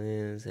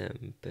millions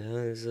and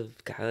billions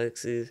of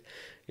galaxies.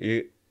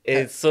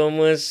 It's so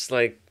much,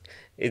 like,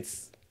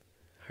 it's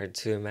hard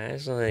to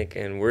imagine, like,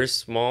 and we're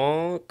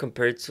small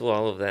compared to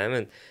all of them,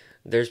 and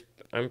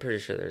I'm pretty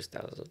sure there's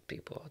thousands of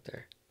people out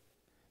there.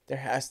 There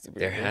has to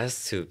be. There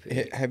has to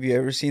be. Have you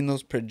ever seen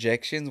those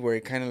projections where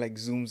it kind of like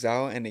zooms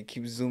out and it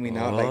keeps zooming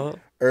out, like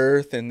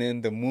Earth and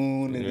then the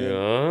moon and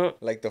then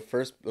like the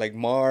first, like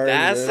Mars?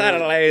 That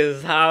satellite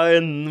is how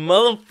in the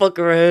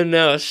motherfucker right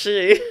now.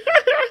 Shit.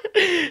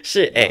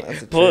 Shit. Hey,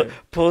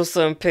 post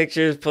some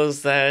pictures,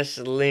 post that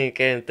link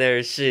and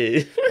there.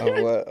 Shit.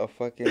 What?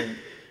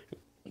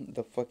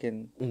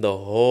 The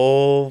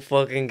whole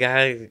fucking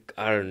guy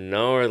out of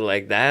nowhere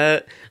like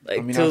that, like,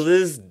 I mean, to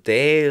this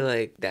day,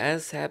 like,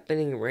 that's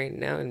happening right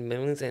now in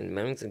millions and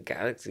millions of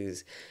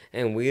galaxies,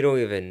 and we don't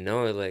even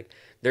know it. Like,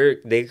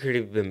 they could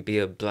even be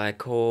a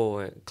black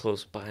hole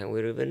close by, and we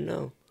don't even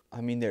know.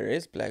 I mean, there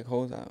is black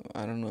holes.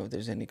 I don't know if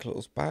there's any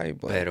close by,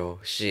 but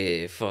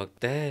shit, fuck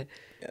that.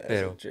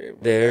 Yeah,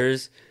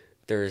 there's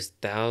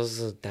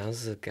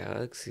thousands of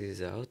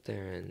galaxies out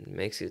there, and it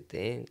makes you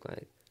think,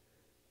 like,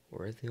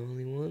 we're the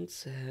only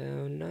ones?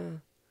 Hell nah.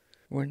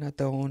 We're not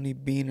the only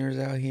beaners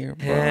out here,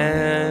 bro.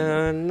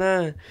 Hell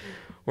nah.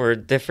 We're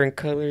different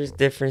colors,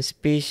 different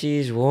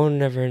species. We'll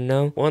never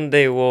know. One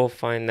day we'll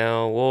find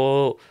out.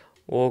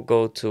 We'll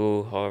go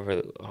to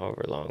however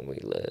long we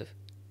live.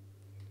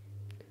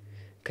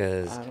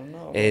 Cause I don't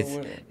know.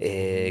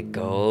 It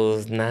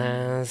goes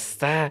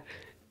non-stop.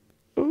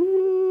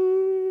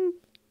 Ooh.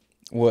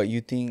 What,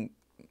 you think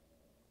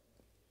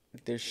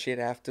there's shit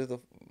after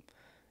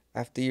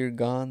you're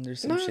gone,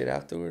 there's some shit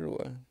afterward, or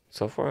what?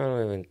 So far, I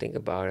don't even think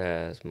about it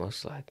as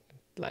much like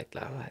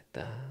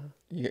that.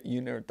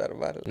 You never thought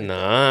about it like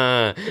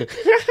that?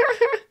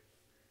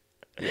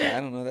 Yeah,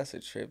 I don't know. That's a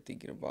trip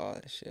thinking about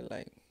that shit.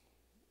 Like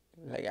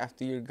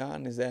after you're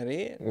gone, is that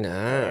it?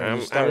 Nah,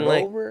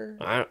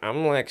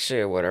 I'm like,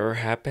 shit, whatever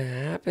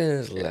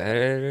happens, let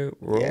it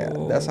roll. Yeah,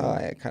 that's how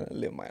I kind of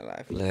live my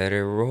life. Let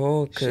it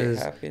roll, cause shit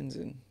happens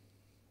and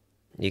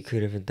you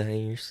could even die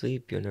in your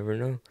sleep. You'll never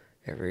know.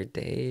 Every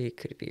day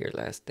could be your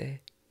last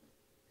day.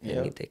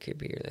 Any day could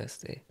be your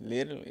last day.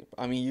 Literally.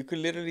 I mean, you could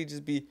literally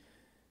just be,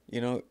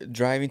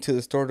 driving to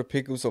the store to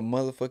pick up some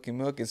motherfucking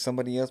milk and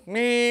somebody else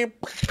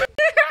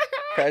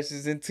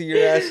crashes into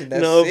your ass and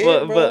that's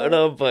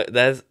it, but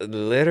that's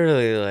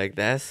literally, like,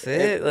 that's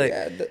it. Like,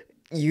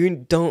 you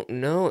don't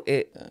know.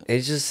 It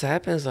just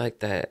happens like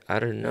that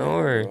out of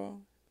nowhere.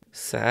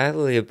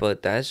 Sadly,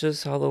 but that's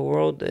just how the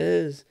world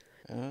is.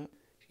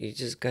 You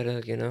just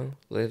gotta,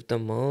 live the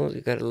most.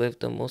 You gotta live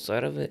the most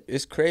out of it.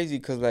 It's crazy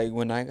because, like,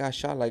 when I got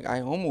shot, like, I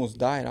almost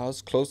died. I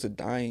was close to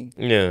dying.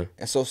 Yeah.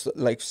 And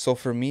so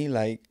for me,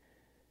 like,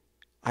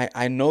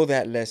 I know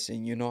that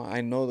lesson,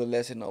 I know the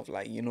lesson of,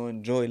 like,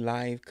 enjoy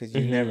life because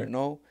you never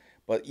know.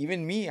 But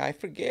even me, I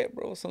forget,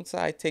 bro. Sometimes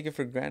I take it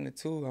for granted,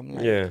 too. I'm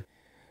like,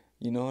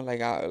 You know,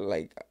 like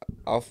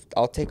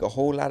I'll take a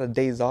whole lot of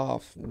days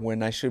off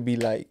when I should be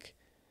like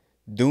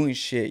doing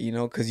shit, you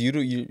know, because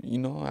you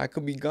know, I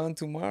could be gone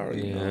tomorrow,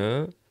 you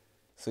know.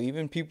 So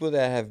even people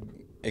that have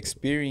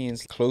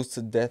experienced close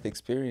to death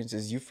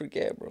experiences, you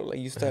forget, bro. Like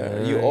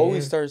you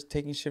always start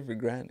taking shit for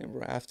granted,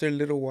 bro. After a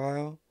little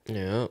while,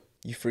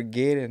 you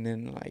forget, and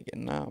then like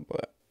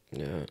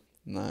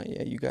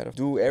you gotta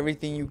do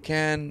everything you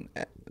can,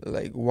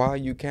 like while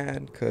you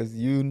can, cause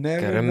you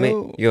never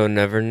know. You'll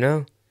never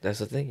know. That's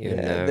the thing. You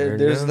never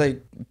there's know.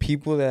 like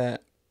people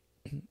that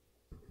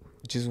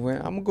just went,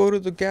 I'm gonna go to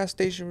the gas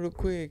station real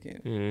quick,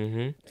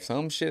 and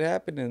some shit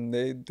happened, and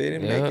they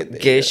didn't make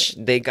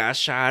it. They got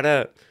shot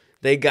up.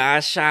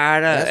 That's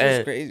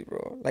what's crazy,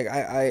 bro. Like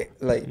I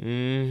like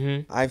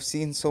I've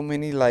seen so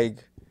many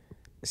like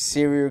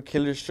serial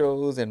killer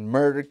shows and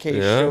murder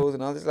case shows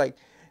and all this. Like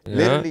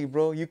literally,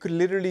 bro, you could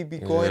literally be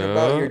going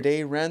about your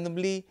day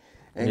randomly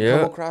and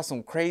come across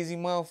some crazy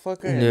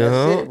motherfucker, and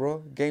that's it, bro.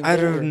 Game out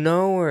over.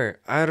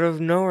 Out of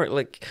nowhere.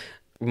 Like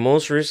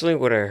most recently,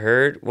 what I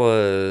heard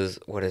was,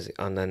 what is it,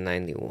 on the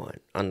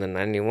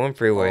 91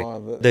 freeway?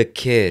 The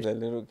kid, the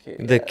little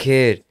kid, the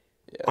kid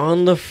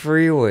on the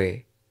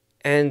freeway,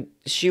 and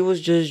she was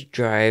just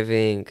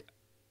driving.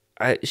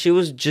 She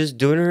was just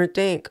doing her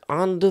thing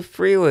on the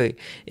freeway.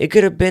 It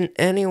could have been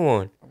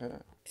anyone,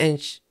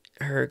 and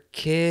her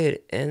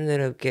kid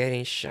ended up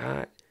getting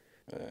shot.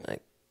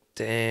 Like,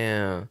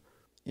 damn.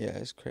 Yeah,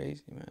 it's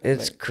crazy, man.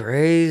 It's like,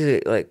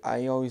 crazy. Like,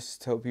 I always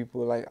tell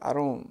people, like, I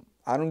don't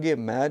get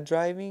mad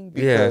driving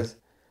because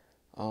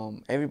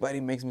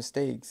everybody makes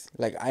mistakes.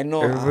 Like, I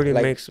know everybody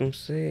makes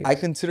mistakes. I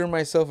consider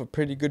myself a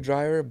pretty good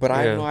driver, but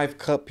I know I've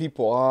cut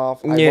people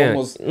off. I've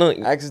almost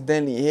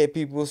accidentally hit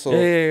people. So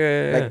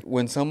like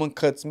when someone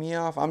cuts me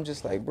off, I'm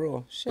just like,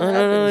 bro, shit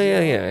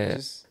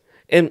happens.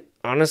 And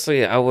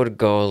honestly, I would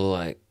go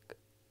like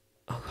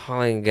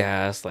hauling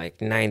gas like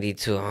 90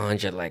 to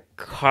 100, like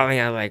hauling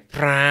out like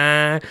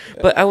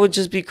but I would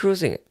just be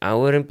cruising. I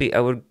would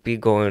be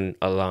going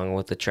along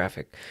with the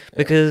traffic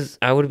because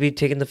I would be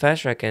taking the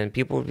fast track and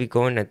people would be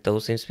going at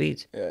those same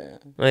speeds.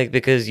 Like,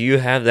 because you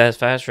have that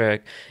fast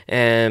track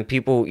and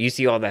people, you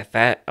see all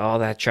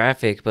that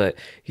traffic, but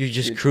you're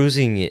just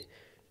cruising it.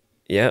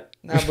 Yep.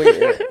 Nah,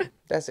 but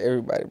that's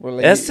everybody, bro.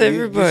 Like, that's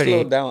everybody. You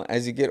slow down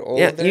as you get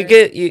older. Yeah,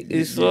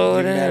 you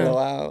slow down. You mellow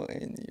out,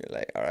 and you're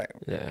like, all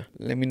right,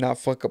 let me not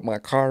fuck up my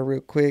car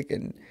real quick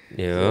and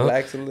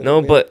relax a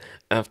little bit. But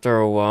after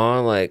a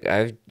while, like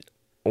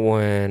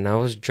when I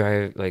was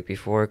driving, like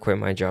before I quit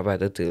my job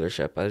at the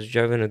dealership, I was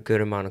driving a good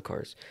amount of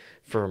cars.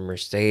 From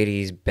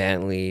Mercedes,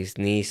 Bentleys,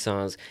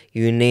 Nissans,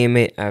 you name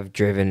it, I've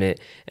driven it.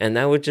 And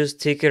I would just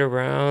take it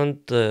around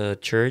the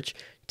church,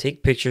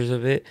 take pictures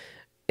of it,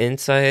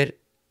 inside,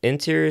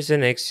 interiors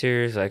and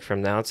exteriors, like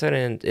from the outside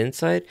and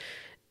inside,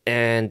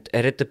 and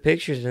edit the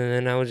pictures, and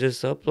then I would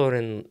just upload,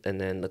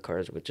 and then the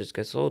cars would just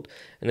get sold,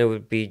 and it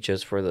would be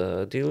just for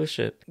the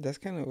dealership. That's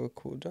kind of a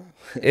cool job.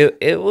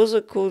 It was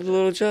a cool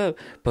little job,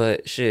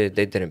 but shit,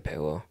 they didn't pay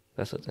well.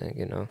 That's the thing,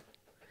 you know.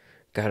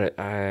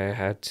 I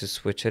had to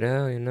switch it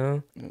out, you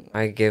know.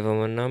 I gave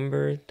them a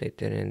number, they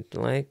didn't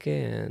like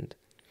it, and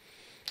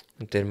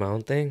did my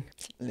own thing.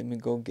 Let me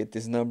go get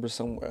this number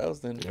somewhere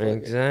else then.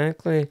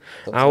 Exactly.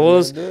 I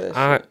was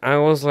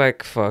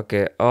like, fuck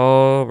it.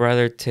 I'll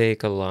rather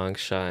take a long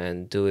shot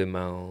and do it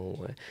my own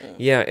way.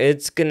 Yeah,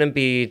 it's gonna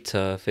be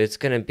tough. It's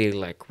gonna be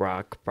like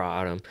rock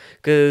bottom.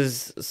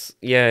 Cause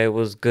it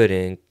was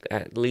good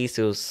at least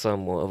it was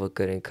somewhat of a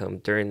good income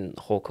during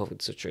the whole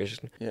COVID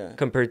situation. Yeah.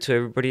 Compared to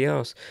everybody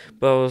else.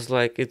 But I was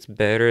like, it's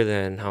better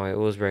than how it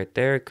was right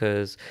there,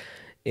 cause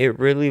it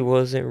really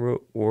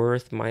wasn't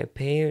worth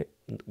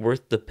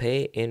the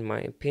pay, in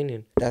my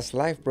opinion. That's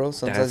life, bro.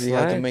 Sometimes you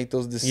have to make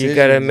those decisions. You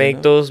gotta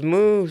make those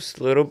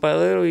moves little by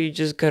little. You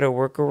just gotta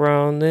work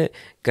around it.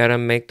 Gotta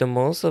make the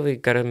most of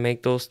it. Gotta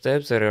make those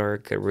steps that are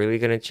really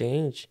gonna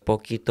change.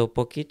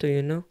 Poquito,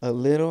 you know? A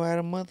little at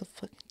a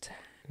motherfucking time.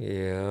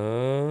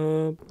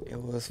 Yeah.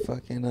 It was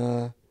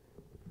fucking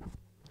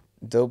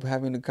dope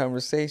having a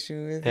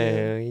conversation with you.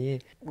 Hell yeah.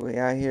 We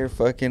out here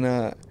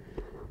fucking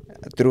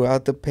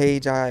throughout the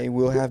page, I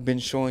will have been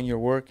showing your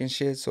work and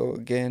shit. So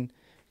again,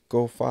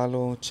 go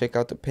follow, check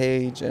out the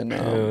page, and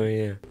oh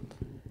yeah.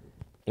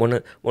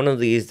 One of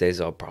these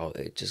days, I'll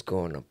probably just go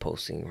on a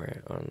posting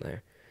rant on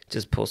there.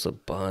 Just post a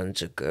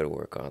bunch of good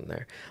work on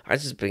there. I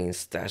just been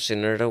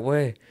stashing it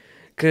away,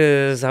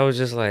 cause I was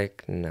just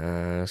like,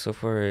 nah. So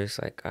far, it's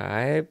like,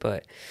 alright,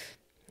 but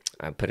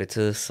I put it to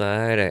the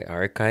side. I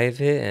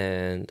archive it,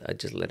 and I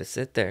just let it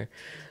sit there.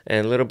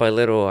 And little by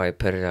little, I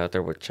put it out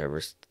there, whichever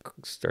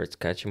starts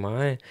catching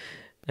my eye.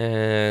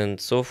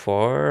 And so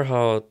far,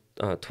 how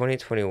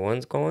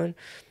 2021's going,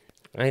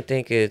 I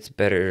think it's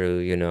better to,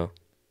 you know,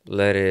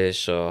 let it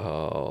show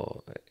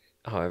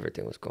how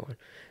everything was going,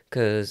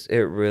 because it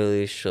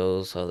really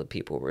shows how the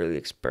people really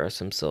express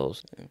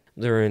themselves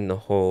during the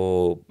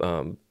whole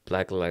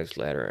Black Lives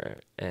Matter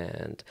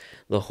and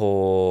the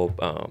whole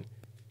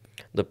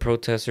the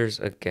protesters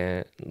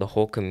against the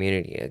whole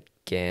community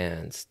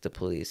against the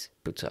police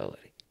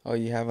brutality. Oh,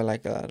 you have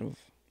like a lot of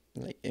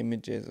like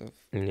images of.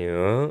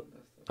 Yeah,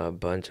 a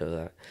bunch of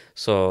that.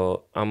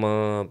 So I'm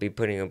gonna be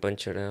putting a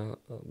bunch of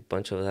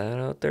that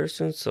out there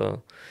soon.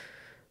 So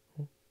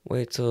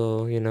wait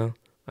till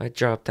I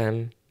drop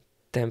them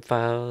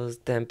files,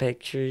 them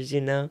pictures.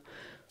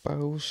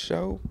 For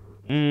sure.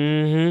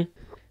 Mm-hmm.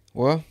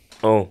 Well.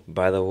 Oh,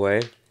 by the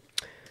way,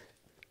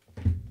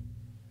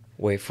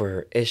 wait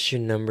for issue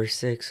number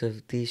 6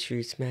 of These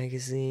Streets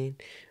magazine.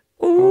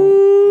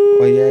 Ooh.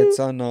 Oh yeah,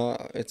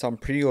 it's on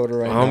pre-order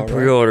right now. On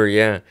pre-order, right?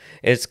 Yeah.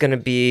 It's gonna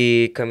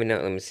be coming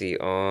out. Let me see,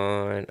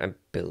 on I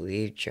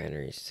believe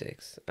January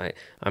 6th.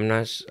 I'm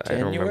not. January? I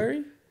don't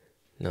remember.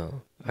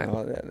 No.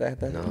 No,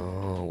 that.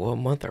 No. What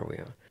month are we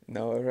on?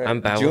 No, right.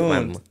 I'm bad June.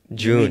 with my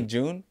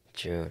June.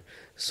 June.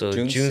 So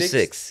June June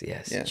 6th.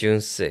 Yes. Yeah. June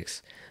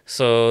 6th.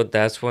 So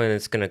that's when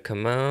it's gonna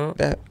come out.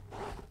 That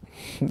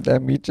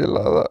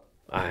michelada.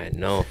 I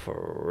know,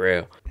 for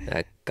real.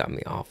 That got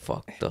me all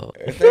fucked up.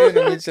 It's not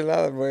even a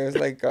michelada, bro. It's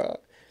like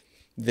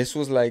this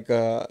was like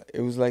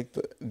it was like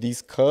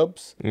these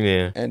cubs.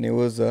 Yeah. And it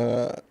was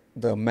the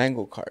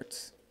mango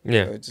cards.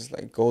 Yeah. So just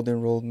like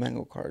golden rolled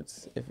mango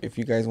cards. If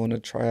you guys want to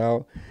try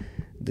out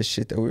the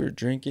shit that we were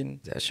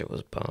drinking. That shit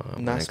was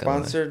bomb. Not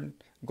sponsored.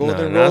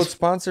 Golden Road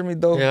sponsor me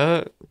though.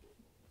 Yeah.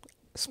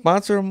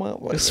 Sponsor them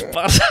up.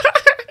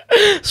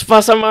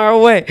 Sponsor them our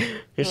way.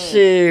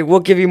 Shit, we'll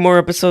give you more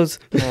episodes.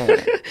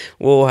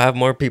 We'll have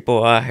more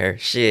people out here.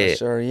 Shit.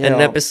 Sure, yeah.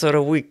 An episode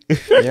a week.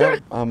 Yeah.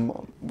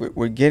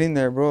 We're getting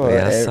there, bro.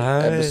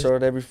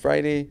 Episode every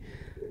Friday.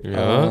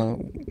 Yeah.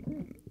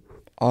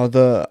 All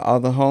the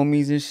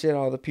homies and shit,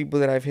 all the people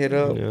that I've hit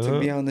up to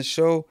be on the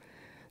show.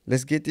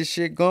 Let's get this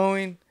shit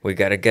going. We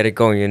gotta get it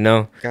going, we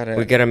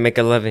gotta make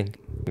a living,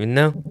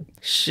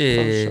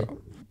 Shit. Sure.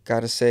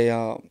 Gotta say,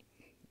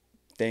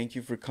 thank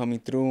you for coming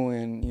through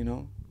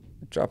and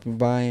dropping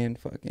by and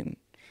fucking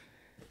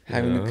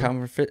having a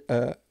comfort.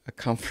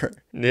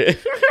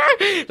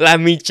 La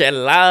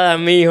michelada,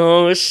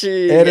 mijo.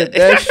 Shit. Edit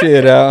that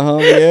shit out,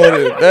 homie.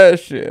 Edit that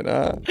shit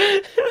out.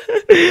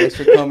 Thanks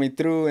for coming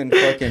through and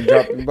fucking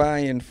dropping by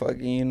and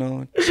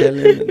fucking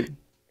chilling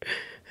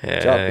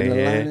and dropping the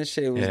line and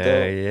shit. It was dope.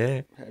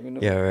 Yeah.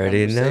 You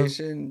already know.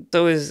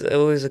 It's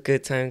always a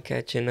good time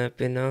catching up,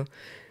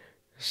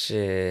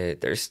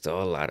 Shit, there's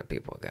still a lot of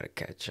people I gotta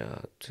catch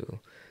up to.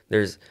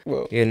 There's,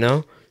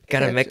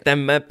 gotta make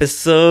them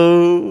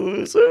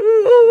episodes.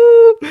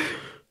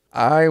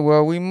 Alright,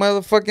 well, we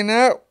motherfucking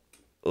out.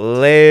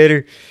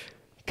 Later.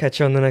 Catch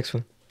you on the next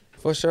one.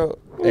 For sure.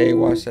 Hey,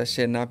 watch that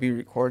shit not be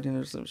recording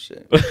or some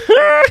shit.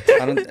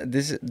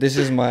 This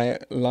is my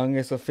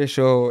longest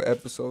official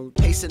episode.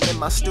 Pacing in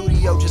my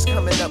studio, just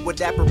coming up with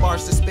dapper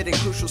bars to spit in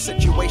crucial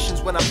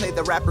situations when I play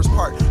the rapper's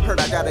part. Heard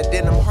I got a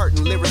denim heart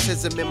and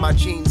lyricism in my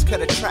jeans.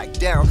 Cut a track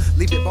down,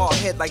 leave it bald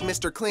head like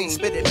Mr. Clean.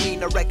 Spit it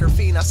mean, a record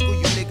fiend. I school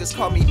you niggas,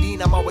 call me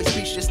Dean. I'm always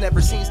beach, just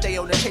never seen. Stay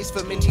on the chase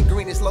for minty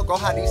green. It's local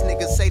how these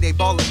niggas say they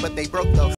ballin', but they broke though.